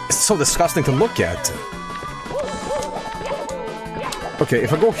 It's so disgusting to look at. Okay,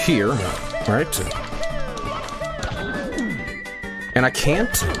 if I go here, right? And I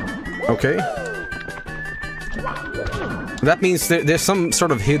can't? Okay. That means there's some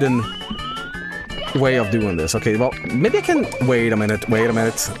sort of hidden way of doing this. Okay, well, maybe I can... Wait a minute.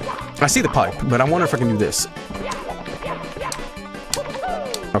 I see the pipe, but I wonder if I can do this.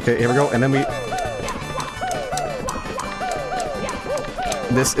 Okay, here we go, and then we...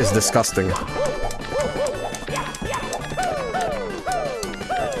 This is disgusting.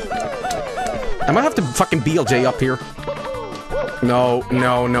 I might have to fucking BLJ up here. No.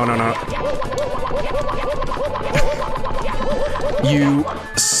 You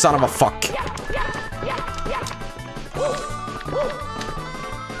son of a fuck.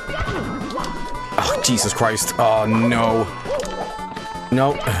 Oh, Jesus Christ. Oh, no.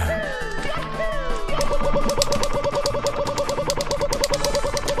 No.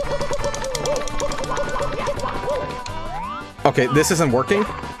 Okay, this isn't working.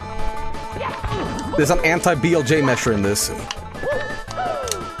 There's an anti-BLJ measure in this.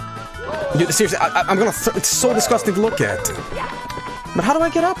 Dude, seriously, I'm gonna... It's so disgusting to look at. But how do I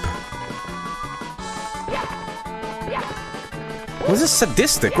get up? This is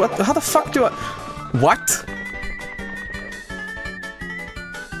sadistic. What? How the fuck do I... What?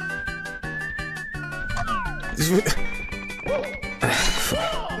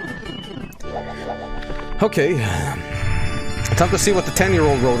 Okay. Time to see what the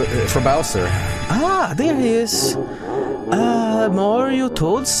 10-year-old wrote for Bowser. Ah, there he is. Mario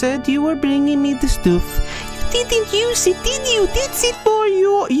Toad said you were bringing me the stuff. You didn't use it, did you? That's it,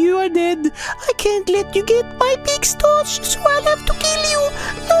 Mario. You are dead. I can't let you get my big stash, so I'll have to kill you.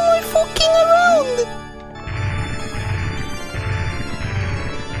 No more fucking around.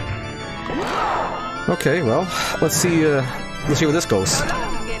 Okay, well, let's see where this goes.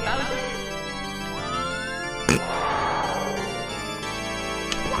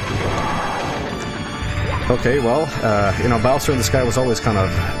 Okay, well, you know, Bowser in the Sky was always kind of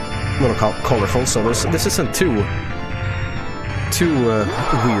a little colorful, so this isn't too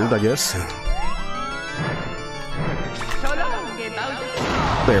weird, I guess.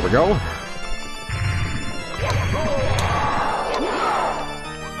 There we go.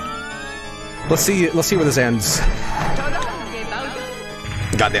 Let's see where this ends.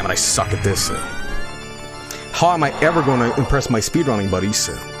 God damn it, I suck at this. How am I ever going to impress my speedrunning buddies?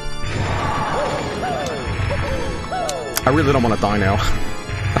 I really don't want to die now.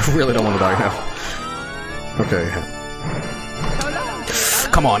 I really don't want to die now. Okay.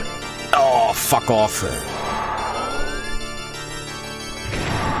 Come on. Oh, fuck off.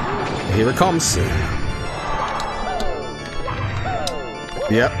 Here it comes.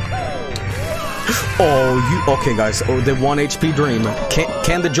 Yep. Oh, you... Okay, guys. Oh, the 1 HP dream.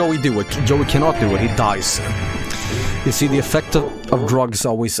 Can the Joey do it? Joey cannot do it. He dies. You see, the effect of drugs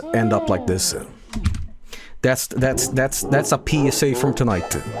always end up like this. That's a PSA from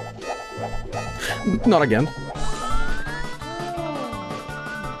tonight. Not again.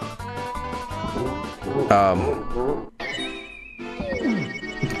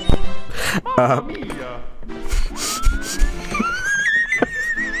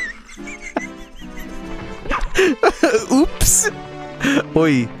 Oops.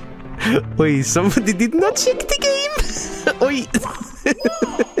 Oi. Oi, somebody did not check the game. Oi.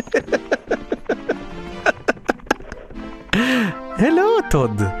 Hello,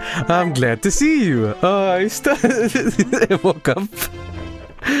 Todd. I'm glad to see you. I woke up.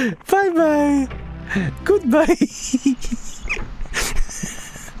 Bye-bye. Goodbye.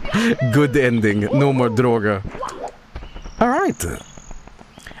 Good ending. No more droga. Alright.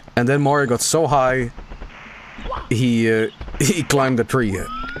 And then Mario got so high, he climbed the tree.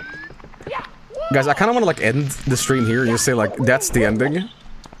 Guys, I kind of want to like end the stream here and just say like, that's the ending.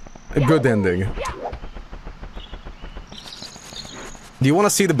 A good ending. Do you want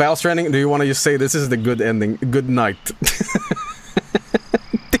to see the Bowser ending? Or do you want to just say this is the good ending? Good night.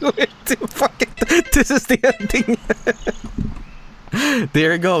 Do it. Fuck it. This is the ending.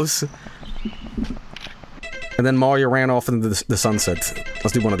 There it goes. And then Mario ran off into the sunset.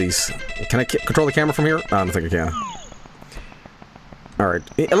 Let's do one of these. Can I control the camera from here? I don't think I can. Alright.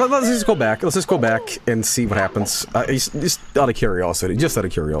 Let's just go back. Let's just go back and see what happens. Just out of curiosity. Just out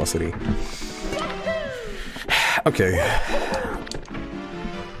of curiosity. Okay.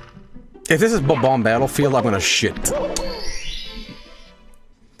 If this is Bomb Battlefield, I'm gonna shit.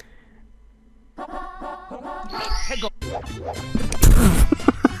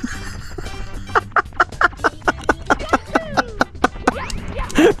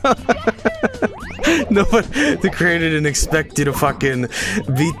 No, but the creator didn't expect you to fucking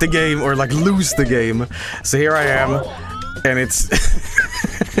beat the game or like lose the game. So here I am, and it's...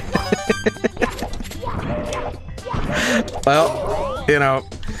 Well, you know...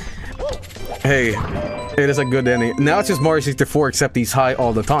 Hey, it is a good ending. Now it's just Mario 64, except he's high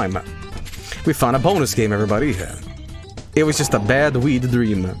all the time. We found a bonus game, everybody. It was just a bad weed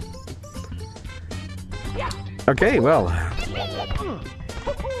dream. Okay, well.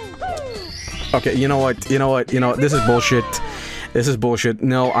 Okay, you know what? This is bullshit. This is bullshit.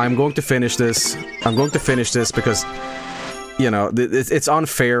 No, I'm going to finish this. I'm going to finish this because, you know, it's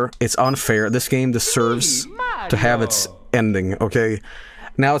unfair. It's unfair. This game deserves to have its ending, okay?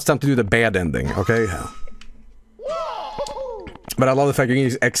 Now it's time to do the bad ending, okay? But I love the fact you can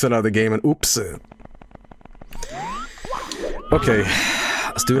just exit out of the game and oops. Okay,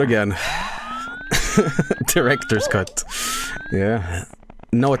 let's do it again. Director's cut. Yeah.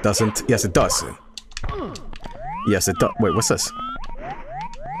 No, it doesn't. Yes, it does. Yes, it does. Wait, what's this?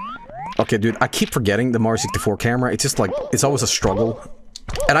 Okay, dude, I keep forgetting the Mario 64 camera. It's just like, it's always a struggle.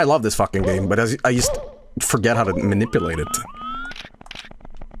 And I love this fucking game, but I just forget how to manipulate it.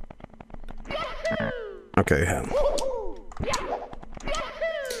 Okay.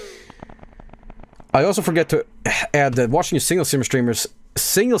 I also forget to add that watching a single simulator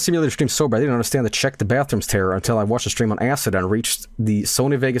stream sober, I didn't understand the check the bathrooms terror until I watched the stream on acid and reached the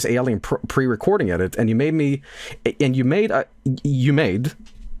Sony Vegas Alien pre-recording edit, and you made,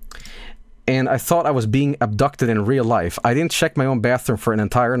 and I thought I was being abducted in real life. I didn't check my own bathroom for an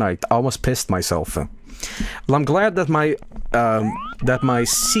entire night. I almost pissed myself. Well, I'm glad that my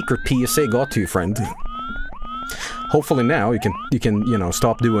secret PSA got to you, friend. Hopefully now you can you know,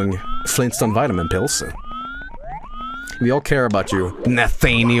 stop doing Flintstone vitamin pills. We all care about you,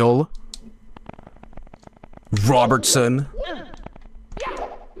 Nathaniel Robertson.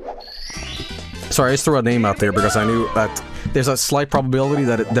 Sorry, I just threw a name out there because I knew that there's a slight probability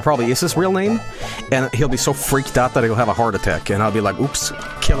that there probably is his real name, and he'll be so freaked out that he'll have a heart attack, and I'll be like, oops,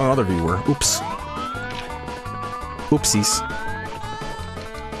 kill another viewer, oops. Oopsies.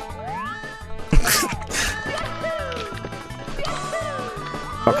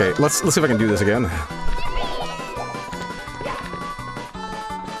 Okay, let's see if I can do this again.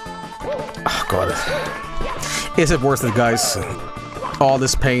 Oh god. Is it worth it, guys? All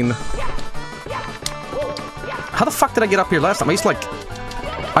this pain. How the fuck did I get up here last time? I used to, like...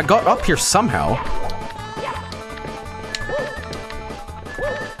 I got up here somehow.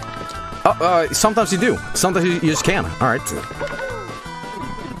 Sometimes you do. Sometimes you just can. Alright.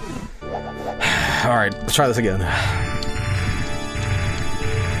 Alright, let's try this again.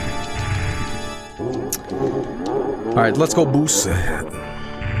 Alright, let's go Bootser.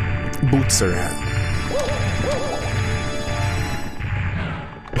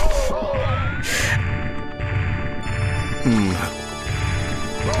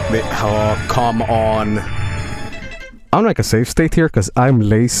 Oh, come on. I'm gonna make a save state here because I'm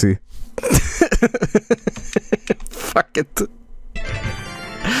lazy. Fuck it.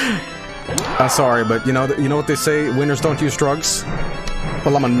 I'm sorry, but you know what they say? Winners don't use drugs?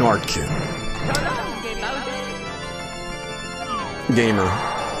 Well, I'm a narc. Gamer.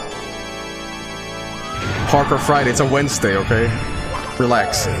 Hardcore Friday, it's a Wednesday, okay?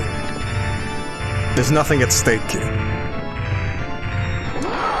 Relax. There's nothing at stake.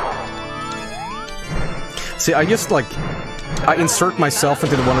 See, I just, like... I insert myself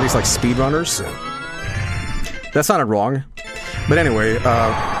into one of these, like, speedrunners. That sounded wrong. But anyway,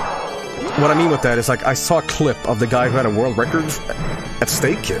 what I mean with that is, like, I saw a clip of the guy who had a world record at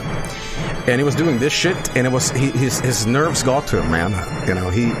stake. And he was doing this shit, and it was his nerves got to him, man. You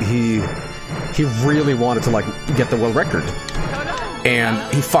know, he really wanted to, like, get the world record, and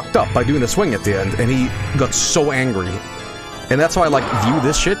he fucked up by doing the swing at the end, and he got so angry, and that's why I like view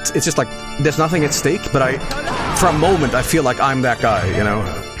this shit. It's just like there's nothing at stake, but for a moment I feel like I'm that guy, you know.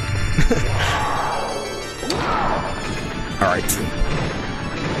 All right.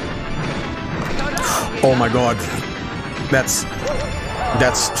 Oh my god, that's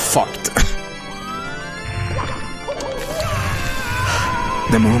fucked.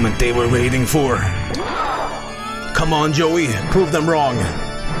 The moment they were waiting for. Come on, Joey, prove them wrong.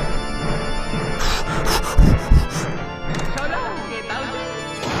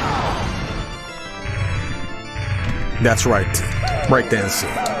 That's right. Breakdance.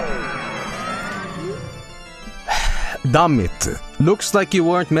 Damn it. Looks like you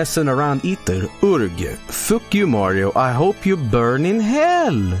weren't messing around either. Urg. Fuck you, Mario. I hope you burn in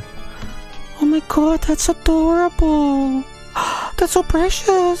hell. Oh my god, that's adorable. That's so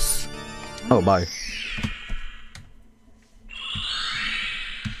precious. Oh, bye.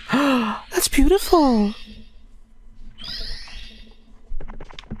 That's beautiful.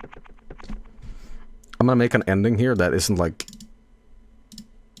 I'm gonna make an ending here that isn't like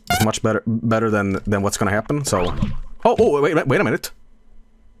as much better than what's gonna happen. So, oh, wait a minute.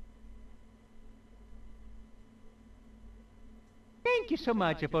 Thank you so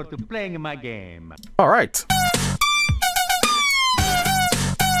much for playing my game. All right.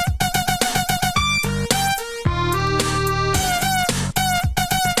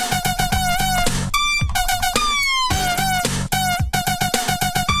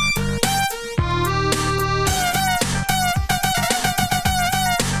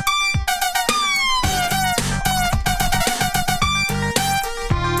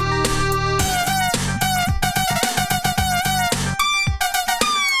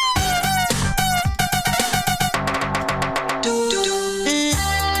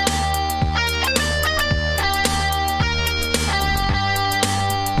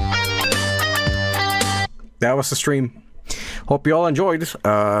 That was the stream. Hope you all enjoyed.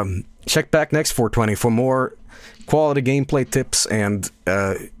 Check back next 420 for more quality gameplay tips and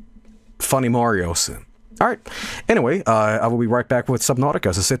funny Marios. Alright, anyway, I will be right back with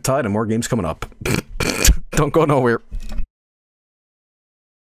Subnautica, so sit tight and more games coming up. Don't go nowhere.